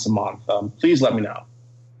once a month, please let me know.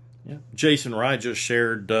 Yeah, Jason Wright just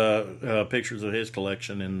shared pictures of his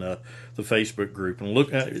collection in the Facebook group, and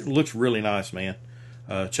it looks really nice, man.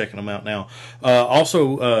 Checking them out now.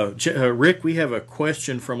 Also, Rick, we have a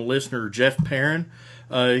question from listener Jeff Perrin.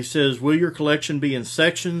 He says, "Will your collection be in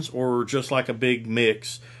sections or just like a big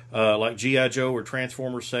mix, like G.I. Joe or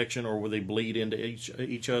Transformers section, or will they bleed into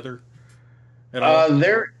each other at all?"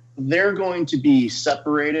 They're going to be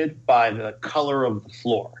separated by the color of the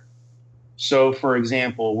floor. So, for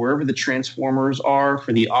example, wherever the Transformers are,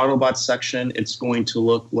 for the Autobot section, it's going to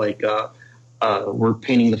look like we're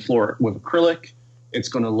painting the floor with acrylic. It's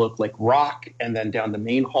going to look like rock, and then down the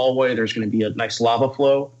main hallway, there's going to be a nice lava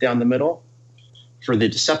flow down the middle. For the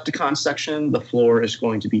Decepticon section, the floor is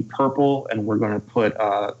going to be purple, and we're going to put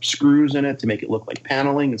screws in it to make it look like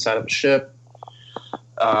paneling inside of a ship.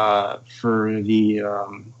 For the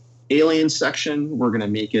Alien section, we're going to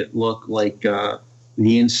make it look like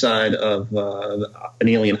the inside of an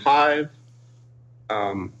alien hive.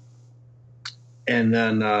 And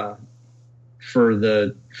then for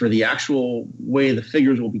the actual way the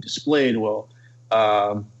figures will be displayed, well,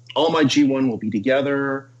 all my G1 will be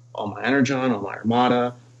together, all my Energon, all my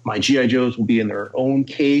Armada, my GI Joes will be in their own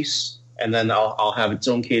case, and then I'll have its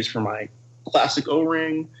own case for my classic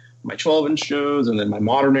O-ring, my 12-inch Joes, and then my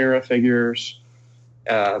modern era figures.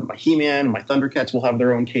 My He-Man, my Thundercats will have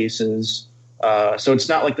their own cases. So it's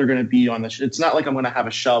not like they're going to be on the. It's not like I'm going to have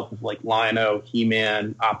a shelf with like Lion-O,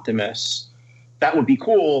 He-Man, Optimus. That would be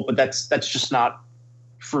cool, but that's just not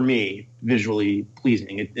for me visually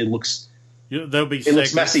pleasing. It looks. They'll be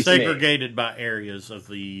looks messy segregated by areas of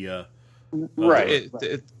the. Right.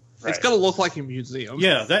 It's going to look like a museum.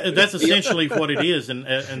 Yeah, that's essentially what it is,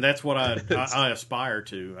 and that's what I aspire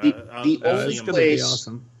to. The only place,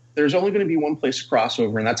 awesome. There's only going to be one place to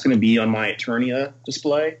crossover, and that's going to be on my Eternia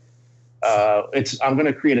display. I'm going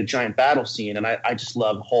to create a giant battle scene, and I just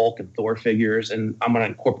love Hulk and Thor figures, and I'm going to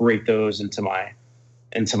incorporate those into my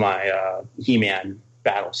He-Man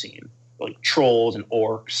battle scene, like trolls and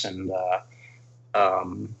orcs and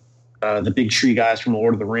the big tree guys from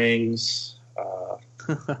Lord of the Rings,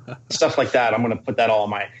 stuff like that. I'm going to put that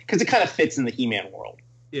all in because it kind of fits in the He-Man world.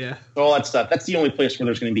 Yeah, so all that stuff. That's the only place where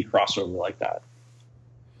there's going to be crossover like that.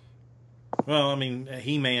 Well, I mean,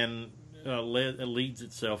 He-Man leads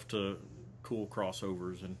itself to cool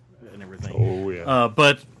crossovers and everything. Oh yeah.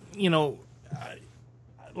 But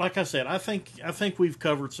like I said, I think we've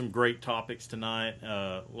covered some great topics tonight.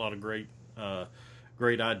 A lot of great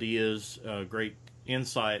ideas, great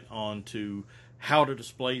insight onto how to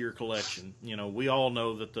display your collection. We all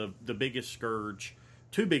know that the biggest scourge,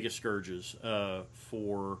 two biggest scourges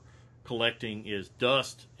for collecting is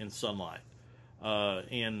dust and sunlight.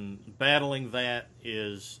 And battling that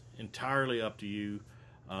is entirely up to you.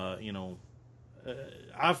 I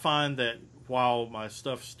find that while my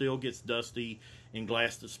stuff still gets dusty in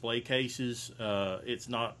glass display cases, it's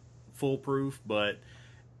not foolproof, but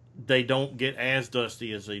they don't get as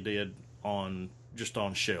dusty as they did on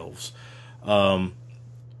shelves. That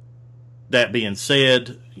being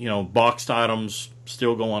said, boxed items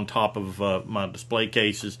still go on top of my display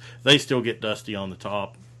cases. They still get dusty on the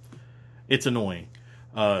top. It's annoying.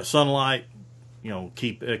 Sunlight,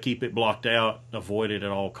 keep it blocked out. Avoid it at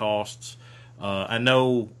all costs. I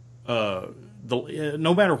know no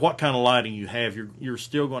matter what kind of lighting you have, you're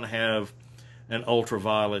still going to have an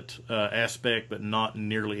ultraviolet aspect, but not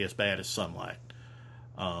nearly as bad as sunlight.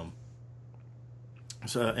 And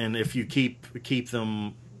if you keep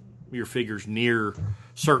your figures near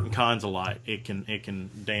certain kinds of light, it can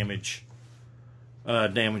damage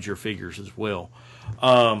your figures as well.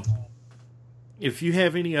 If you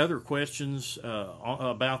have any other questions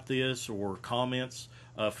about this or comments,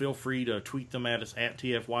 feel free to tweet them at us at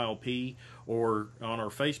TFYLP or on our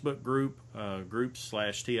Facebook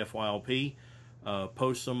groups/TFYLP.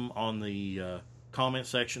 Post them on the comment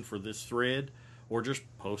section for this thread, or just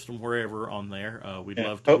post them wherever on there. We'd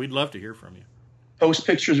love to hear from you. Post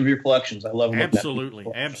pictures of your collections. I love them. Absolutely.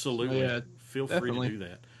 Yeah, feel definitely. free to do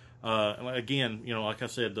that. Again, like I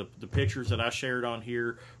said, the pictures that I shared on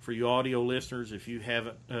here for you audio listeners, if you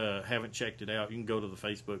haven't checked it out, you can go to the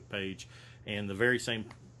Facebook page, and the very same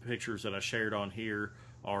pictures that I shared on here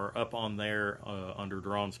are up on there under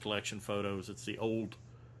Duran's collection photos. It's the old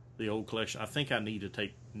collection. I think I need to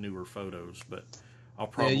take newer photos, but I'll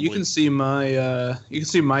probably. Yeah, you can see my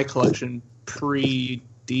collection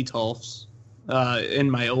pre-Detolfs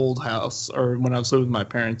in my old house, or when I was living with my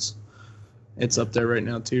parents. It's up there right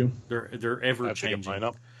now too. They're ever changing.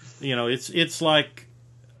 It's like,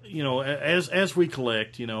 as we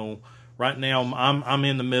collect, right now I'm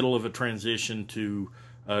in the middle of a transition to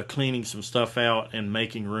cleaning some stuff out and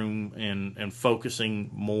making room and focusing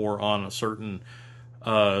more on a certain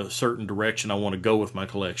direction I want to go with my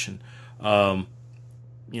collection. So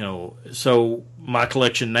my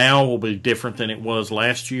collection now will be different than it was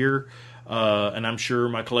last year. And I'm sure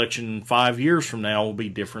my collection 5 years from now will be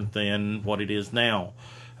different than what it is now.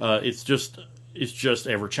 It's just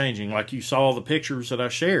ever changing. Like you saw the pictures that I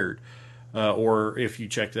shared, or if you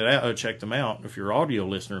check them out, if you're an audio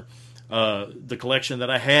listener, the collection that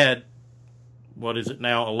I had, what is it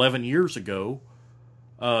now, 11 years ago,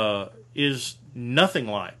 is nothing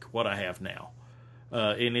like what I have now.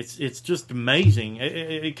 And it's just amazing.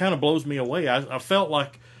 It kind of blows me away. I felt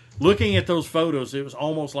like, looking at those photos, it was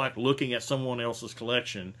almost like looking at someone else's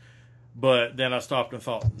collection. But then I stopped and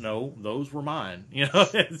thought, no, those were mine.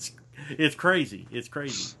 It's crazy. It's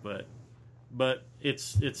crazy. But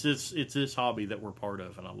it's this hobby that we're part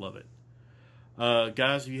of, and I love it.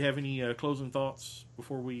 Guys, do you have any closing thoughts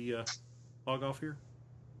before we log off here?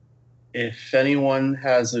 If anyone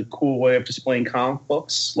has a cool way of displaying comic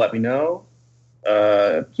books, let me know.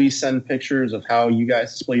 Please send pictures of how you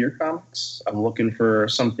guys display your comics. I'm looking for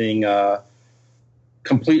something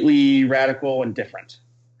completely radical and different.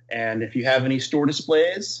 And if you have any store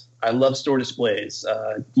displays, I love store displays.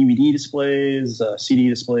 DVD displays, CD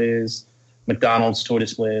displays, McDonald's toy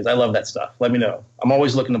displays. I love that stuff. Let me know. I'm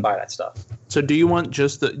always looking to buy that stuff. So do you want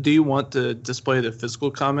to display the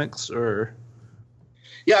physical comics, or?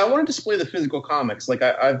 Yeah, I want to display the physical comics. Like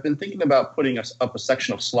I've been thinking about putting up a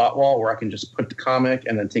section of slot wall where I can just put the comic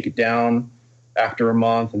and then take it down after a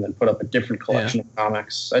month and then put up a different collection of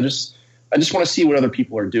comics. I just want to see what other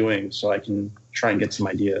people are doing so I can try and get some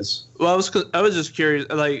ideas. Well, I was just curious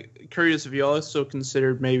if you also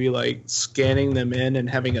considered maybe like scanning them in and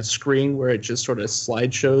having a screen where it just sort of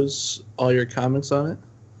slideshows all your comics on it.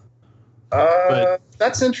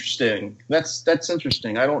 That's interesting. That's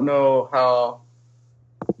interesting. I don't know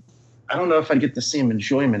if I'd get the same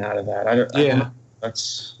enjoyment out of that. I don't know.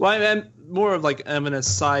 That's I'm more of like I'm a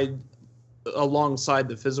side alongside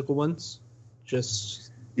the physical ones.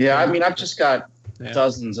 Just I mean, I've just got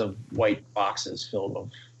dozens of white boxes filled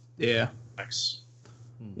with comics.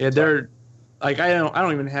 Yeah, they're like I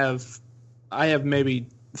don't even have. I have maybe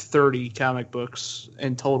 30 comic books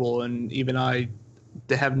in total, and even I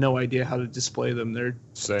have no idea how to display them. They're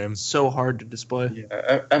so hard to display.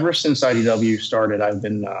 Yeah, ever since IDW started, I've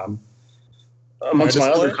been amongst my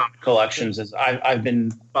other comic collections is I've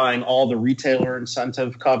been buying all the retailer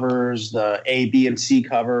incentive covers, the A, B, and C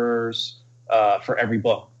covers for every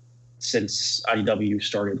book since IDW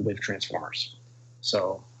started with Transformers.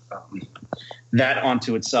 So that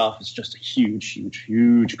onto itself is just a huge, huge,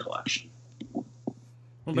 huge collection.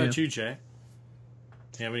 What about you, Jack?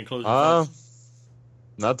 Do you have any closing thoughts?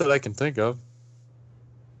 Not that I can think of.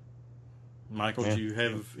 Michael, do you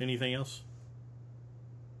have anything else?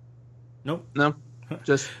 Nope. No.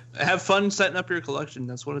 Just have fun setting up your collection.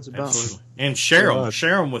 That's what it's about. Absolutely. And share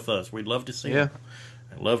them with us. We'd love to see them.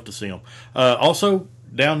 I'd love to see them. Also,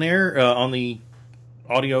 down there on the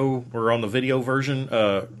audio or on the video version,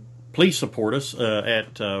 please support us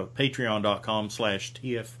at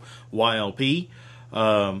patreon.com/TFYLP.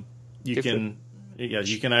 You can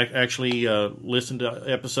actually listen to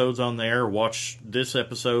episodes on there, watch this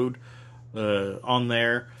episode on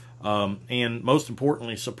there. And most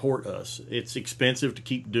importantly, support us. It's expensive to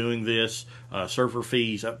keep doing this. Server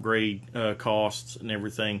fees, upgrade costs, and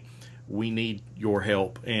everything. We need your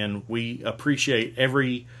help, and we appreciate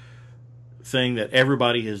everything that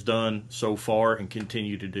everybody has done so far and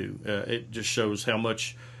continue to do. It just shows how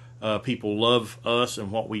much people love us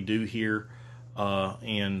and what we do here,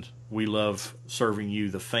 and we love serving you,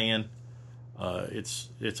 the fan. It's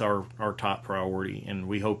our top priority, and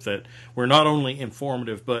we hope that we're not only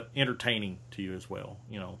informative but entertaining to you as well.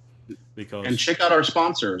 And check out our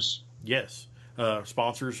sponsors. Yes,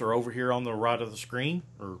 sponsors are over here on the right of the screen,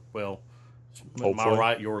 or Hopefully. my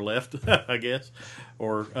right, your left, I guess,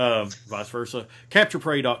 or vice versa.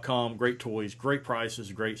 CapturePrey.com, great toys, great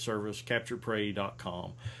prices, great service.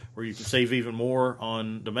 CapturePrey.com, where you can save even more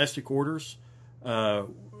on domestic orders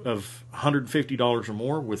of $150 or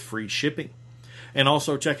more with free shipping. And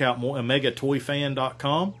also check out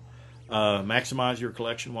MegaToyFan.com. Maximize your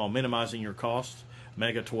collection while minimizing your costs.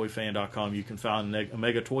 MegaToyFan.com. You can find a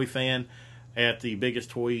Mega Toy Fan at the biggest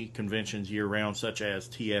toy conventions year-round, such as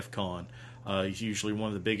TFCon. He's usually one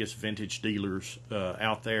of the biggest vintage dealers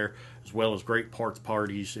out there, as well as great parts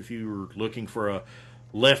parties. If you're looking for a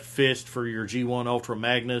left fist for your G1 Ultra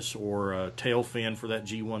Magnus, or a tail fin for that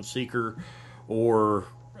G1 Seeker, or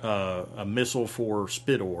a missile for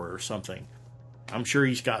Spidor or something, I'm sure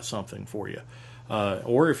he's got something for you.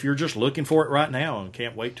 Or if you're just looking for it right now and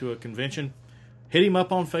can't wait to a convention, hit him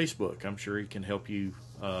up on Facebook. I'm sure he can help you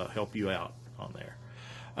out on there.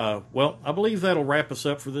 Well, I believe that'll wrap us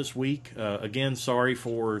up for this week. Again, sorry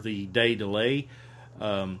for the day delay.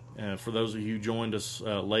 For those of you who joined us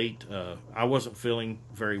late, I wasn't feeling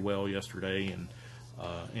very well yesterday, and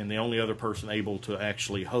the only other person able to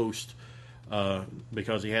actually host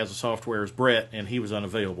because he has a software is Brett, and he was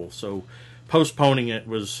unavailable. So postponing it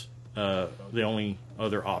was the only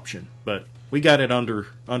other option. But we got it under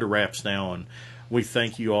wraps now, and we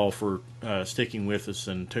thank you all for sticking with us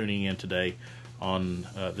and tuning in today on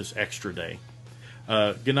this extra day.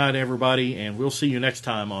 Good night, everybody, and we'll see you next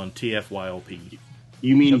time on TFYLP.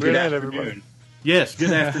 You mean good night, everybody? Yes,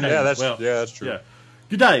 good afternoon. that's true. Yeah.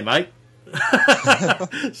 Good day, mate.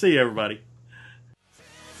 See you, everybody.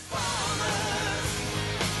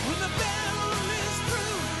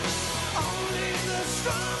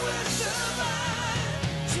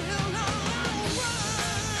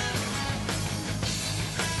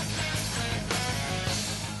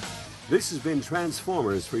 This has been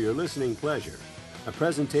Transformers for your listening pleasure, a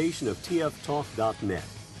presentation of tftalk.net.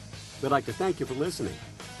 We'd like to thank you for listening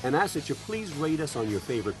and ask that you please rate us on your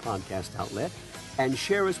favorite podcast outlet and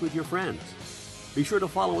share us with your friends. Be sure to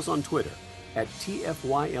follow us on Twitter at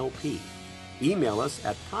TFYLP. Email us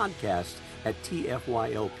at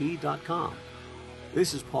podcast@tfylp.com.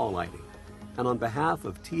 This is Paul Lighting, and on behalf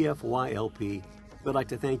of TFYLP, we'd like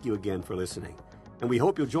to thank you again for listening, and we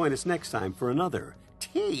hope you'll join us next time for another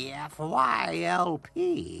TFYLP.